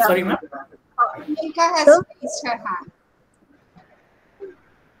 Yeah. Sorry, ma'am. Priyanka has raised her hand.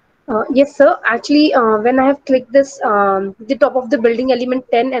 Yes, sir. Actually, when I have clicked this, the top of the building element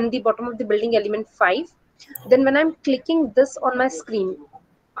 10 and the bottom of the building element 5, then when I'm clicking this on my screen,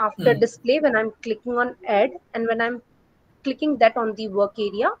 after display, when I'm clicking on add, and when I'm clicking that on the work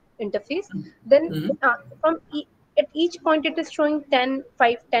area interface, then at each point it is showing 10,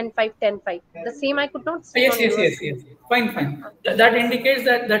 5, 10, 5, 10, 5. The same I could not see. Yes. Fine. That indicates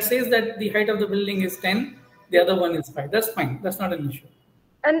that says that the height of the building is 10, the other one is 5. That's fine. That's not an issue.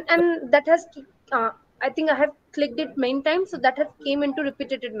 And that has, I think I have clicked it many times, so that has came into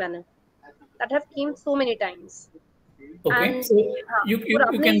repeated manner. That have came so many times. Okay, and so you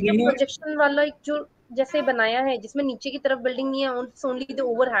can remove projection वाला एक जो जैसे बनाया है जिसमें नीचे की तरफ बिल्डिंग नहीं है, it's only the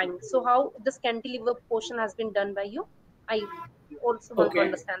overhang. So how this cantilever portion has been done by you? I also want to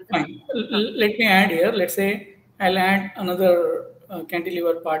understand this. Fine. Let me add here. Let's say I'll add another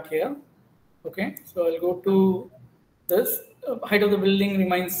cantilever part here. Okay, so I'll go to this. Height of the building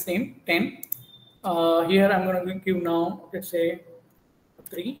remains same, 10. Here I'm going to give now, let's say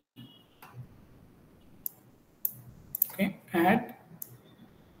 3. Okay, add,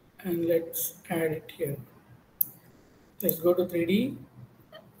 and let's add it here. Let's go to 3D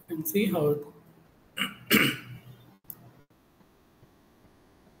and see how it.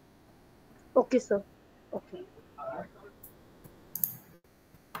 Okay, sir. Okay.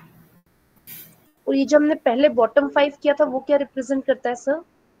 और ये जो हमने पहले bottom 5 किया था वो क्या represent करता है sir?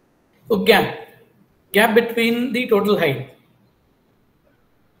 Oh, gap between the total height.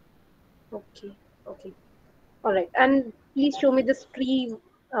 Okay, okay. All right. And please show me this tree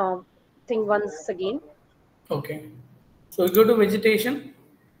thing once again. Okay. So you go to vegetation.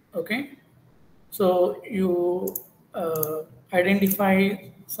 Okay. So you identify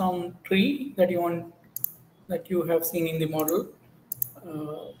some tree that you want, that you have seen in the model,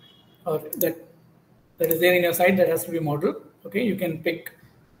 or that is there in your site, that has to be model. Okay. You can pick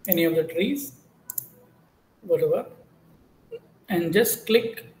any of the trees, whatever, and just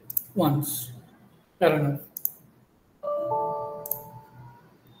click once. Fair enough.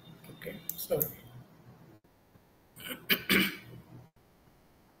 Okay. Sorry.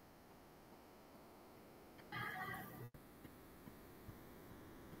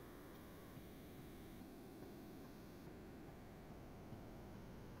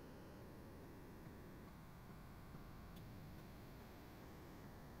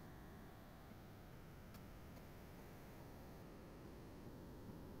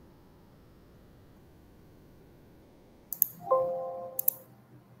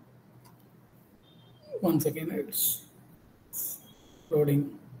 Once again, it's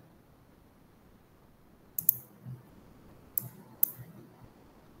loading.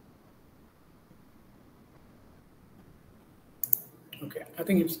 Okay, I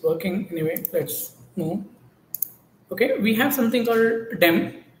think it's working anyway. Let's move. Okay, we have something called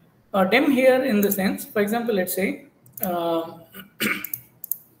dem. Dem here in the sense, for example, let's say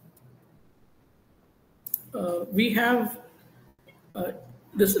we have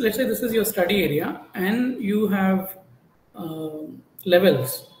this. Let's say this is your study area, and you have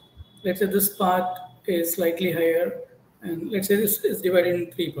levels. Let's say this part is slightly higher, and let's say this is divided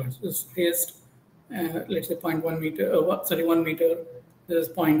in three parts. This is let's say 0.1 meter, 1 meter. This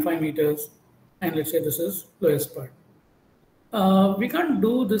is 0.5 meters, and let's say this is lowest part. We can't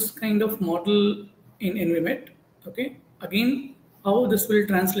do this kind of model in Envi-MET. Okay. Again, how this will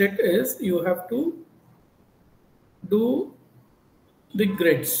translate is you have to do the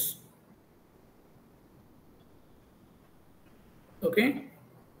grids. Okay.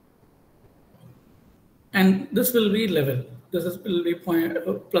 And this will be level. This is will be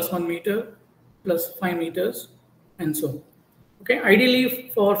plus 1 meter, plus 5 meters, and so. Okay.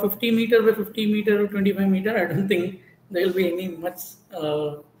 Ideally, for 50 meter by 50 meter or 25 meter, I don't think there will be any much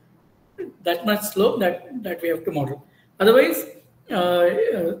that much slope that we have to model. Otherwise,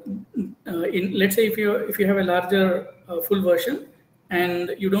 in let's say if you have a larger full version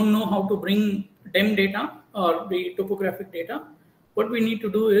and you don't know how to bring dem data or the topographic data, what we need to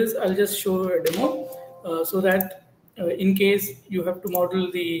do is I'll just show a demo so that in case you have to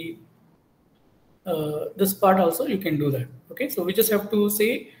model the this part also, you can do that. Okay, so we just have to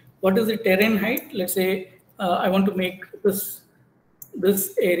say what is the terrain height. Let's say I want to make this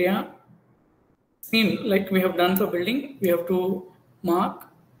area same like we have done for building. We have to mark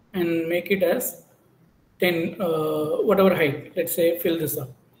and make it as 10 whatever height. Let's say fill this up.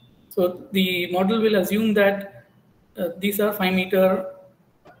 So the model will assume that these are 5 meter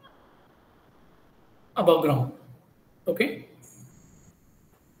above ground. Okay.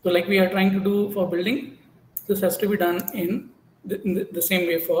 So like we are trying to do for building, this has to be done in the same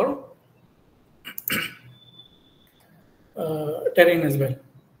way for terrain as well.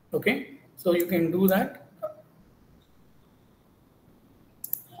 Okay. So you can do that.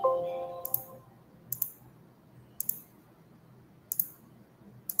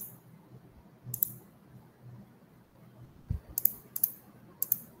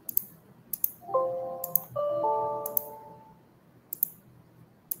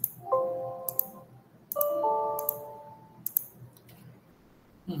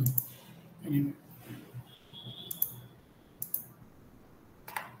 Anyway.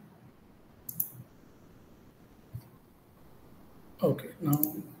 Okay, now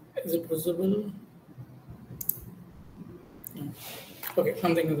is it visible? No. Okay,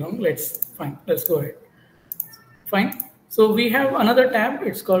 something is wrong. Let's go ahead. Fine. So we have another tab.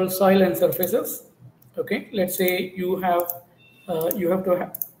 It's called soil and surfaces. Okay, let's say you have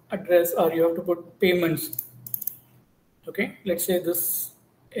to address or you have to put pavements. Okay, let's say this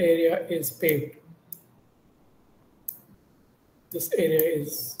area is paved. This area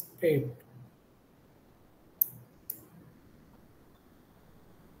is paved.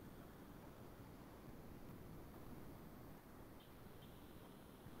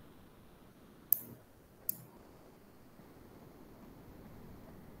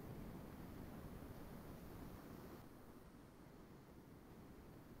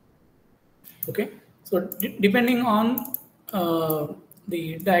 Okay, so depending on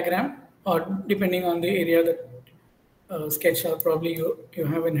the diagram or depending on the area that sketch or probably you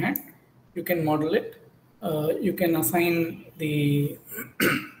have in hand, you can model it. You can assign the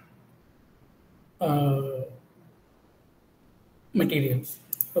materials.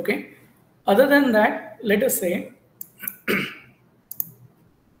 Okay. Other than that, let us say,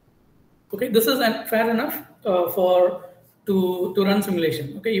 okay, this is fair enough for to run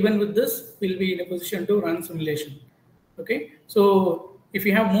simulation. Okay, even with this, we'll be in a position to run simulation. Okay, so if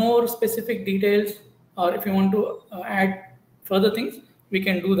you have more specific details or if you want to add further things, we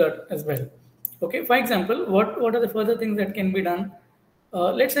can do that as well. Okay, for example, what are the further things that can be done?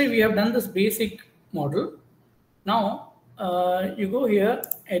 Let's say we have done this basic model. Now you go here,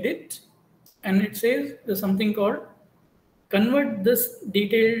 edit, and it says there's something called convert this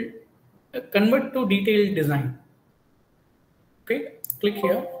detailed, convert to detailed design. Okay, click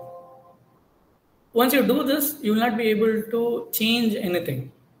here. Once you do this, you will not be able to change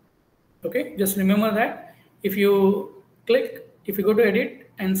anything. Okay, just remember that if you click, if you go to edit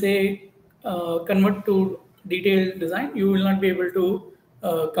and say convert to detailed design, you will not be able to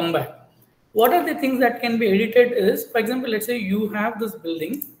come back. What are the things that can be edited is, for example, let's say you have this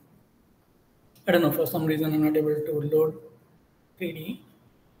building. I don't know, for some reason I'm not able to load 3D.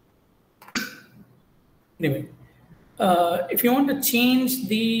 Anyway, if you want to change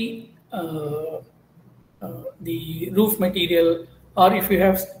the roof material, or if you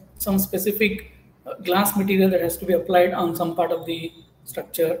have some specific glass material that has to be applied on some part of the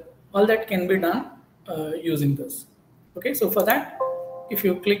structure, all that can be done using this. Okay, so for that, if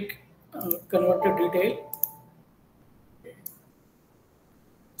you click convert to detail,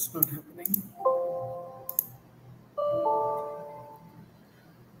 it's not happening.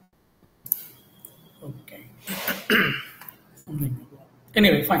 Okay.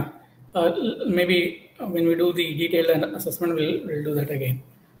 Anyway, fine. Maybe when we do the detailed assessment, we'll do that again.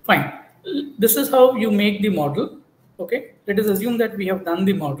 Fine. This is how you make the model. Okay. Let us assume that we have done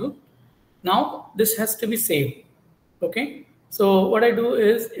the model. Now this has to be saved. Okay. So what I do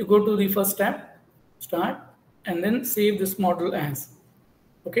is you go to the first tab, start, and then save this model as.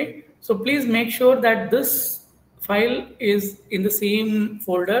 Okay. So please make sure that this file is in the same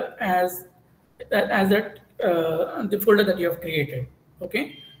folder as that the folder that you have created.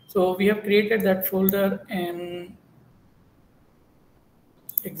 Okay, so we have created that folder in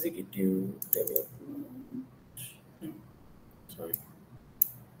executive development. No, sorry,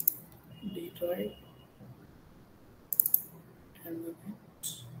 Detroit Envi-MET.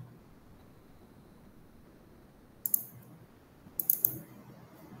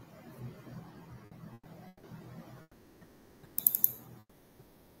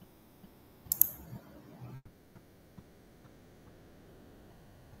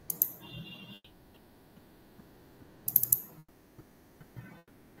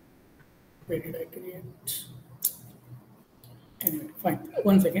 Where did I create? Anyway, fine.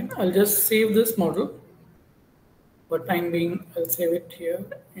 One second. I'll just save this model. For time being, I'll save it here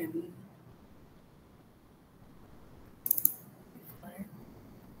in.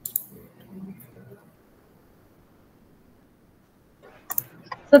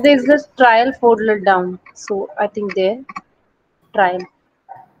 So there's this trial folder down. So I think there, trial.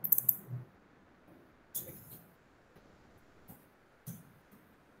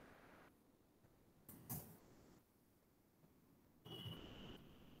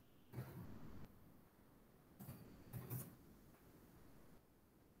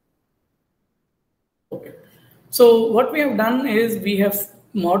 Okay. So what we have done is we have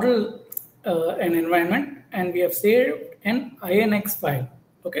modeled an environment and we have saved an INX file.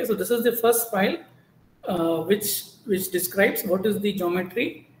 Okay, so this is the first file which describes what is the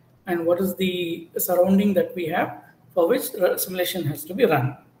geometry and what is the surrounding that we have for which simulation has to be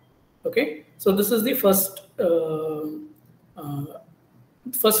run. Okay, so this is the first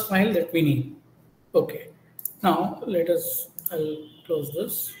first file that we need. Okay, now I'll close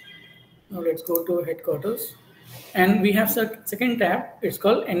this. Now let's go to headquarters, and we have second tab. It's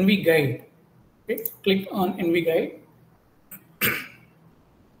called Envi-Guide. Okay, click on Envi-Guide.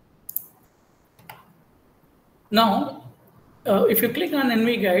 Now, if you click on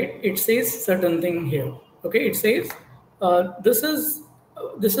Envi-Guide, it says certain thing here. Okay, it says this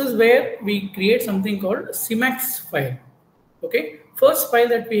is where we create something called CMAX file. Okay, first file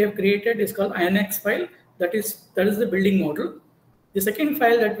that we have created is called INX file. That is the building model. The second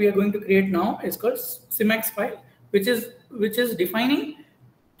file that we are going to create now is called CMAX file, which is defining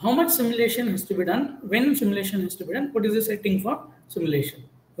how much simulation has to be done, when simulation has to be done, what is the setting for simulation.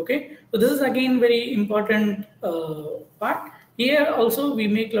 Okay, so this is again very important part. Here also we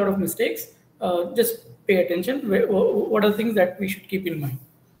make a lot of mistakes. just pay attention. What are the things that we should keep in mind?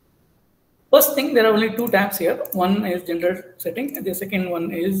 First thing, there are only two tabs here. One is general setting, and the second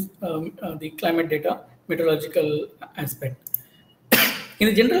one is the climate data, meteorological aspect. In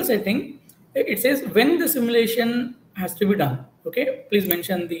the general setting, it says when the simulation has to be done. Okay, please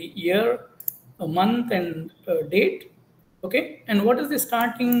mention the year, a month, and date. Okay, and what is the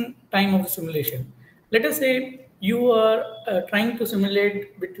starting time of the simulation? Let us say you are trying to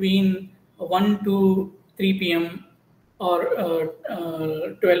simulate between 1 to 3 p.m. or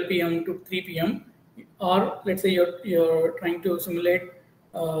 12 p.m. to 3 p.m. or let's say you're trying to simulate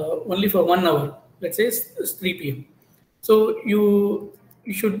only for 1 hour. Let's say it's 3 p.m. So you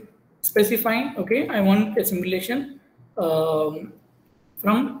should specify, okay, I want a simulation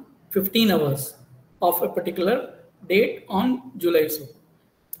from 15 hours of a particular date on July. So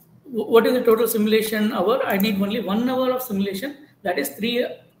what is the total simulation hour? I need only 1 hour of simulation. That is 3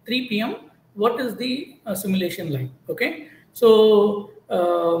 p.m. What is the simulation like? Okay, so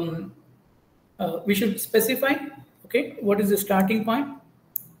we should specify, okay, what is the starting point,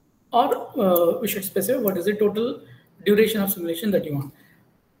 or we should specify what is the total duration of simulation that you want.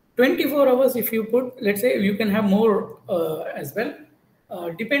 24 hours, if you put, let's say you can have more as well.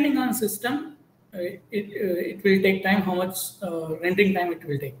 Depending on system, it will take time, how much rendering time it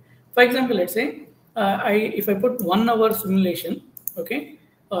will take. For example, let's say if I put 1 hour simulation, okay,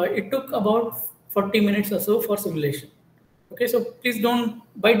 it took about 40 minutes or so for simulation. Okay, so please don't,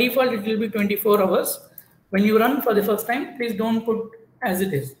 by default it will be 24 hours. When you run for the first time, please don't put as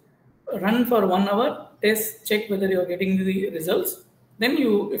it is. Run for 1 hour, test, check whether you are getting the results. Then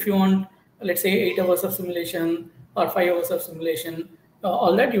you, if you want, let's say 8 hours of simulation or 5 hours of simulation,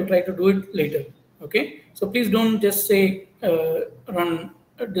 all that you try to do it later. Okay, so please don't just say run,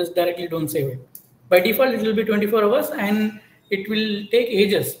 just directly don't save it. By default, it will be 24 hours and it will take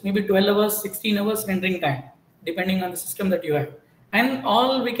ages, maybe 12 hours, 16 hours rendering time, depending on the system that you have. And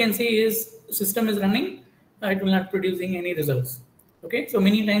all we can say is system is running, it will not producing any results. Okay, so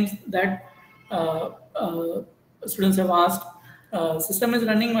many times that students have asked, system is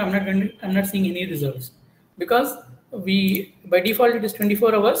running, I'm not seeing any results, because we, by default it is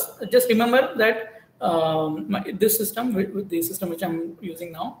 24 hours. Just remember that this system, with the system which I'm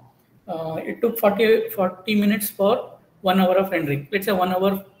using now, it took 40 minutes for 1 hour of rendering. Let's say 1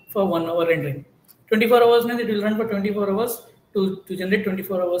 hour for 1 hour rendering. 24 hours means it will run for 24 hours to generate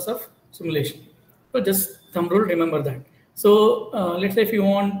 24 hours of simulation. So just thumb rule, remember that. So let's say if you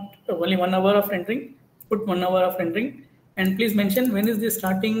want only 1 hour of rendering, put 1 hour of rendering, and please mention when is the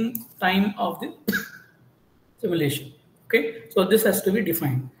starting time of the simulation. Okay, so this has to be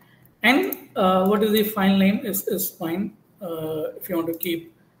defined. And what is the file name is fine. If you want to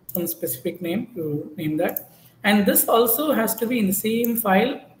keep some specific name, you name that. And this also has to be in the same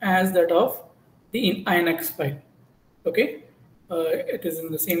file as that of the INX file. Okay, it is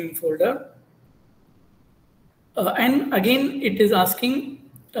in the same folder. And again, it is asking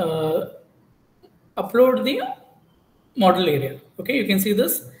upload the model area. Okay, you can see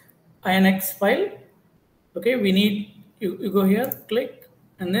this INX file. Okay, we need, you go here, click,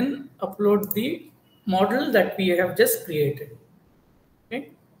 and then upload the model that we have just created. Okay,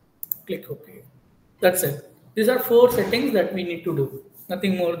 click OK. That's it. These are 4 settings that we need to do,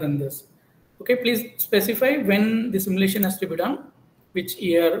 nothing more than this. Okay, please specify when the simulation has to be done, which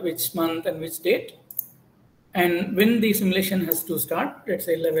year, which month, and which date, and when the simulation has to start. Let's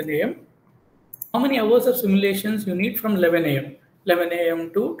say 11 a.m. How many hours of simulations you need from 11 a.m.? 11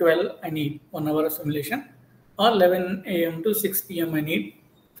 a.m. to 12, I need 1 hour of simulation, or 11 a.m. to 6 p.m. I need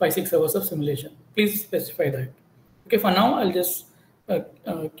 5-6 hours of simulation. Please specify that. Okay, for now I'll just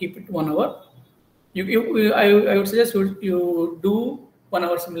keep it 1 hour. I would suggest you do 1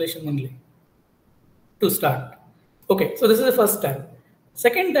 hour simulation only to start. Okay, so this is the first tab.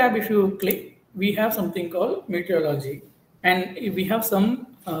 Second tab, if you click, we have something called meteorology, and we have some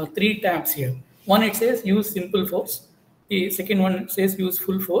 3 tabs here. One, it says use simple force. The second one says use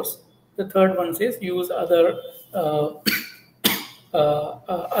full force. The third one says use other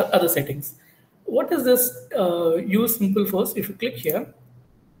other settings. What is this use simple force? If you click here,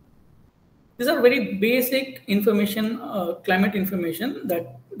 these are very basic information, climate information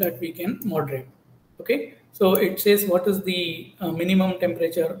that we can moderate. Okay, so it says what is the minimum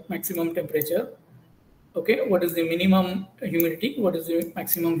temperature, maximum temperature. Okay, what is the minimum humidity, what is the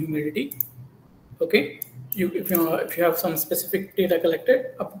maximum humidity. Okay, if you have some specific data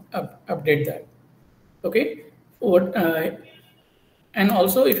collected, update that. Okay, what and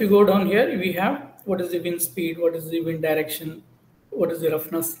also if you go down here, we have what is the wind speed, what is the wind direction, what is the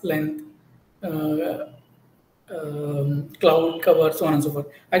roughness length, cloud cover, so on and so forth.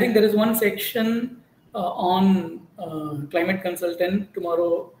 I think there is one section on climate consultant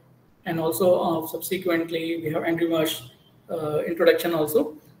tomorrow, and also subsequently we have Envi-MET introduction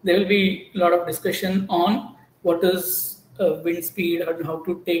also. There will be a lot of discussion on what is wind speed and how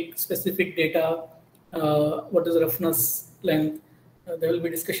to take specific data, what is roughness length. There will be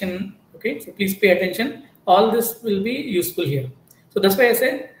discussion. Okay, so please pay attention. All this will be useful here. So that's why I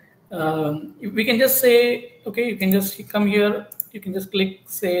said we can just say, okay, you can just come here, you can just click,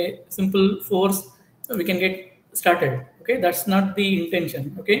 say, simple force, we can get started. Okay, that's not the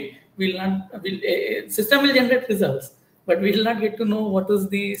intention. Okay, system will generate results, but we will not get to know what is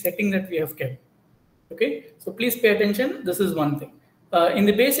the setting that we have kept. Okay, so please pay attention. This is one thing. In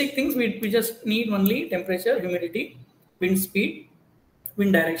the basic things, we just need only temperature, humidity, wind speed,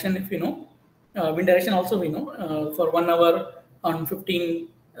 wind direction, if you know. Wind direction also we know. For 1 hour on 15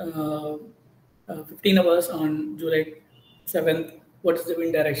 hours on July 7th, what is the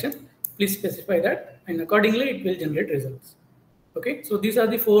wind direction? Please specify that, and accordingly it will generate results. Okay, so these are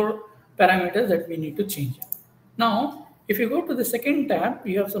the 4 parameters that we need to change. Now, if you go to the second tab,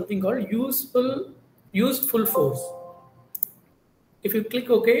 you have something called useful force. If you click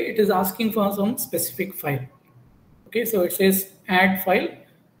OK, it is asking for some specific file. Okay, so it says add file.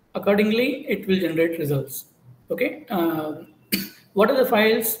 Accordingly, it will generate results. Okay, what are the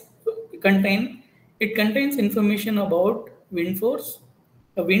files contain? It contains information about wind force,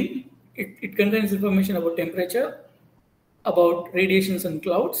 wind. It contains information about temperature, about radiations and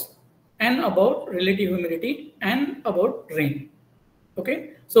clouds, and about relative humidity, and about rain.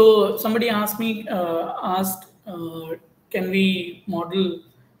 Okay, so somebody asked me, can we model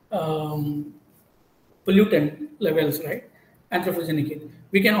pollutant levels, right? Anthropogenic.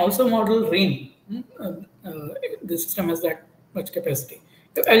 We can also model rain. The system has that much capacity.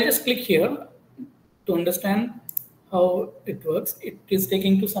 I'll just click here to understand how it works. It is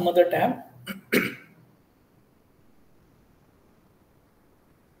taking to some other tab.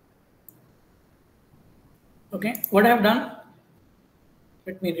 Okay, what I have done,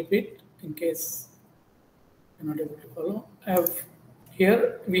 let me repeat in case you're not able to follow. I have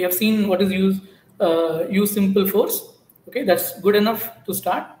here, we have seen what is use simple force. Okay, that's good enough to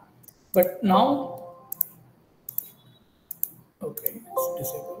start. But now, okay, it's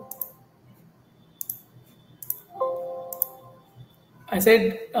disabled. I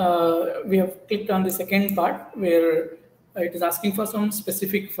said we have clicked on the second part where it is asking for some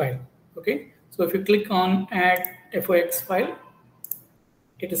specific file. Okay, so if you click on add FOX file,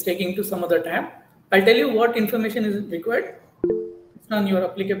 it is taking to some other tab. I'll tell you what information is required. It's on your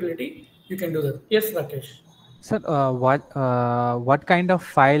applicability. You can do that. Yes, Rakesh. Sir, what kind of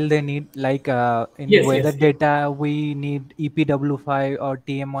file they need? Like in weather data, we need EPW file or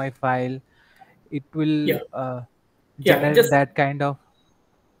TMI file. It will generate that kind of.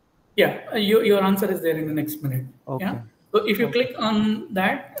 Yeah, your answer is there in the next minute. Okay. Yeah. So if you click on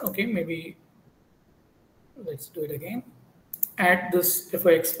that, okay, maybe let's do it again. Add this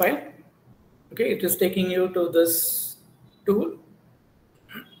FOX file. Okay, it is taking you to this tool.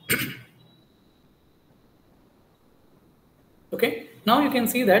 Okay, now you can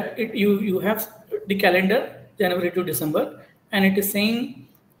see that you have the calendar January to December, and it is saying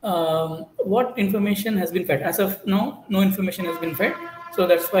what information has been fed. As of now, no information has been fed, so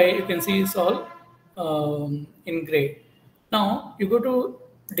that's why you can see it's all in gray. Now you go to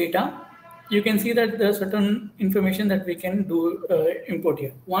data, you can see that there are certain information that we can do import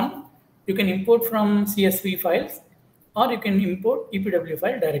here. One, you can import from CSV files, or you can import EPW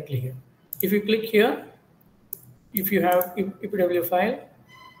file directly here. If you click here, if you have EPW file,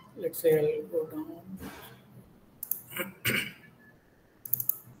 let's say I'll go down.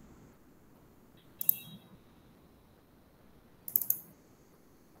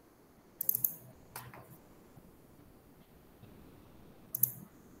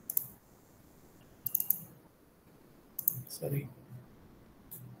 Sorry.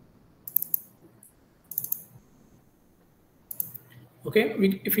 Okay,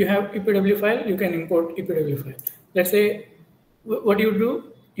 if you have EPW file, you can import EPW file. Let's say, what you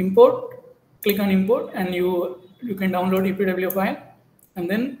do, import, click on import, and you can download EPW file and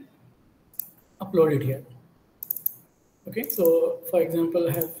then upload it here. Okay, so for example,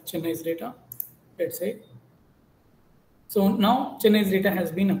 I have Chennai's data, let's say. So now Chennai's data has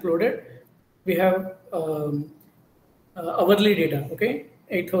been uploaded. We have hourly data, okay,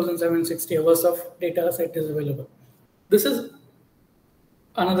 8,760 hours of data set is available. This is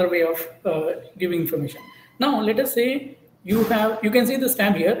another way of giving information. Now let us say you can see this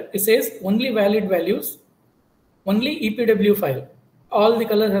tab here. It says only valid values, only EPW file. All the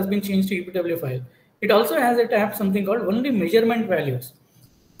color has been changed to EPW file. It also has a tab something called only measurement values.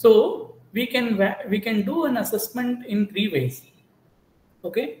 So we can do an assessment in 3 ways.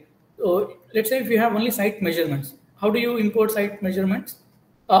 Okay, so let's say if you have only site measurements, how do you import site measurements?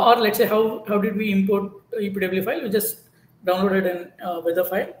 Or let's say how did we import EPW file? We just downloaded an weather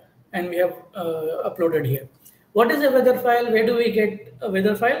file and we have uploaded here. What is a weather file? Where do we get a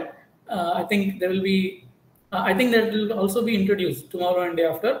weather file? I think there will be. I think that will also be introduced tomorrow and day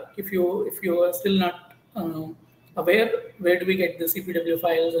after. If you are still not aware, where do we get the CPW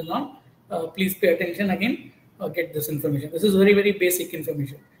files and all? Please pay attention again. Get this information. This is very basic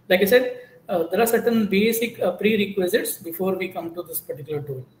information. Like I said, there are certain basic prerequisites before we come to this particular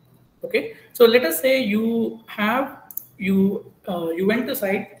tool. Okay, so let us say you went to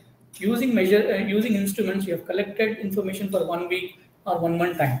site using instruments. You have collected information for 1 week or 1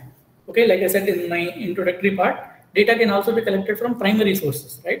 month time. Okay, like I said in my introductory part, data can also be collected from primary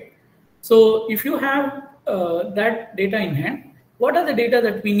sources, right? So if you have that data in hand, what are the data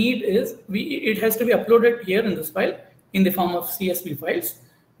that we need is it has to be uploaded here in this file in the form of CSV files.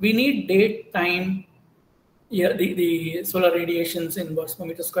 We need date, time, yeah, the solar radiations in watts per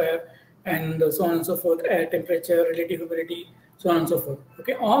meter square, and so on and so forth, air temperature, relative humidity, so on and so forth.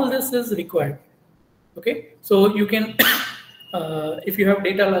 Okay, all this is required. Okay, so you can, if you have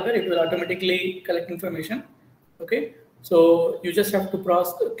data logger, it will automatically collect information. Okay, so you just have to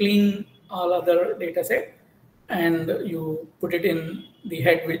clean all other data set and you put it in the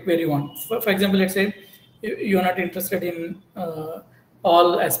head where you want. For example, let's say you are not interested in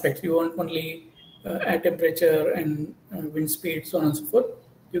all aspects. You want only air temperature and wind speed, so on and so forth.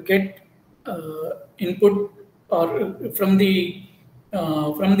 You get input or from the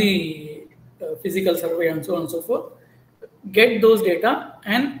physical survey and so on and so forth. Get those data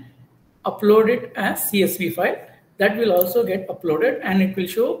and upload it as CSV file. That will also get uploaded and it will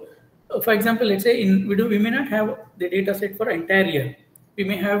show. For example, let's say we may not have the data set for entire year. We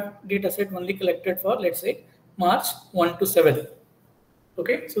may have data set only collected for, let's say, March 1 to 7.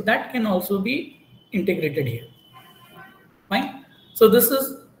 Okay, so that can also be integrated here. Fine. So this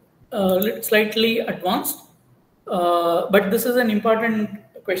is slightly advanced, but this is an important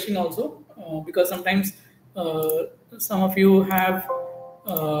question also because sometimes some of you have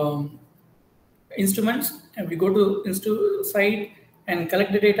instruments and we go to site and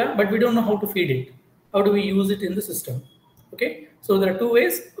collect the data, but we don't know how to feed it. How do we use it in the system? Okay, so there are 2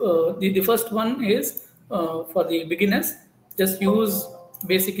 ways. The first one is for the beginners, just use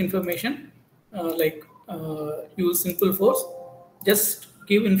basic information like use simple force. Just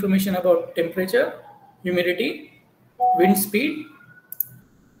give information about temperature, humidity, wind speed,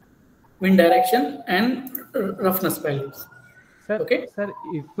 wind direction, and roughness values. Sir, okay. Sir,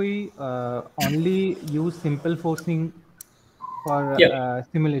 if we only use simple forcing for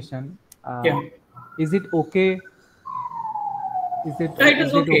simulation, is it okay? Is it? It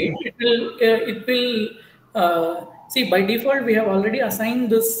is okay. It will see by default we have already assigned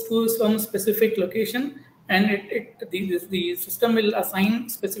this to some specific location, and the system will assign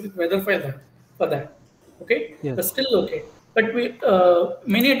specific weather file for that. Okay, yes. But still okay. But we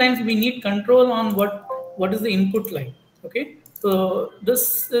many times we need control on what is the input line. Okay, so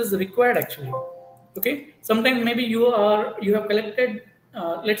this is required actually. Okay, sometimes maybe you have collected.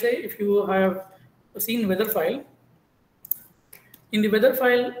 Let's say if you have seen weather file. In the weather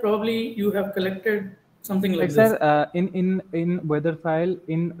file, probably you have collected something like this. Sir, in weather file,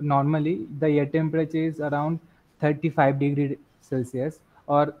 normally the air temperature is around 35 degrees Celsius.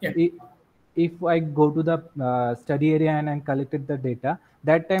 Or if I go to the study area and I collected the data,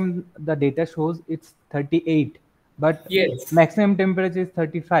 that time the data shows it's 38, but maximum temperature is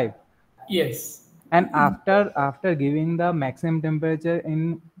 35. Yes. And after giving the maximum temperature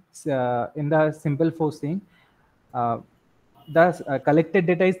in the simple forcing, the collected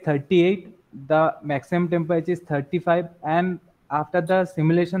data is 38, the maximum temperature is 35, and after the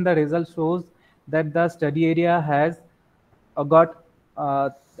simulation the result shows that the study area has got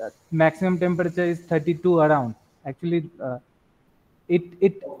maximum temperature is 32 around. Actually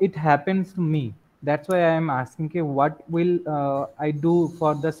it happens to me. That's why I am asking, okay, what will I do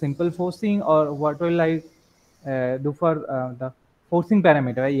for the simple forcing, or what will I do for the forcing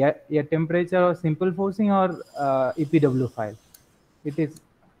parameter, yeah, temperature or simple forcing or EPW file? It is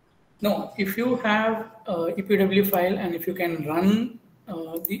no. If you have EPW file and if you can run,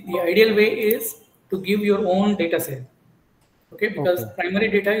 the ideal way is to give your own data set. Okay, because primary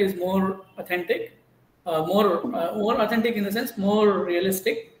data is more authentic, more authentic in the sense more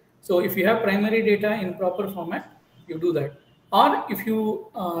realistic. So if you have primary data in proper format, you do that. Or if you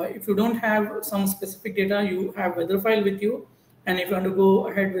don't have some specific data, you have weather file with you, and if you want to go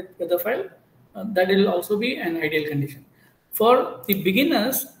ahead with weather file, that will also be an ideal condition. For the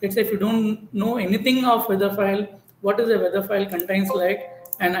beginners, let's say if you don't know anything of weather file, what is a weather file contains like,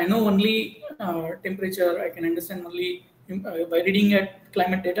 and I know only temperature, I can understand only by reading at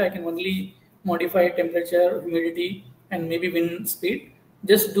climate data, I can only modify temperature, humidity, and maybe wind speed.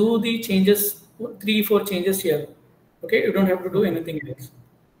 Just do the changes, 3-4 changes here. Okay, you don't have to do anything else.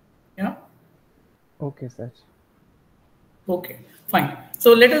 Yeah. Okay, sir. Okay, fine.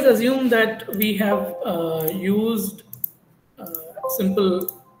 So let us assume that we have used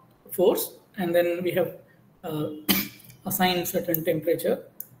simple force, and then we have assigned certain temperature.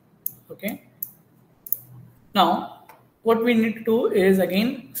 Okay. Now, what we need to do is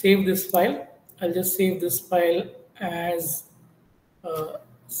again save this file. I'll just save this file as a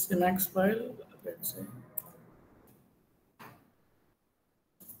Synapse file, let's say,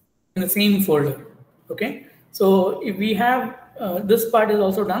 in the same folder. Okay. So if we have this part is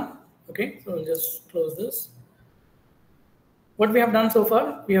also done. Okay. So I'll just close this. What we have done so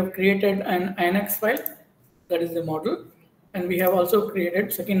far, we have created an INX file, that is the model, and we have also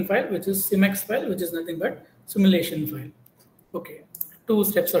created second file, which is SIMX file, which is nothing but simulation file. Okay, 2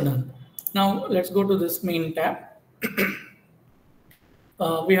 steps are done. Now let's go to this main tab.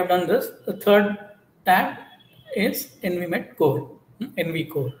 We have done this. The third tab is Envi-MET core, Envi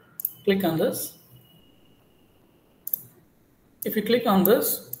core. Click on this. If you click on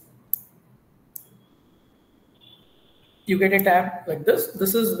this, you get a tab like this.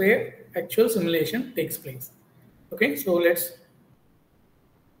 This is where actual simulation takes place. Okay, so let's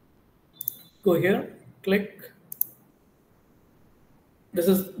go here, click. This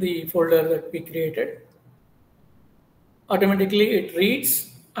is the folder that we created. Automatically it reads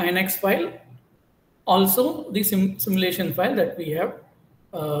INX file, also the simulation file that we have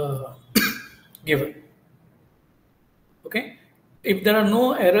given. Okay, if there are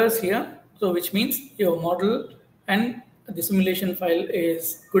no errors here, so which means your model and the simulation file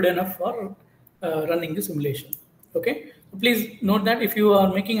is good enough for running the simulation. Okay, so please note that if you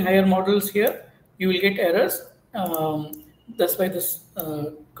are making higher models here, you will get errors. That's why this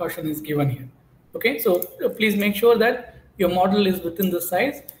caution is given here. Okay, so please make sure that your model is within the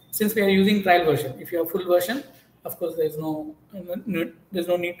size. Since we are using trial version, if you have full version, of course there's no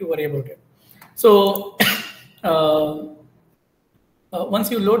need to worry about it. So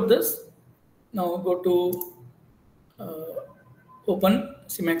once you load this, now go to open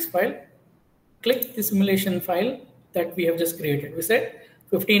SIMX file, click the simulation file that we have just created. We said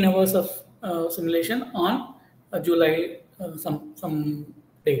 15 hours of simulation on July some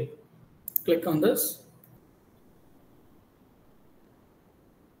date. Click on this.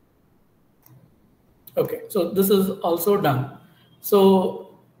 Okay, so this is also done.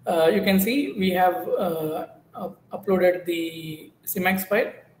 So you can see we have uploaded the SIMX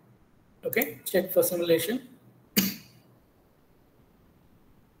file. Okay, check for simulation.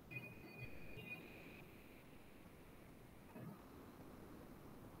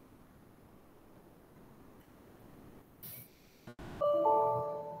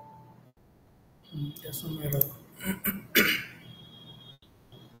 There's some error.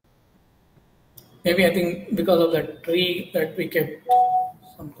 Maybe I think because of that tree that we kept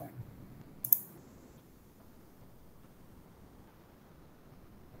sometime.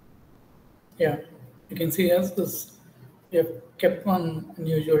 Yeah, you can see as this, we have kept one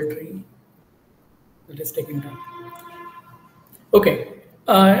unusual tree. It is taking time. Okay.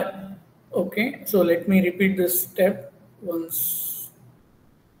 Okay, so let me repeat this step once.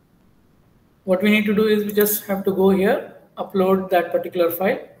 What we need to do is we just have to go here, upload that particular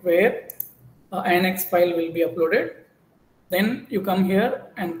file where INX file will be uploaded. Then you come here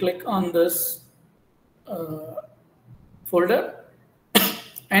and click on this folder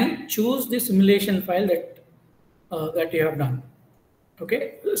and choose the simulation file that you have done.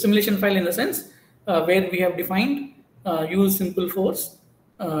 Okay, simulation file in the sense where we have defined use simple force,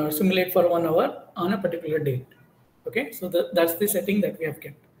 simulate for 1 hour on a particular date. Okay, so that's the setting that we have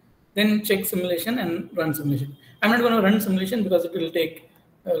kept. Then check simulation and run simulation. I'm not going to run simulation because it will take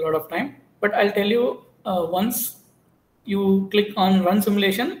a lot of time, but I'll tell you once you click on run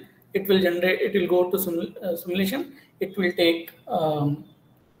simulation, it will generate, it will go to simulation. It will take,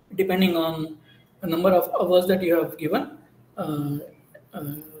 depending on the number of hours that you have given,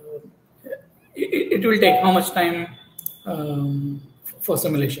 it will take how much time for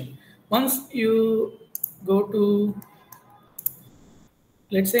simulation. Once you go to,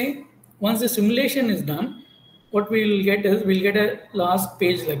 let's say, once the simulation is done, what we will get is we'll get a last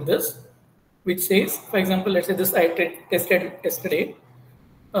page like this, which says, for example, let's say this I tested yesterday.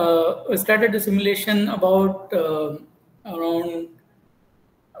 We started the simulation about around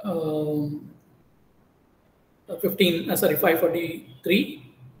 543.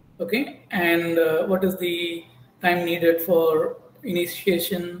 Okay, and what is the time needed for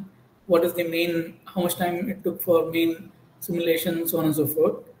initiation? What is the main? How much time it took for main simulation, so on and so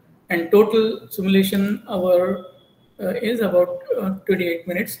forth. And total simulation hour is about 28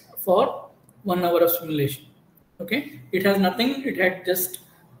 minutes for 1 hour of simulation. Okay, it has nothing. It had just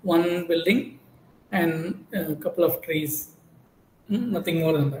one building and a couple of trees. Nothing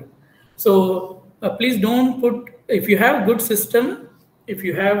more than that. So please don't put, if you have good system, if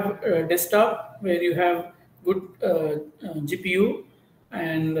you have a desktop where you have good GPU,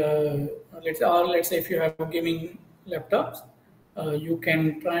 and let's say if you have gaming laptops, you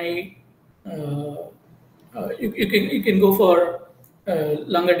can try, you can go for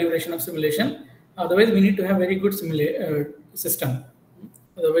longer duration of simulation. Otherwise, we need to have very good system.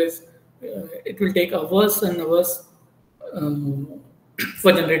 Otherwise, it will take hours and hours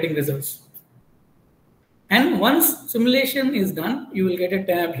for generating results. And once simulation is done, you will get a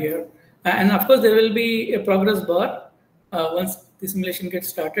tab here. And of course, there will be a progress bar. Once the simulation gets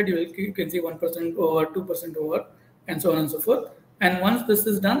started, you can see 1% over, 2% over, and so on and so forth. And once this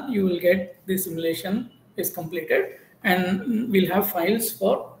is done, you will get the simulation is completed, and we'll have files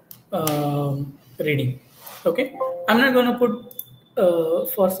for reading. Okay, I'm not going to put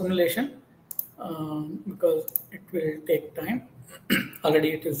for simulation because it will take time. Already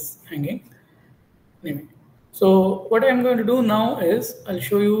it is hanging. Anyway, so what I'm going to do now is I'll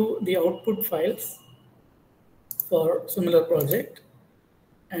show you the output files for similar project,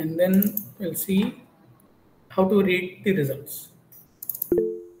 and then we'll see how to read the results.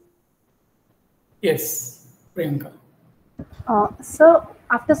 Yes, Priyanka. So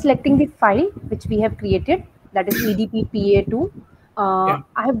after selecting the file which we have created, that is EDP-PA2, I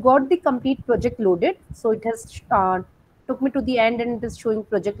have got the complete project loaded. So it has took me to the end and it is showing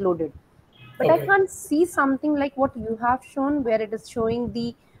project loaded. But I can't see something like what you have shown, where it is showing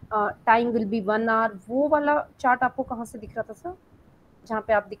the time will be 1 hour. वो वाला chart आपको कहाँ से दिख रहा था sir? जहाँ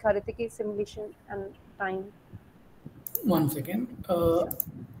पे आप दिखा रहे थे कि simulation and time. One second.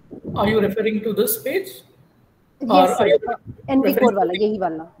 Are you referring to this page? Yes, sir. NV4 वाला, यही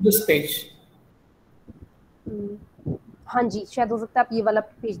वाला. This page. हाँ जी, शायद हो सकता है आप ये वाला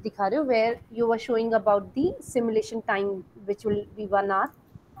पेज दिखा रहे हो, where you were showing about the simulation time, which will be 1 hour.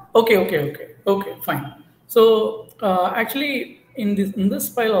 Okay, fine. So actually, in this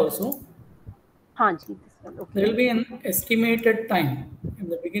file also, हाँ जी, this one. Okay. There will be an estimated time in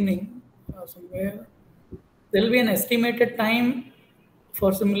the beginning somewhere. There will be an estimated time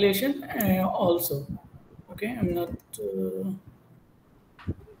for simulation also. Okay, I'm not.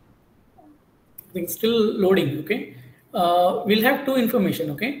 I think still loading. Okay, we'll have two information.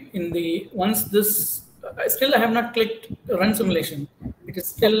 Okay, in the once this still I have not clicked run simulation. It is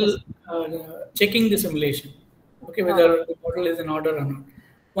still checking the simulation. Okay, whether the model is in order or not.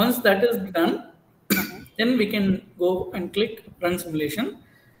 Once that is done, then we can go and click run simulation.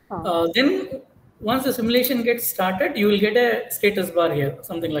 Then once the simulation gets started, you will get a status bar here,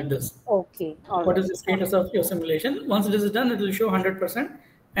 something like this. Okay. What is the status of your simulation? Once this is done, it will show 100%,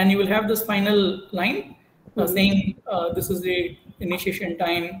 and you will have this final line saying this is the initiation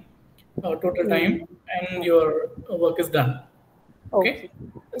time, total time, and your work is done. Okay,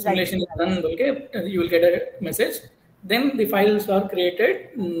 simulation is done. Okay, you will get a message. Then the files are created.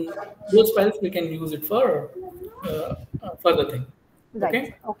 Those files we can use it for further thing.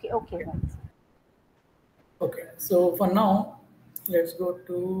 Okay. Okay. Okay. So for now, let's go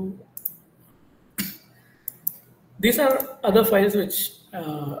to. These are other files which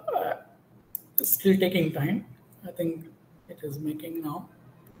still taking time. I think it is making now.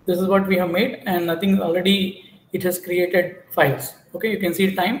 This is what we have made, and I think already it has created files. Okay, you can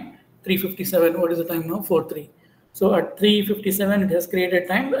see time 3:57. What is the time now? 4:03. So at 3:57, it has created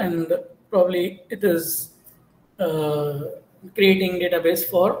time, and probably it is creating database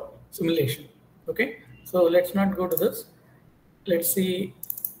for simulation. Okay, so let's not go to this. Let's see.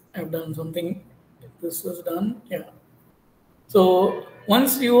 I've done something. This was done. Yeah. So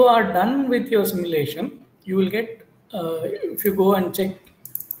once you are done with your simulation, you will get, if you go and check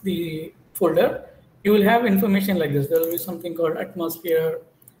the folder, you will have information like this. There will be something called atmosphere,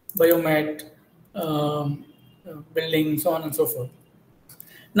 Envi-MET, building, so on and so forth.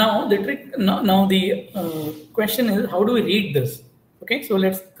 Now the trick, now the question is, how do we read this? Okay, so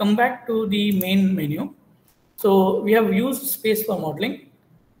let's come back to the main menu. So we have used space for modeling.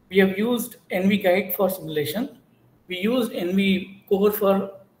 We have used Envi-Guide for simulation. We used Envi-Core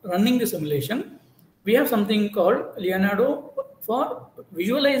for running the simulation. We have something called Leonardo for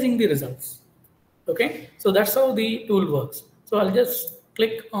visualizing the results. Okay, so that's how the tool works. So I'll just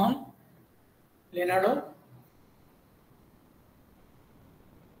click on Leonardo.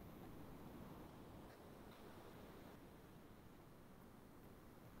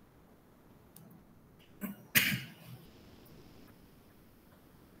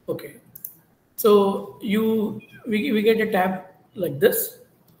 Okay. So we get a tab like this.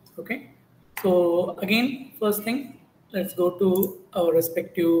 Okay. So again, first thing, let's go to our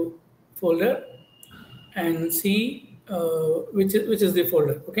respective folder and see which is the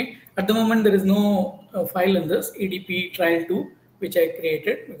folder. Okay. At the moment, there is no file in this EDP trial 2 which I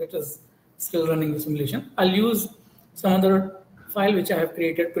created, which is still running the simulation. I'll use some other file which I have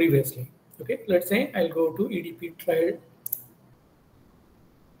created previously. Okay. Let's say I'll go to EDP trial.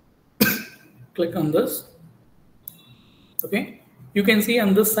 Click on this. Okay, you can see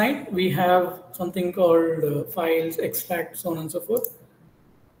on this side we have something called files, extract, so on and so forth.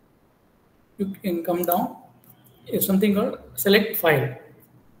 You can come down. It's something called select file.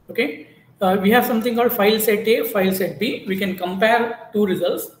 Okay, we have something called file set A, file set B. We can compare two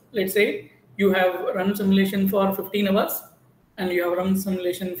results. Let's say you have run simulation for 15 hours and you have run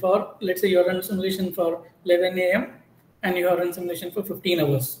simulation for, let's say you have run simulation for 11 a.m. and you have run simulation for 15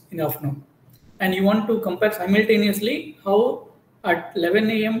 hours in the afternoon. And you want to compare simultaneously how at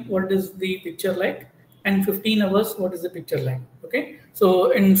 11 a.m. what is the picture like and 15 hours what is the picture like. Okay, so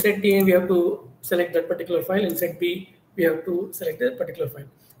in set A we have to select that particular file, in set B we have to select that particular file.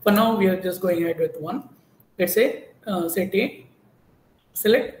 For now we are just going ahead with one. Let's say set A,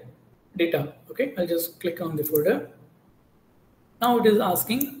 select data. Okay, I'll just click on the folder. Now it is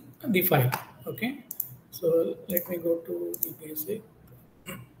asking the file. Okay, so let me go to the basic.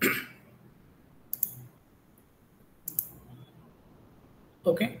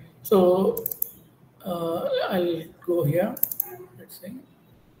 Okay, so I'll go here. Let's see.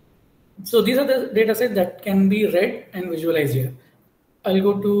 So these are the data sets that can be read and visualized here. I'll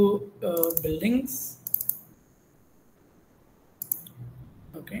go to buildings.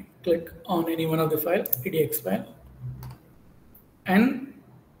 Okay, click on any one of the file, PDX file, and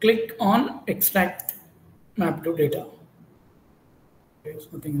click on extract map to data. Okay, so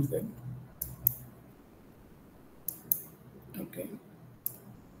nothing is there. Okay,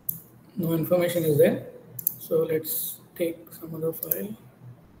 no information is there. So let's take some other file.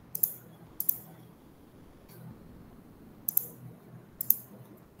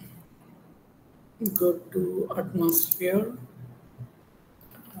 Go to atmosphere.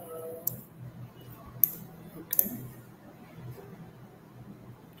 Okay.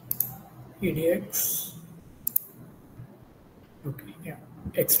 EDX. Okay, yeah.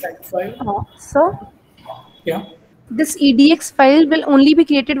 Extract file. Sir? Yeah. This EDX file will only be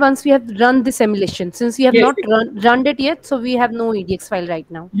created once we have run the simulation. Since we have Yes, not run it yet, so we have no EDX file right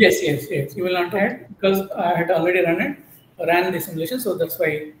now. Yes. You will not have, because I had already ran the simulation, so that's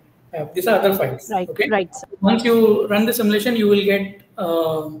why these are other files. Right. Okay. Right, sir. Once you run the simulation, you will get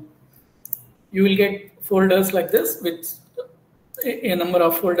folders like this with a number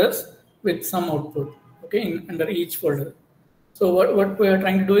of folders with some output. Okay, under each folder. So what we are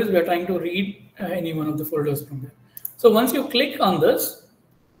trying to do is we are trying to read any one of the folders from there. So once you click on this,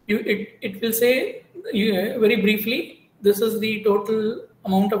 it will say very briefly, this is the total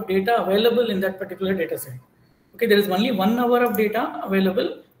amount of data available in that particular data set. Okay, there is only 1 hour of data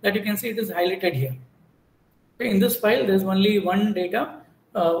available that you can see it is highlighted here. Okay, in this file, there is only one data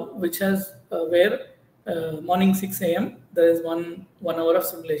which has where morning 6 a.m. there is one hour of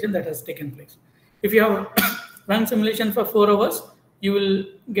simulation that has taken place. If you have run simulation for 4 hours, you will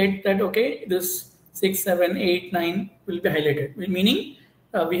get that, okay, this 6, 7, 8, 9 will be highlighted, meaning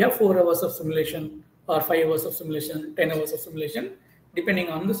we have 4 hours of simulation or 5 hours of simulation, 10 hours of simulation, depending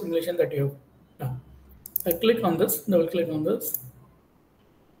on the simulation that you have done. I click on this, double click on this,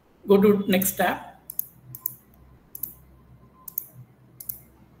 go to next tab.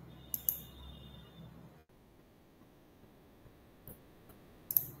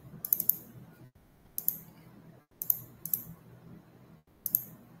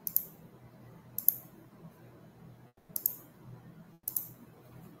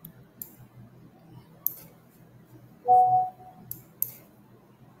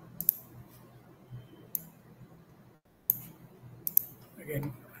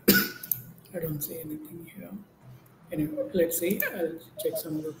 Again, I don't see anything here. Anyway, let's see. I'll check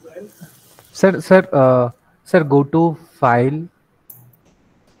some of the files. Sir, go to file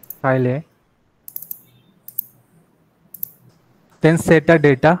A, then set a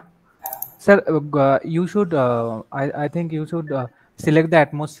data. Sir, you should. I think you should select the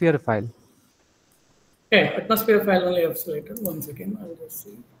atmosphere file. Okay, atmosphere file only I have selected. One second, I'll just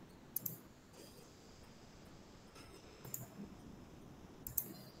see.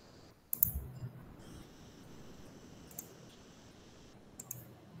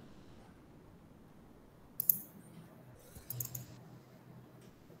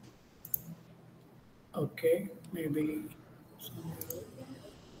 Okay, maybe.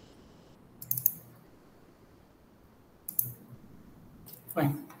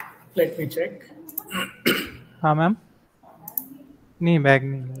 Let me check. हाँ ma'am, नहीं bag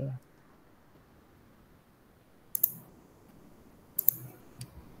नहीं लगा.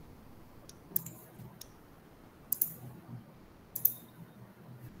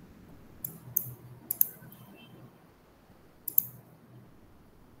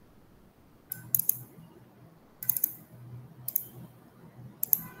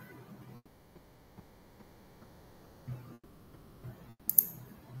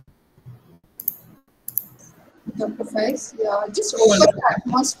 Dr. Faiz, yeah, just open the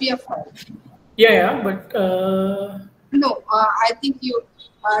atmosphere file. Yeah, but no, I think you.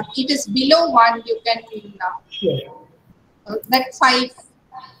 It is below 1. You can that 5.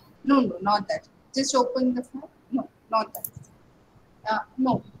 No, not that. Just open the file. No, not that.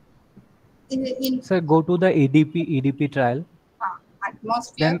 No. Sir, go to the EDP trial.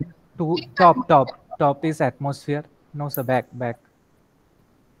 Atmosphere. Then to top is atmosphere. No, sir, back.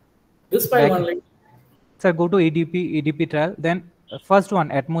 This file back. only. Sir, go to EDP trial. Then first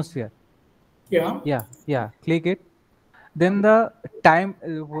one, atmosphere. Yeah. Click it. Then the time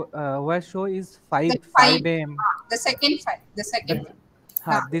where show is 5 a.m. The second file. The second.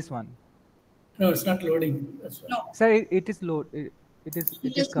 This one. No, it's not loading. That's no. Sir, it is load. It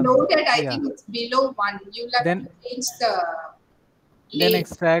is coming. Loaded. I think it's below 1. You'll have to change the. Then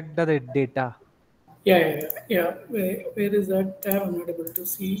extract the data. Yeah. Where is that tab? I'm not able to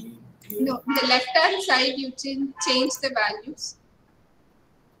see. No, the left-hand side you change the values.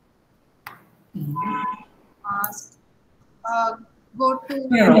 Go to.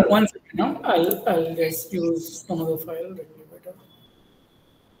 No, one second. Now I'll just use some other file. That will be better.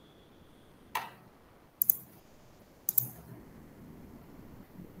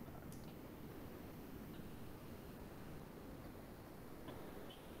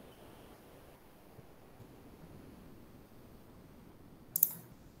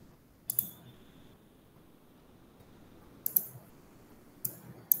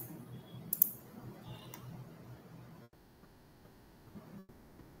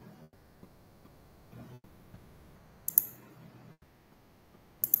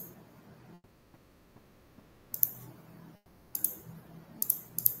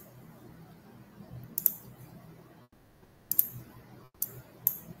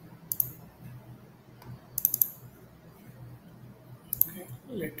 Okay,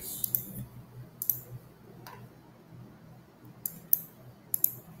 let's see.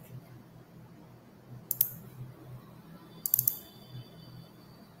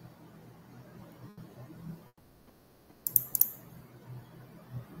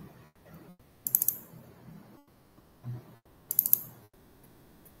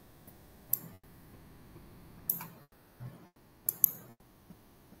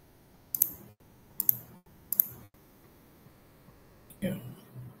 Yeah.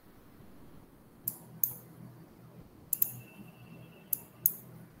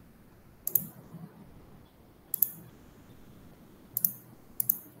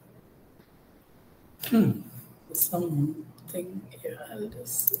 Something. Yeah, I'll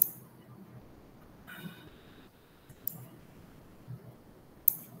just.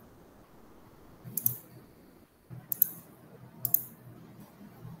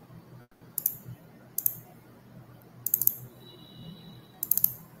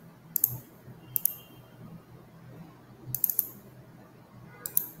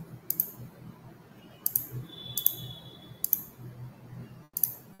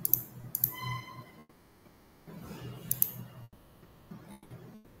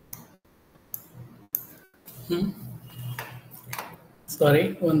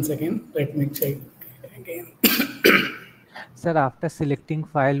 Sorry, 1 second. Let me check again. Sir, after selecting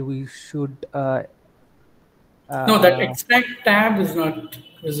file, we should. No, that extract tab is not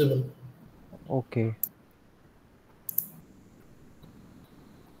visible. Okay.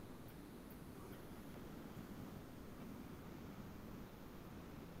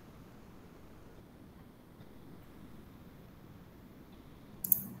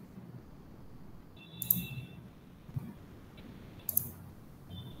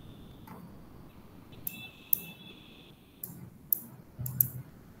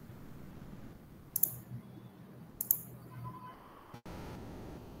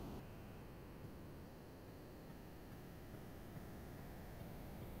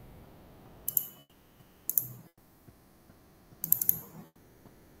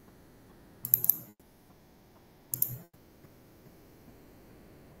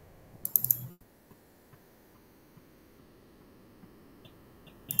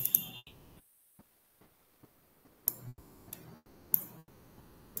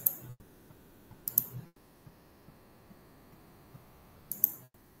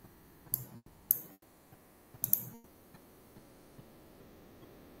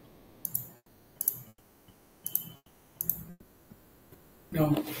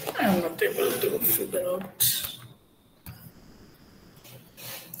 No, I'm not able to figure out.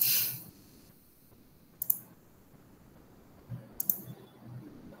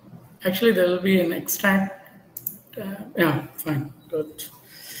 Actually, there will be an extract. Yeah, fine, good.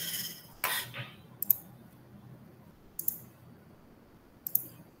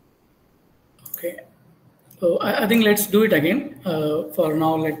 Okay, so I think let's do it again. For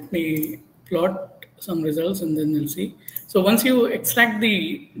now, let me plot some results and then we'll see. So once you extract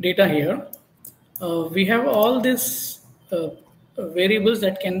the data here, we have all these variables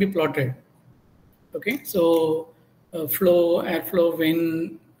that can be plotted. Okay, so flow, airflow,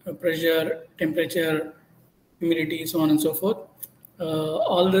 wind, pressure, temperature, humidity, so on and so forth.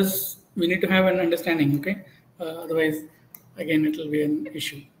 All this we need to have an understanding. Okay, otherwise, again, it will be an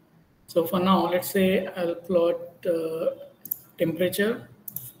issue. So for now, let's say I'll plot temperature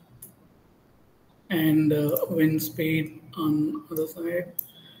and wind speed on other side.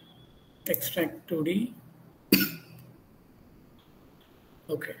 Extract 2D.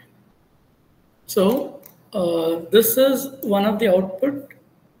 Okay. So this is one of the output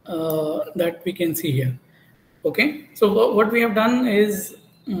that we can see here. Okay. So what we have done is,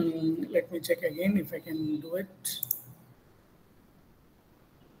 let me check again if I can do it.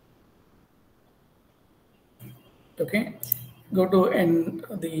 Okay. Go to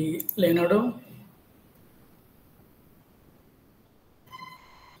the Leonardo.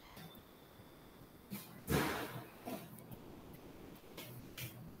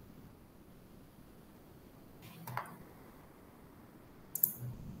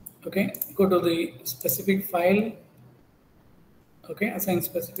 Okay, go to the specific file. Okay, assign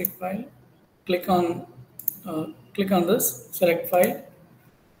specific file. Click on this, select file.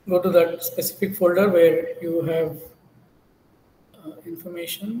 Go to that specific folder where you have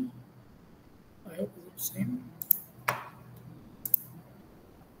information. I hope it's the same.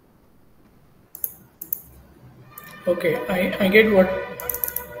 Okay, I get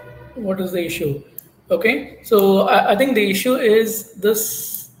what is the issue. Okay, so I think the issue is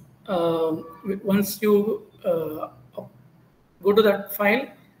this. Once you go to that file,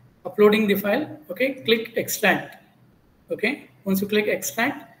 uploading the file. Okay, click extract. Okay, once you click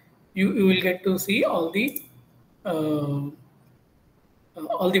extract, you will get to see all the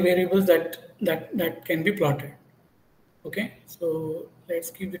variables that can be plotted. Okay, so let's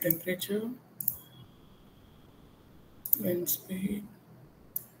keep the temperature, wind speed,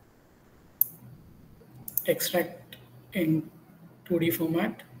 extract in 2D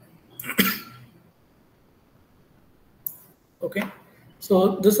format. Okay,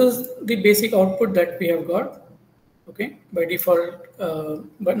 so this is the basic output that we have got. Okay, by default,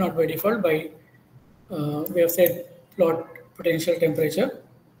 but not by default, by we have said plot potential temperature.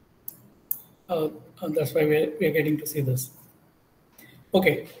 And that's why we're getting to see this.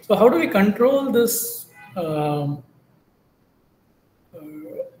 Okay, so how do we control this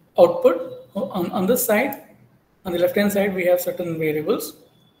output? On this side, on the left hand side, we have certain variables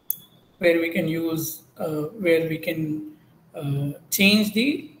where we can use, where we can change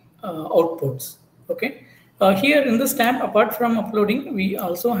the outputs. Okay, here in this tab, apart from uploading, we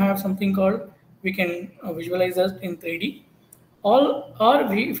also have something called, we can visualize us in 3D.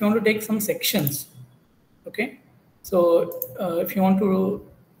 If you want to take some sections. Okay, so if you want to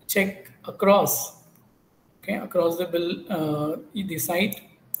check across, okay, across the bill, the site,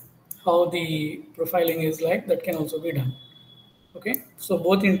 how the profiling is like, that can also be done. Okay, so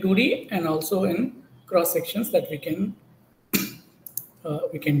both in 2D and also in cross sections that we can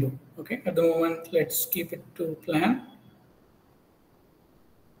do. Okay, at the moment, let's keep it to plan.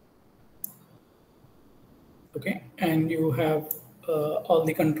 Okay, and you have all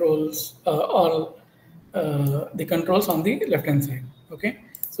the controls, the controls on the left hand side. Okay,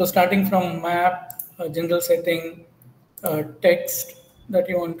 so starting from map, general setting, text that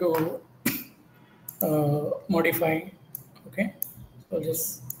you want to modify. Okay, so I'll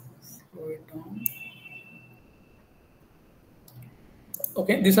just slow it down.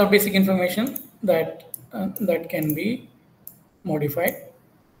 Okay, these are basic information that that can be modified.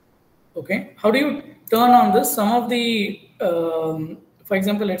 Okay, how do you turn on this? Some of the, for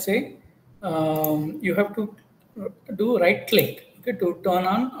example, let's say you have to do right click, okay, to turn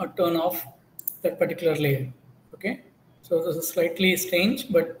on or turn off that particular layer. Okay, so this is slightly strange,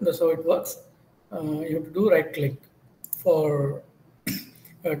 but that's how it works. You have to do right click for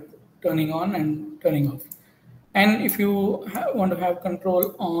turning on and turning off. And if you want to have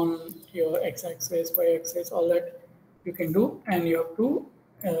control on your x-axis, y-axis, all that you can do. And you have to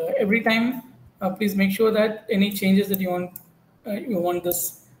every time, please make sure that any changes that you want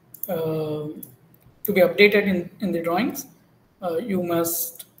this to be updated in the drawings, you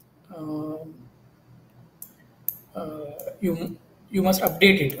must you must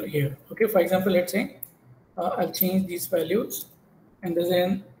update it here. Okay, for example, let's say I'll change these values, and there's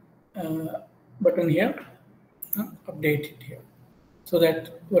a button here, update it here, so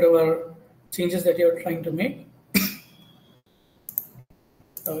that whatever changes that you're trying to make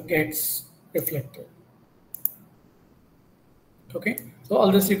gets reflected. Okay, so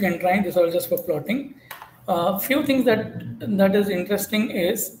all this you can try. This is all just for plotting. Few things that is interesting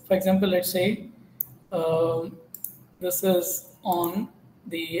is, for example, let's say this is on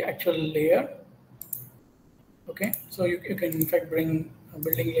the actual layer. Okay, so you can in fact bring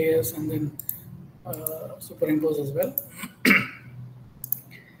building layers and then superimpose as well.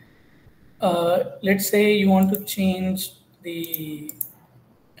 Let's say you want to change the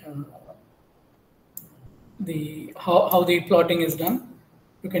how the plotting is done.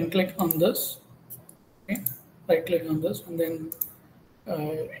 You can click on this. Okay, right click on this, and then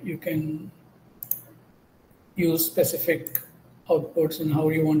you can use specific outputs and how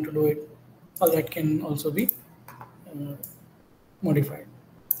you want to do it. All that can also be modified.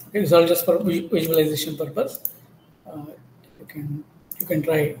 Okay, it's all just for visualization purpose. You can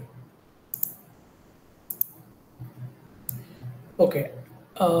try. Okay.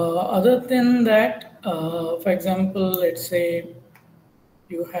 Other than that, for example, let's say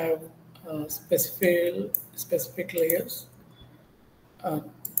you have specific layers.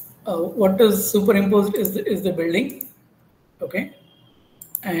 What is superimposed is the building. Okay,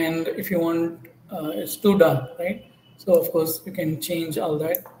 and if you want, it's too dark, right? So of course you can change all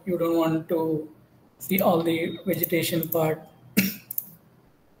that. You don't want to see all the vegetation part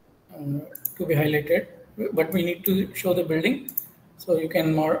to be highlighted, but we need to show the building. So you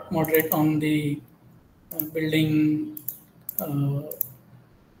can moderate on the building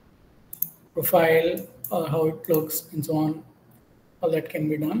profile, or how it looks, and so on. All that can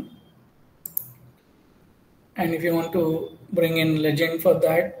be done. And if you want to bring in legend for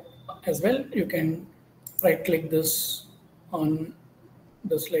that as well, you can right click this on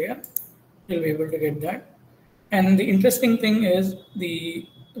this layer. You'll be able to get that. And the interesting thing is the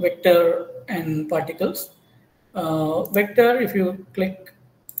vector and particles. Vector, if you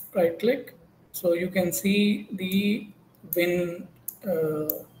right click, so you can see the wind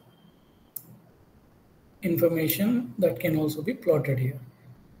information that can also be plotted here.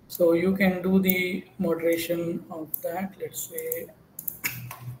 So you can do the moderation of that. Let's say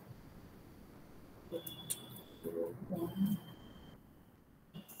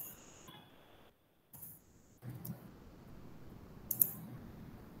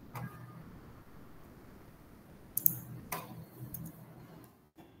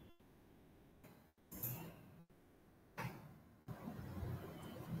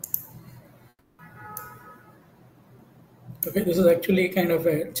okay, this is actually kind of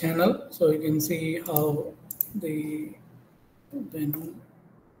a channel, so you can see how the wind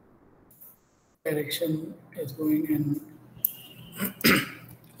direction is going and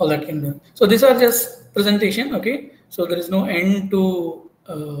all that can be. So these are just presentation. Okay, so there is no end to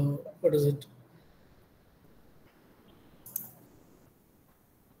what is it?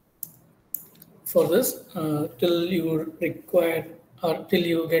 For this, till you require or till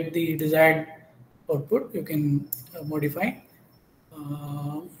you get the desired output, you can modify.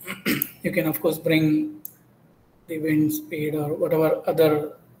 You can of course bring the wind speed or whatever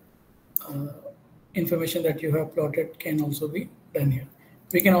other information that you have plotted can also be done here.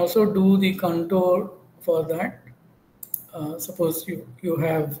 We can also do the contour for that. Suppose you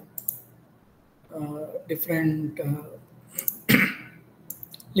have different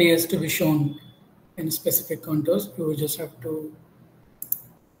layers to be shown in specific contours. You just have to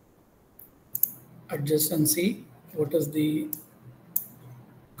adjust and see what is the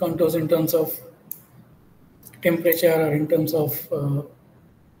contours in terms of temperature or in terms of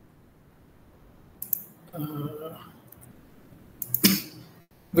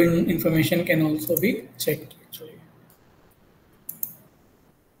wind information can also be checked actually.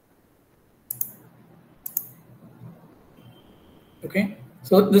 Okay,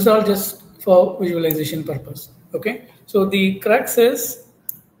 so this is all just for visualization purpose. Okay, so the crux is,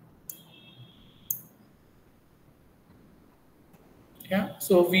 yeah,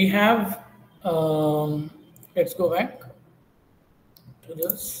 so we have, let's go back to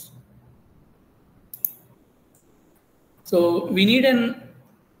this. So we need an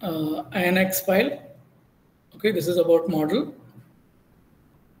INX file. Okay, this is about model.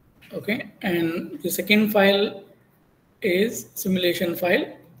 Okay, and the second file is simulation file.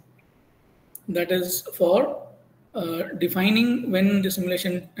 That is for defining when the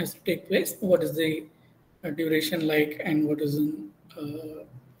simulation has to take place. What is the duration like, and what is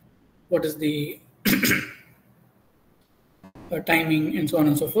the timing, and so on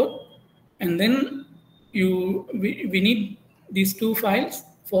and so forth. And then we need these two files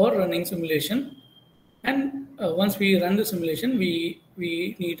for running simulation. And once we run the simulation, we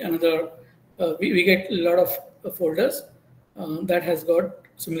need another. We get a lot of folders that has got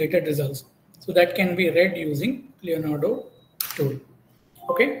simulated results. So that can be read using Leonardo tool.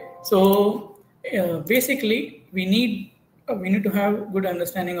 Okay, so basically we need to have good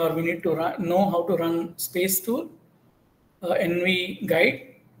understanding, or we need to know how to run space tool, Envi guide.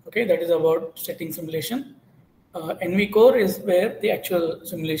 Okay, that is about setting simulation. Envi core is where the actual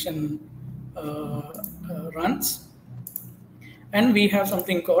simulation runs, and we have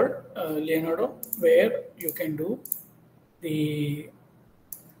something called Leonardo, where you can do the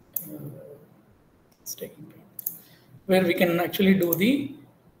where we can actually do the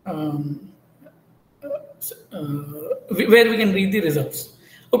where we can read the results.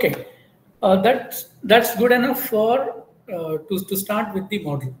 Okay, that's good enough for to start with the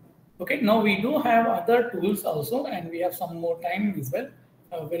model. Okay, now we do have other tools also, and we have some more time as well.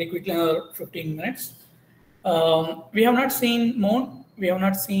 Very quickly, another 15 minutes. We have not seen MON, we have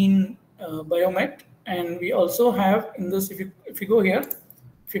not seen Envi-MET, and we also have in this, if you go here,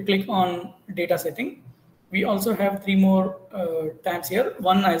 if you click on data setting, we also have three more tabs here.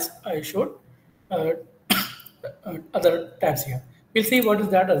 One, as I showed, other tabs here. We'll see what is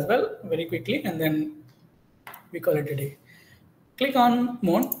that as well very quickly, and then we call it a day. Click on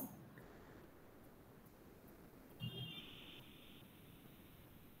MON.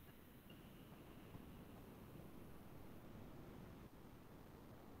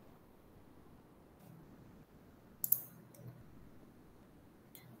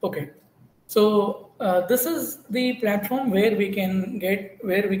 Okay, so this is the platform where we can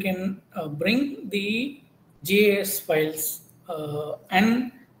bring the GIS files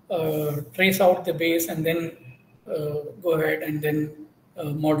and trace out the base, and then go ahead and then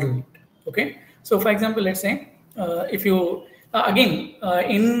model it. Okay, so for example, let's say if you again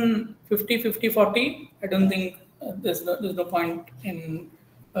in 50-50-40, I don't think there's no point in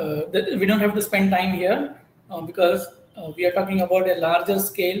we don't have to spend time here because we are talking about a larger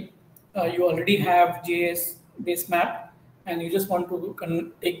scale. You already have GIS base map, and you just want to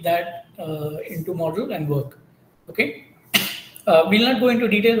take that into model and work. Okay, we'll not go into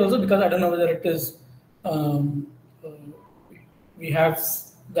details also, because I don't know whether it is we have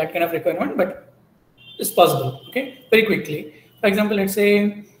that kind of requirement, but it's possible. Okay, very quickly. For example, let's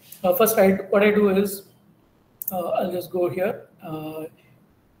say first what I do is I'll just go here.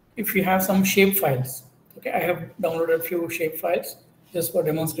 If you have some shape files, okay, I have downloaded a few shape files just for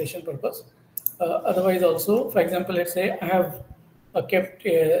demonstration purpose. Otherwise, also, for example, let's say I have kept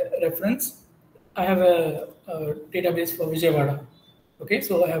a reference. I have a database for Vijayawada. Okay,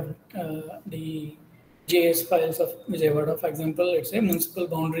 so I have the JS files of Vijayawada. For example, let's say municipal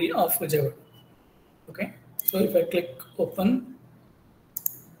boundary of Vijayawada. Okay, so if I click open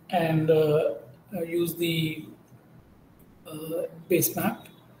and use the base map,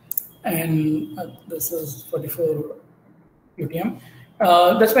 and this is 44 UTM.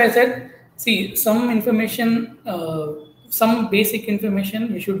 That's why I said, see, some information, some basic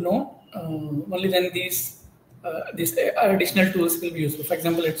information we should know. Only then these additional tools will be useful. For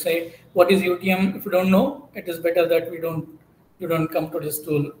example, let's say what is UTM. If you don't know, it is better that you don't come to this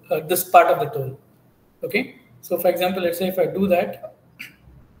tool, this part of the tool. Okay. So for example, let's say if I do that,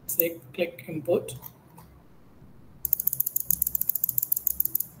 say click import.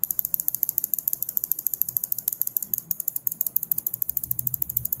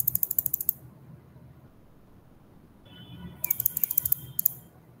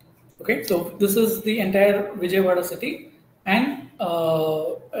 Okay, so this is the entire Vijayawada city, and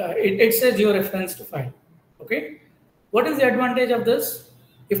it's a georeferenced file. Okay, what is the advantage of this?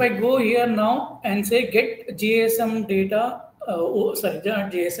 If I go here now and say get GSM data,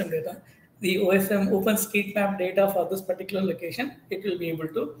 not GSM data, the OSM OpenStreetMap data for this particular location, it will be able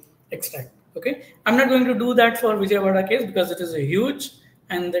to extract. Okay, I'm not going to do that for Vijayawada case because it is a huge,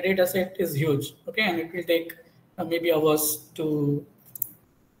 and the data set is huge. Okay, and it will take maybe hours to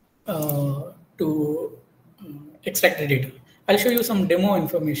extract the data. I'll show you some demo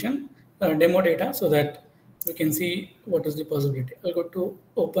information, demo data, so that we can see what is the possibility. I'll go to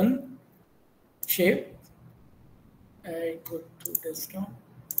open shape. I go to desktop.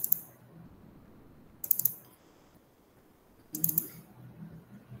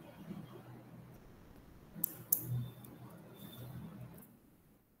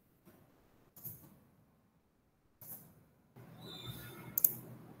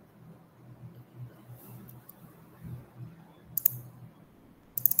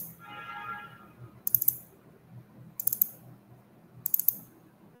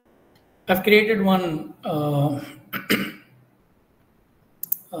 I've created one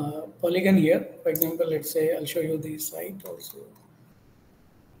polygon here. For example, let's say I'll show you the site also.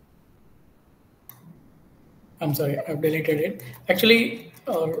 I'm sorry, I've deleted it. Actually,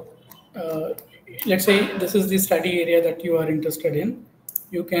 let's say this is the study area that you are interested in.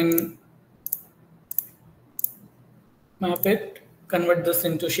 You can map it, convert this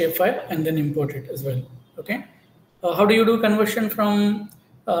into shapefile, and then import it as well. Okay. How do you do conversion from?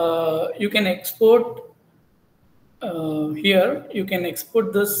 You can export here. You can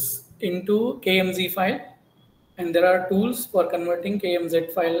export this into KMZ file, and there are tools for converting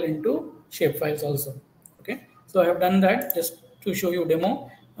KMZ file into shapefiles also. Okay. So I have done that just to show you demo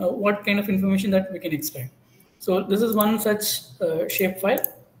what kind of information that we can extract. So this is one such shapefile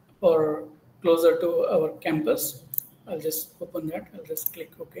for closer to our campus. I'll just open that. I'll just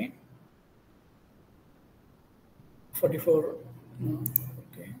click OK. 44. No,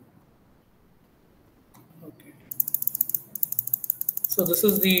 okay. Okay. So this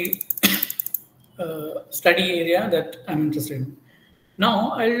is the study area that I'm interested in.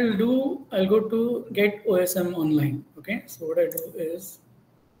 Now I'll go to get OSM online. Okay. So what I do is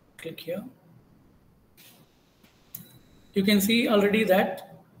click here. You can see already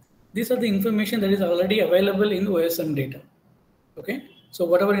that these are the information that is already available in OSM data. Okay. So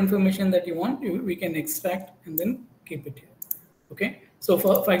whatever information that you want, we can extract and then keep it here. Okay. So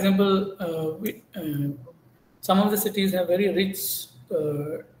for example, some of the cities have very rich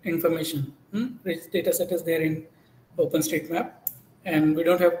information. Rich data set is there in OpenStreetMap, and we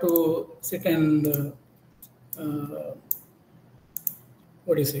don't have to sit and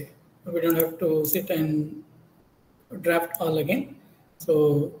what do you say? We don't have to sit and draft all again.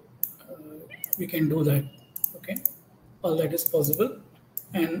 So we can do that. Okay, all that is possible.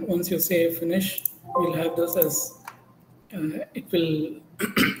 And once you say finish, we'll have this as it will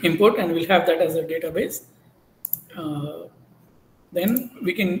import, and we'll have that as a database. Then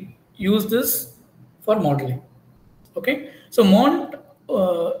we can use this for modeling. Okay, so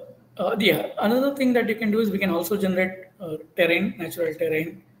another thing that you can do is we can also generate terrain, natural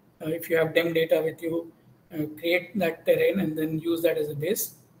terrain. If you have DEM data with you, create that terrain and then use that as a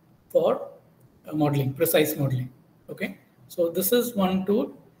base for modeling, precise modeling. Okay, so this is one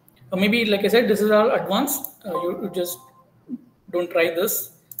tool. Maybe, like I said, this is all advanced. You just don't try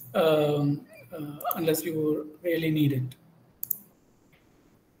this unless you really need it.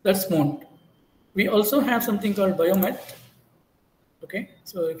 That's MONT. We also have something called Envi-MET. Okay,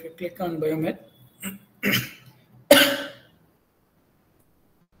 so if you click on Envi-MET,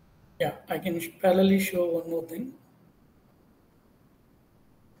 yeah, I can parallelly show one more thing.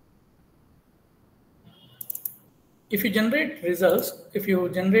 If you generate results, if you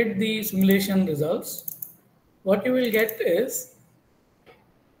generate the simulation results, what you will get is,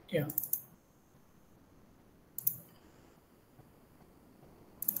 yeah.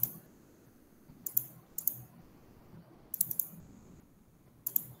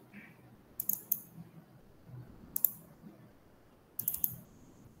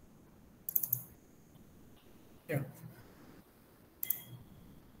 Yeah.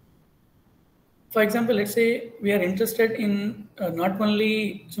 For example, let's say we are interested in not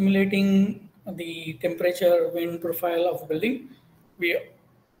only simulating the temperature, wind profile of a building, we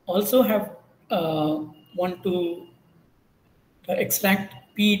also have want to extract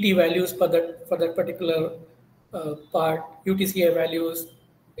PET values for that particular part, UTCA values,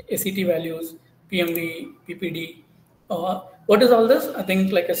 ACT values, PMV, PPD. What is all this? I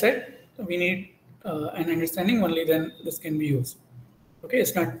think, like I said, we need an understanding. Only then this can be used. Okay,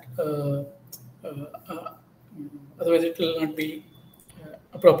 it's not. Otherwise, it will not be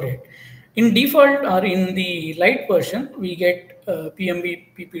appropriate. In default or in the light version, we get PMV,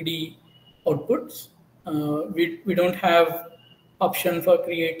 PPD outputs. We don't have option for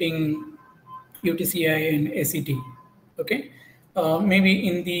creating UTCI and ACT. Okay, maybe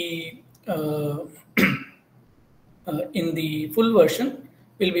in the full version,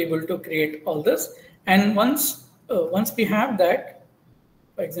 we'll be able to create all this. And once we have that,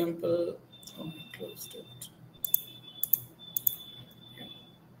 for example, I closed it. Yeah.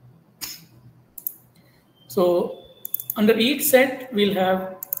 So under each set, we'll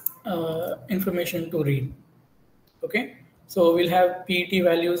have information to read. Okay, so we'll have PET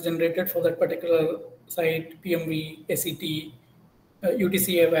values generated for that particular site, PMV, ACT,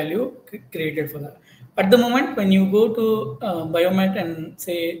 UTCA value created for that. At the moment, when you go to Envi-MET and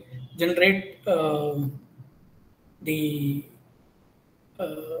say generate the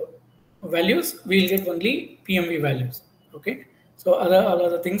values, we'll get only PMV values. Okay, so all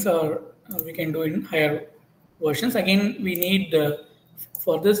other things are we can do in higher versions. Again, we need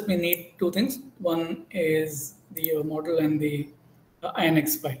For this, we need two things. One is the model and the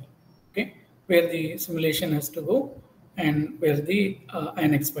INX file, okay, where the simulation has to go and where the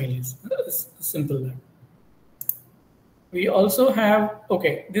INX file is. Simple that. We also have,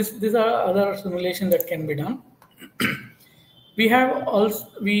 okay, these are other simulation that can be done. We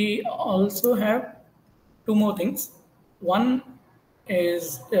also have two more things. One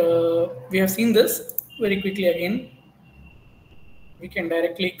is we have seen this very quickly again. We can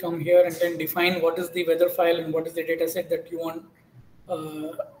directly come here and then define what is the weather file and what is the data set that you want,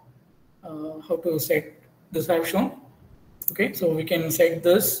 how to set this I've shown. Okay, so we can set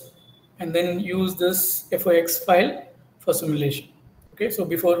this and then use this FOX file for simulation. Okay, so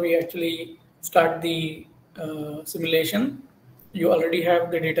before we actually start the simulation, you already have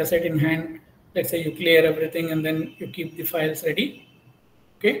the data set in hand. Let's say you clear everything and then you keep the files ready.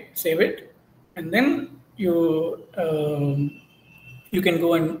 Okay, save it, and then you can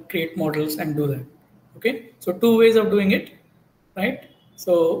go and create models and do that. Okay, so two ways of doing it, right?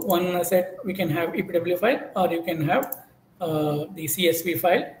 So one I said we can have EPW file, or you can have the CSV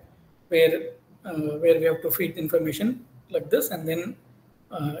file where we have to feed information like this, and then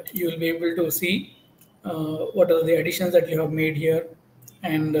you will be able to see what are the additions that you have made here,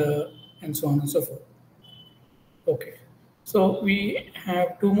 and so on and so forth. Okay, so we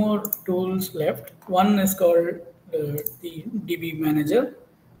have two more tools left. One is called the DB Manager.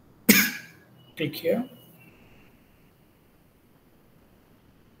 Click here.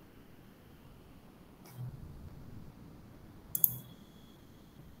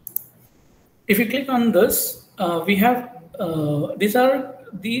 If you click on this, we have this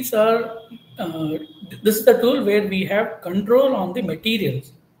is the tool where we have control on the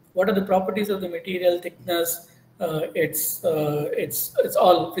materials. What are the properties of the material, thickness? It's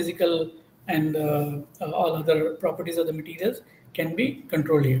all physical, and all other properties of the materials can be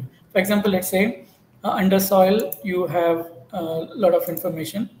controlled here. For example, let's say under soil you have a lot of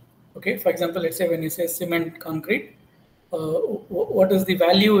information. Okay, for example, let's say when you say cement concrete, what is the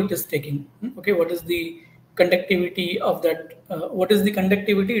value it is taking? Okay, what is the conductivity of that? What is the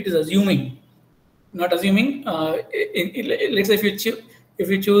conductivity it is assuming? Not assuming. Let's say if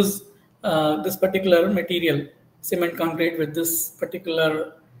you choose this particular material, cement concrete, with this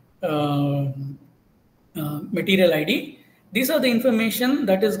particular material ID, these are the information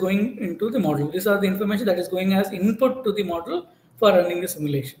that is going into the model. These are the information that is going as input to the model for running the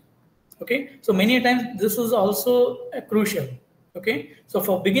simulation. Okay, so many times this is also crucial. Okay, so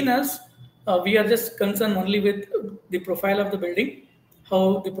for beginners, we are just concerned only with the profile of the building,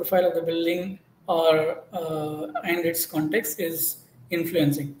 how the profile of the building or and its context is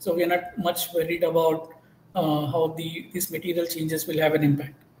influencing. So we are not much worried about how these material changes will have an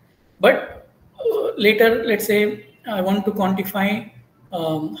impact. But later, let's say I want to quantify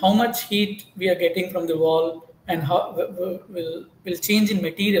how much heat we are getting from the wall, and how will change in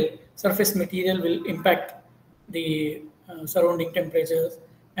material, surface material will impact the surrounding temperatures.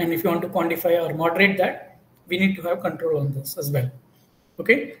 And if you want to quantify or moderate that, we need to have control on this as well.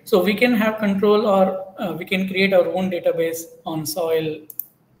 Okay, so we can have control, or we can create our own database on soil,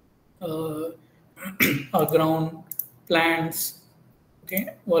 or ground, plants,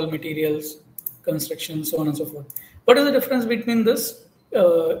 okay, wall materials, construction, so on and so forth. What is the difference between this?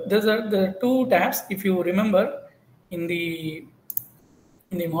 These are the two tabs. If you remember, in the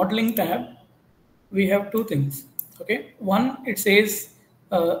modeling tab, we have two things. Okay, one, it says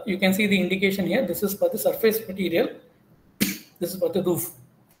you can see the indication here. This is for the surface material. This is for the roof.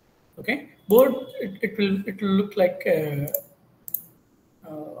 Okay, board it will look like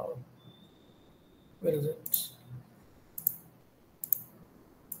where is it?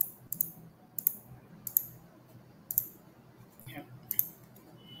 Yeah.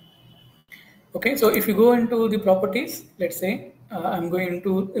 Okay, so if you go into the properties, let's say I'm going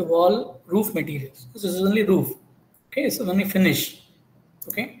into the wall roof materials. This is only roof. Okay, so only finish.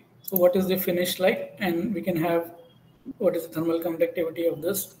 Okay, so what is the finish like? And we can have what is the thermal conductivity of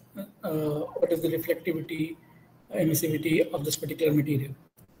this, what is the reflectivity, emissivity of this particular material.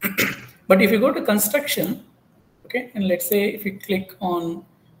 But if you go to construction, okay, and let's say if you click on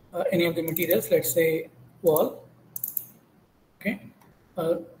any of the materials, let's say wall, okay,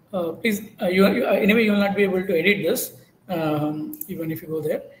 please, anyway, you will not be able to edit this, even if you go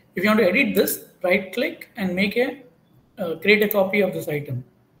there. If you want to edit this, right click and make create a copy of this item.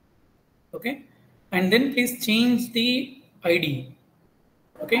 Okay, and then please change the ID.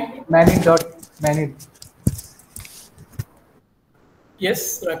 Okay. Manid.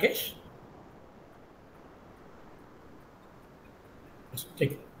 Yes, Rakesh.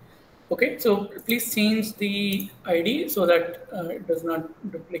 Take it. Okay, so please change the ID so that it does not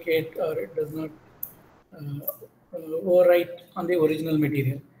duplicate or it does not overwrite on the original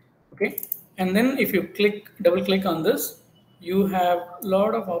material. Okay, and then if you double click on this, you have a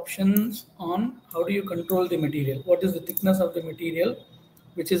lot of options on how do you control the material. What is the thickness of the material,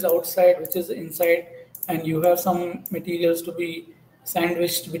 which is outside, which is inside, and you have some materials to be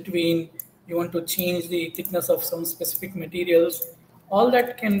sandwiched between. You want to change the thickness of some specific materials. All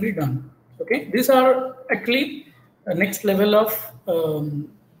that can be done. Okay, these are actually the next level of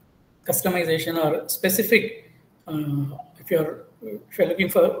customization or specific. If you're looking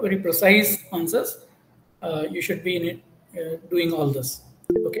for very precise answers, you should be in it, doing all this.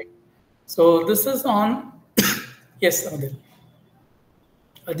 Okay, so this is on. Yes,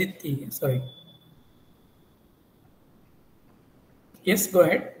 Aditi, sorry. Yes, go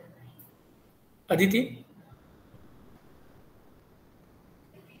ahead, Aditi.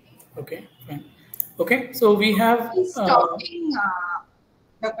 Okay, fine. Okay, so we have. He's talking,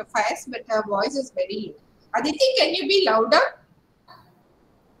 Dr. Faiz, but her voice is very low. Aditi, can you be louder?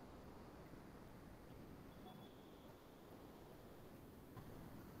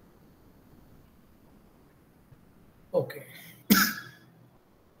 Okay.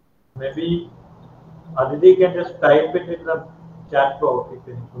 Maybe Aditi can just type it in the chat box if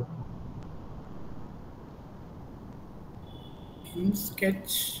any question. In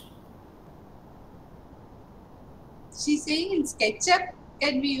Sketch. She's saying in SketchUp,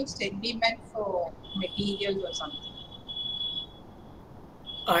 can we use Envi-MET for materials or something?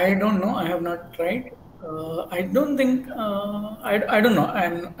 I don't know. I have not tried. I don't think. I don't know.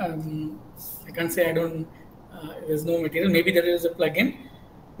 I can't say I don't. There's no material. Maybe there is a plugin,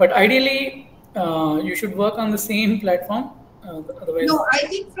 but ideally, you should work on the same platform. Otherwise, no, I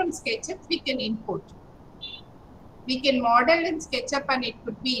think from SketchUp we can input. We can model in SketchUp and it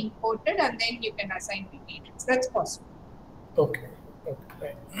could be imported, and then you can assign materials. That's possible. Okay. Okay.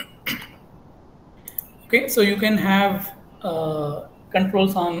 Right. Okay. So you can have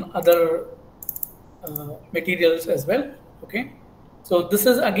controls on other materials as well. Okay, so this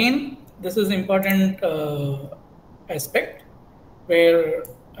is important aspect where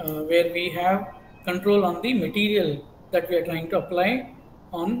we have control on the material that we are trying to apply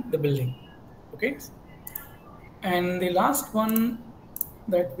on the building. Okay, and the last one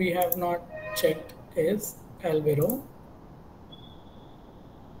that we have not checked is Albero.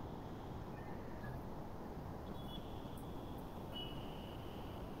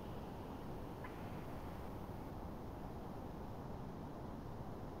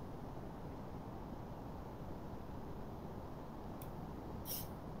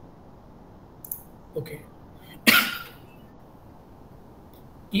 Okay.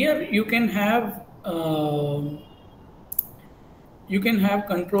 Here you can have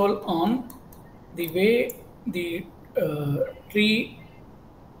control on the way the tree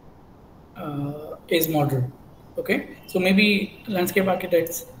is modeled. Okay, so maybe landscape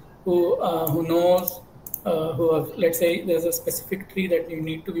architects who knows who have, let's say there's a specific tree that you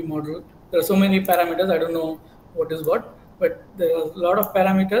need to be modeled. There are so many parameters. I don't know what is what, but there are a lot of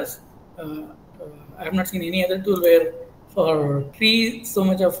parameters. I have not seen any other tool where for tree so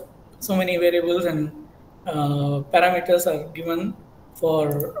many variables and parameters are given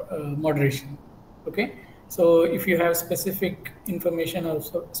for moderation. Okay, so if you have specific information or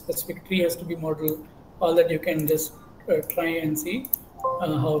specific tree has to be modeled, all that you can just try and see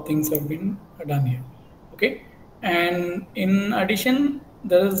how things have been done here. Okay, and in addition,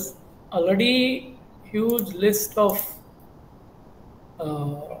 there is already huge list of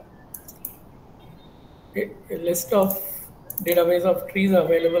database of trees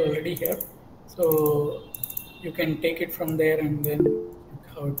available already here, so you can take it from there and then look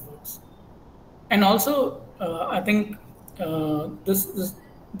how it works. And also, I think the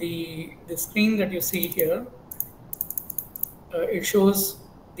screen that you see here, it shows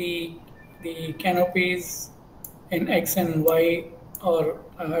the canopies in X and Y, or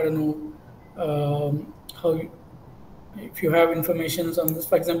I don't know how. If you have information on this,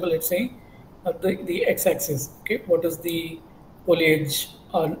 for example, let's say the x-axis. Okay, what is the foliage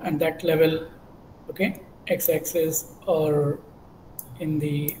on at that level? Okay, x-axis, or in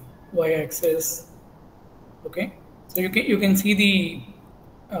the y-axis. Okay, so you can see the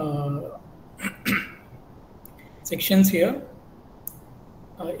sections here.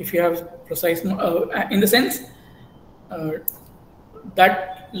 If you have precise, in the sense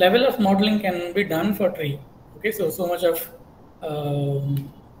that level of modeling can be done for tree. Okay, so much of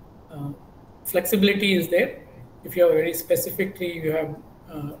flexibility is there. If you have a very specific tree, you have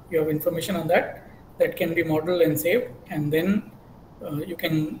information on that can be modeled and saved, and then you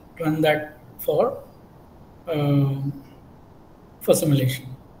can run that for simulation.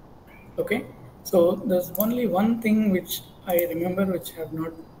 Okay, so there's only one thing which I remember which I have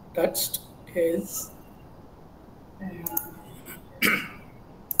not touched is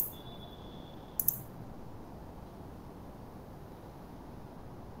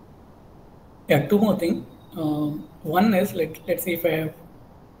yeah, two more things. One is let's see if I have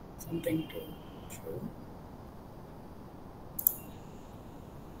something to show.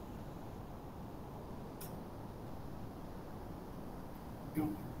 No.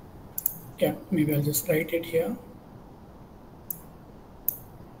 Yeah, maybe I'll just write it here.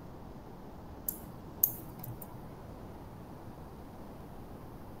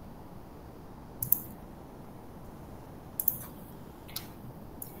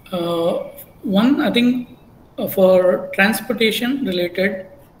 One, I think for transportation related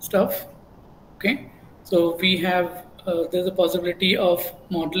stuff, okay, so we have there's a possibility of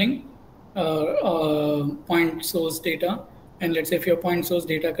modeling point source data, and let's say if your point source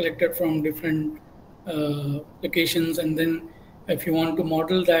data collected from different locations, and then if you want to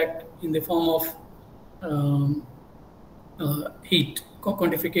model that in the form of heat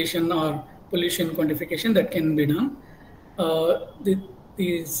quantification or pollution quantification, that can be done.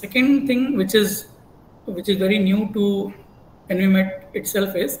 The second thing which is very new to Envi-MET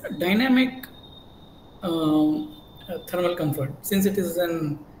itself is dynamic thermal comfort. Since it is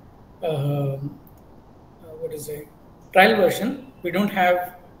an what is a trial version, we don't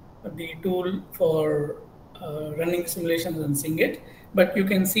have the tool for running simulations and seeing it, but you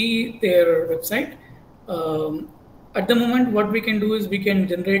can see their website. At the moment, what we can do is we can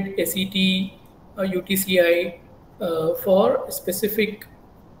generate SET, UTCI for specific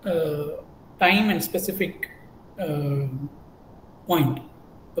time and specific point.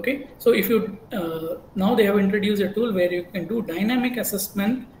 Okay, so if you now they have introduced a tool where you can do dynamic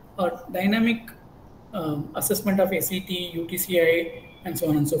assessment or dynamic assessment of SET, UTCI, and so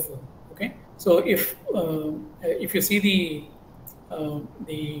on and so forth. Okay, so if you see the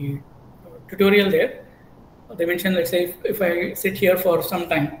tutorial there, they mentioned, let's say if I sit here for some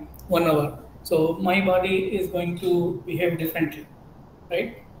time, 1 hour, so my body is going to behave differently,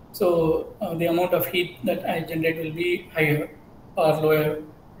 right? So the amount of heat that I generate will be higher or lower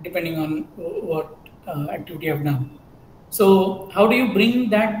depending on what activity I've done. So how do you bring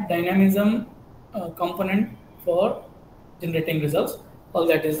that dynamism component for generating results? All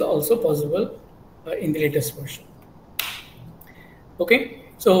that is also possible in the latest version. Okay,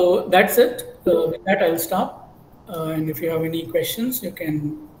 so that's it. With that, I'll stop. And if you have any questions, you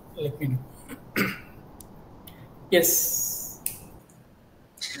can let me know. Yes.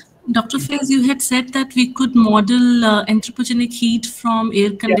 Dr. Faiz, you had said that we could model anthropogenic heat from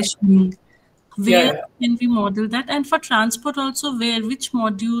air conditioning. Where can we model that? And for transport also, which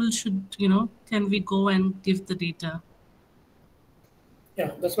module should, can we go and give the data?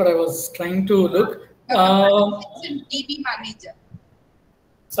 Yeah, that's what I was trying to look. It's in DB Manager.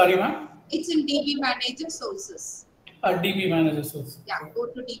 Sorry, ma'am? It's in DB Manager sources. DB Manager sources. Yeah, go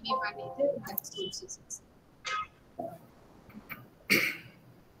to DB Manager and sources.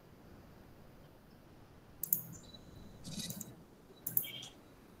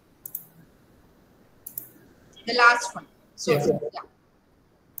 The last one. So, yeah.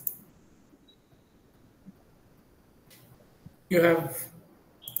 You have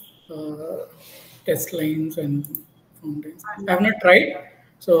test lines and fountains. I have not tried,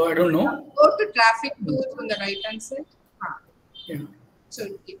 so I don't know. Go to traffic tools on the right hand side. Yeah. So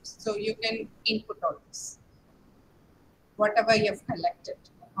it gives. So you can input all this, whatever you have collected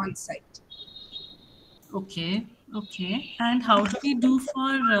on site. Okay. Okay. And how do we do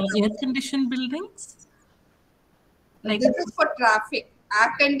for air-conditioned buildings? Like this is for traffic.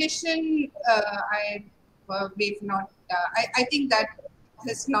 Air condition, we've not. I think that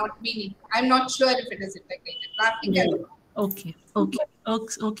has not been. I'm not sure if it is integrated. Traffic. Okay. Okay.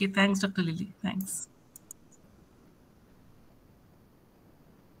 Okay. Thanks, Dr. Lily. Thanks.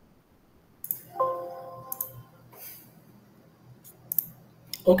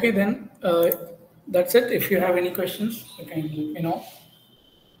 Okay, then that's it. If you have any questions, you can let me know.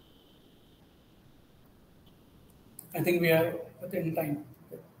 I think we are within time.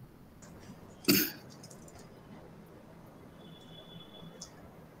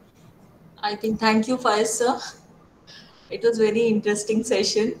 I think thank you, Faiz sir. It was very interesting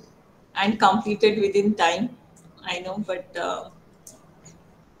session and completed within time. I know, but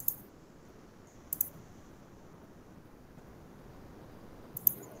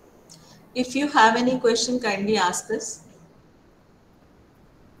if you have any question, kindly ask us.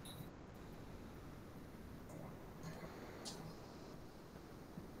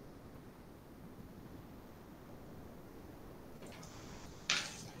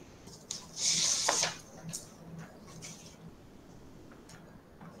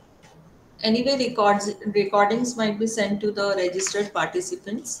 Anyway, recordings might be sent to the registered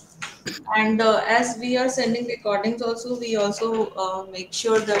participants. And as we are sending recordings also, we also make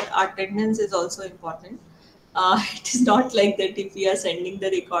sure that attendance is also important. It is not like that if we are sending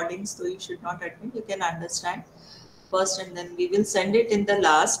the recordings, so you should not attend. You can understand first and then we will send it in the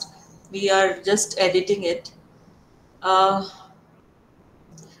last. We are just editing it.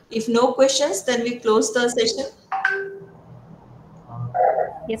 If no questions, then we close the session.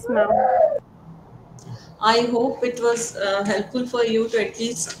 Yes, ma'am. I hope it was helpful for you to at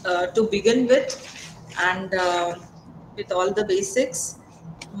least to begin with and with all the basics.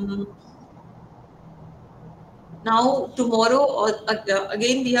 Mm. Now tomorrow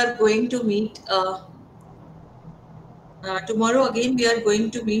again we are going to meet. Tomorrow again we are going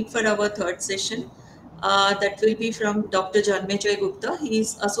to meet for our third session. That will be from Dr. Janmejay Gupta. He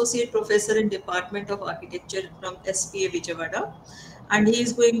is Associate Professor in Department of Architecture from SPA Vijayawada. And he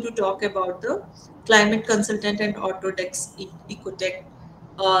is going to talk about the Climate Consultant and Autodesk Ecotech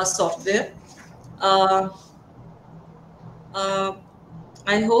software. Uh, uh,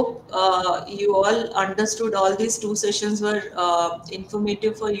 I hope you all understood all these two sessions were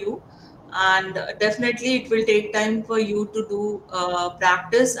informative for you, and definitely it will take time for you to do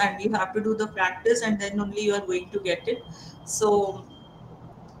practice, and you have to do the practice and then only you are going to get it. So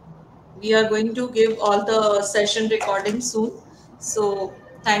we are going to give all the session recordings soon. So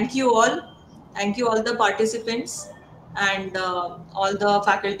thank you all the participants and all the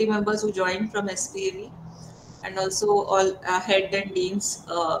faculty members who joined from SPAV, and also all head and deans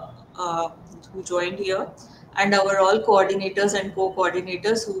who joined here, and our all coordinators and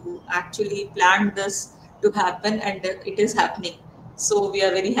co-coordinators who actually planned this to happen, and it is happening. So we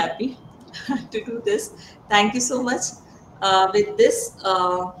are very happy to do this. Thank you so much. With this,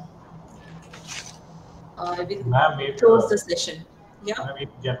 I will close the session. Yeah. Ma'am, if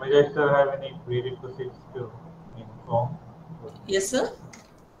Janmejay sir have any prerequisites to inform? Yes, sir.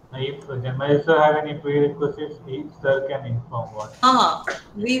 If Janmejay sir have any prerequisites, each sir can inform what.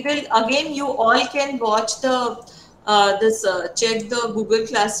 We will again. You all can watch the check the Google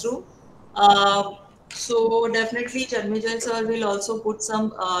Classroom. So definitely, Janmejay sir will also put some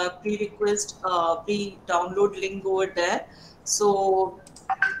pre-download link over there. So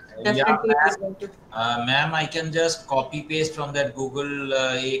definitely, Yeah, it is going to. Ma'am, I can just copy paste from that Google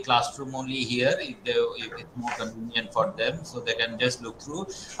Classroom only here if it's more convenient for them, so they can just look through.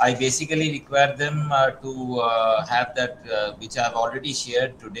 I basically require them to have that which I've already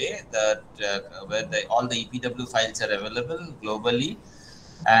shared today, that where all the EPW files are available globally.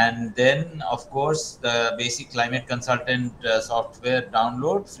 And then of course the basic climate consultant software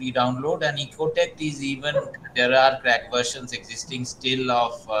download, free download. And Ecotech is, even there are crack versions existing still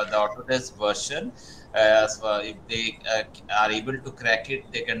of the Autodesk version. So if they are able to crack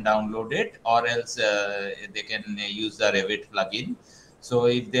it, they can download it, or else they can use the Revit plugin. So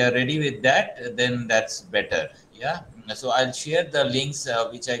if they are ready with that, then that's better. Yeah. So I'll share the links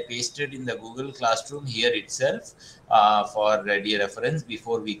which I pasted in the Google Classroom here itself for ready reference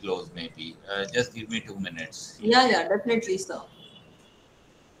before we close. Maybe just give me 2 minutes. Yeah, definitely, sir.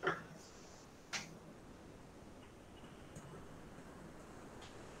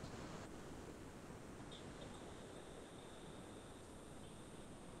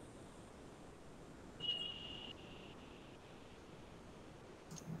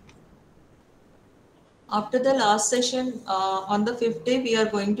 After the last session, on the 5th day, we are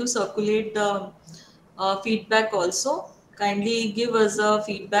going to circulate the feedback also. Kindly give us a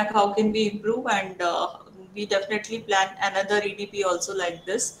feedback, how can we improve, and we definitely plan another EDP also like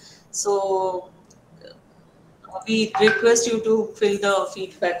this. So we request you to fill the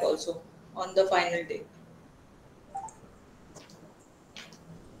feedback also on the final day.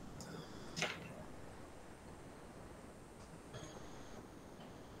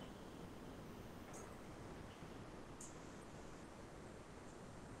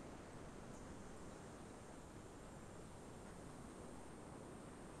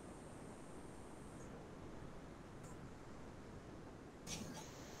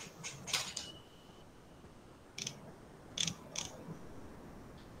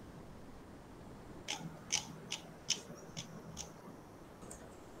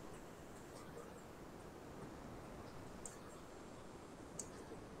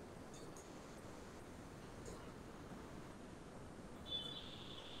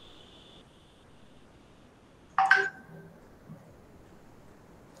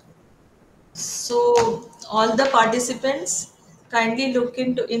 So all the participants, kindly look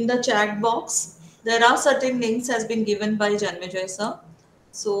into in the chat box. There are certain links has been given by Janmejay sir.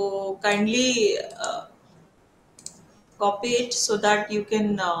 So kindly copy it so that you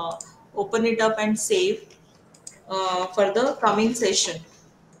can open it up and save for the coming session.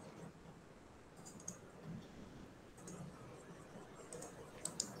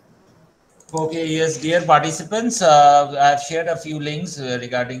 Okay, yes, dear participants, I've shared a few links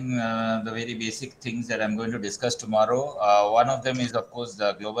regarding the very basic things that I'm going to discuss tomorrow. One of them is, of course,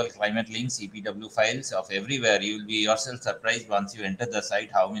 the global climate links, EPW files of everywhere. You'll be yourself surprised once you enter the site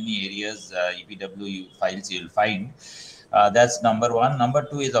how many areas EPW files you'll find. That's number one. Number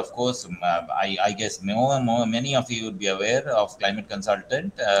two is, of course, I guess many of you would be aware of Climate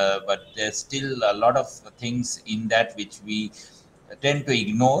Consultant, but there's still a lot of things in that which we tend to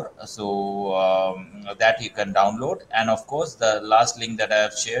ignore, so that you can download. And of course, the last link that I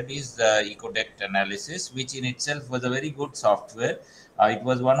have shared is the EcoDect analysis, which in itself was a very good software. It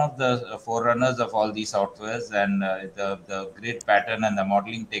was one of the forerunners of all these softwares, and the grid pattern and the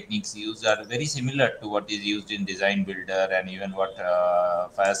modeling techniques used are very similar to what is used in Design Builder and even what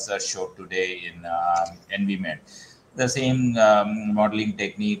Fayaz showed today in Envi-MET. The same modeling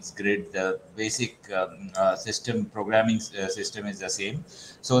techniques, grid, the basic system programming system is the same.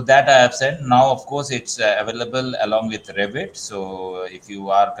 So that I have said. Now, of course, it's available along with Revit. So if you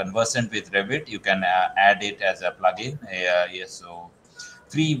are conversant with Revit, you can add it as a plugin. Yes, so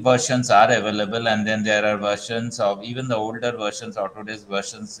free versions are available, and then there are versions of even the older versions, Autodesk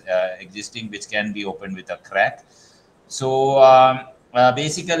versions existing, which can be opened with a crack. So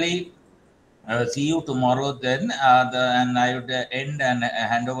basically, see you tomorrow then. And I would end and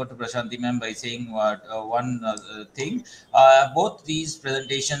hand over to Prashanti ma'am by saying one thing. Both these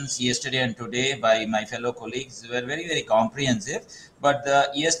presentations yesterday and today by my fellow colleagues were very, very comprehensive. But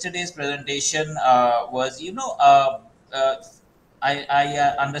yesterday's presentation was,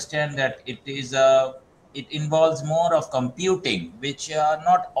 I understand that it involves more of computing, which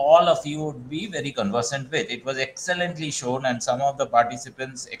not all of you would be very conversant with. It was excellently shown, and some of the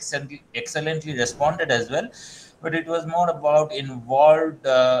participants excellently responded as well. But it was more about involved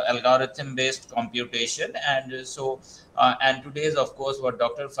algorithm-based computation, and and today's, of course, what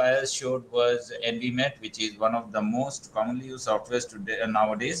Dr. Fayaz showed was Envi-MET, which is one of the most commonly used softwares today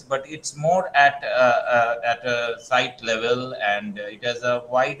nowadays. But it's more at a site level, and it has a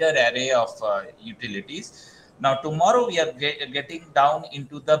wider array of utilities. Now, tomorrow we are getting down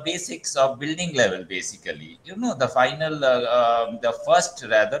into the basics of building level, basically. The final, the first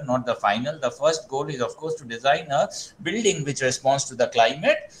rather, not the final, the first goal is, of course, to design a building which responds to the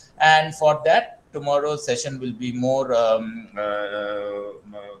climate. And for that, tomorrow's session will be more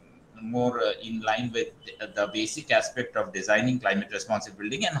in line with the basic aspect of designing climate responsive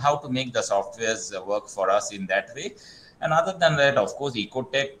building and how to make the softwares work for us in that way. And other than that, of course,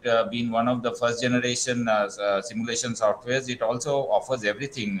 EcoTech being one of the first generation simulation softwares, it also offers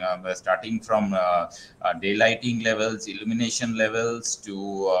everything starting from daylighting levels, illumination levels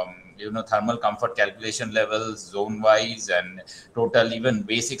to thermal comfort calculation levels, zone wise, and total even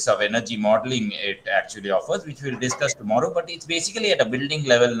basics of energy modeling it actually offers, which we'll discuss tomorrow. But it's basically at a building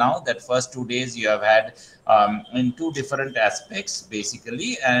level now. That first 2 days you have had in two different aspects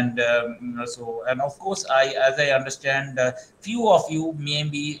basically, and and of course, as I understand, few of you may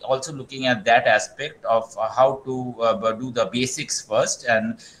be also looking at that aspect of how to do the basics first,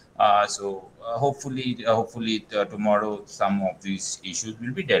 and hopefully tomorrow some of these issues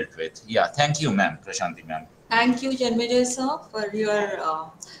will be dealt with. Yeah, thank you, ma'am. Prashanti ma'am. Thank you, Janmejay sir, for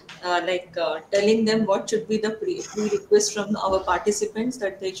your telling them what should be the prerequisite from our participants,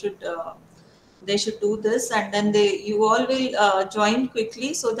 that they should do this, and then you all will join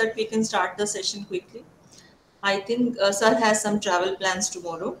quickly so that we can start the session quickly. I think sir has some travel plans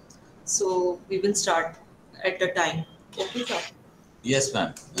tomorrow, so we will start at a time. Okay, sir? Yes,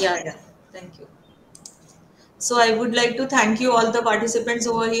 ma'am. Yeah. Thank you. So I would like to thank you all the participants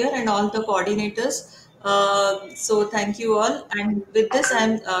over here and all the coordinators. So thank you all. And with this,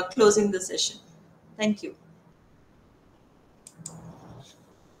 I'm closing the session. Thank you.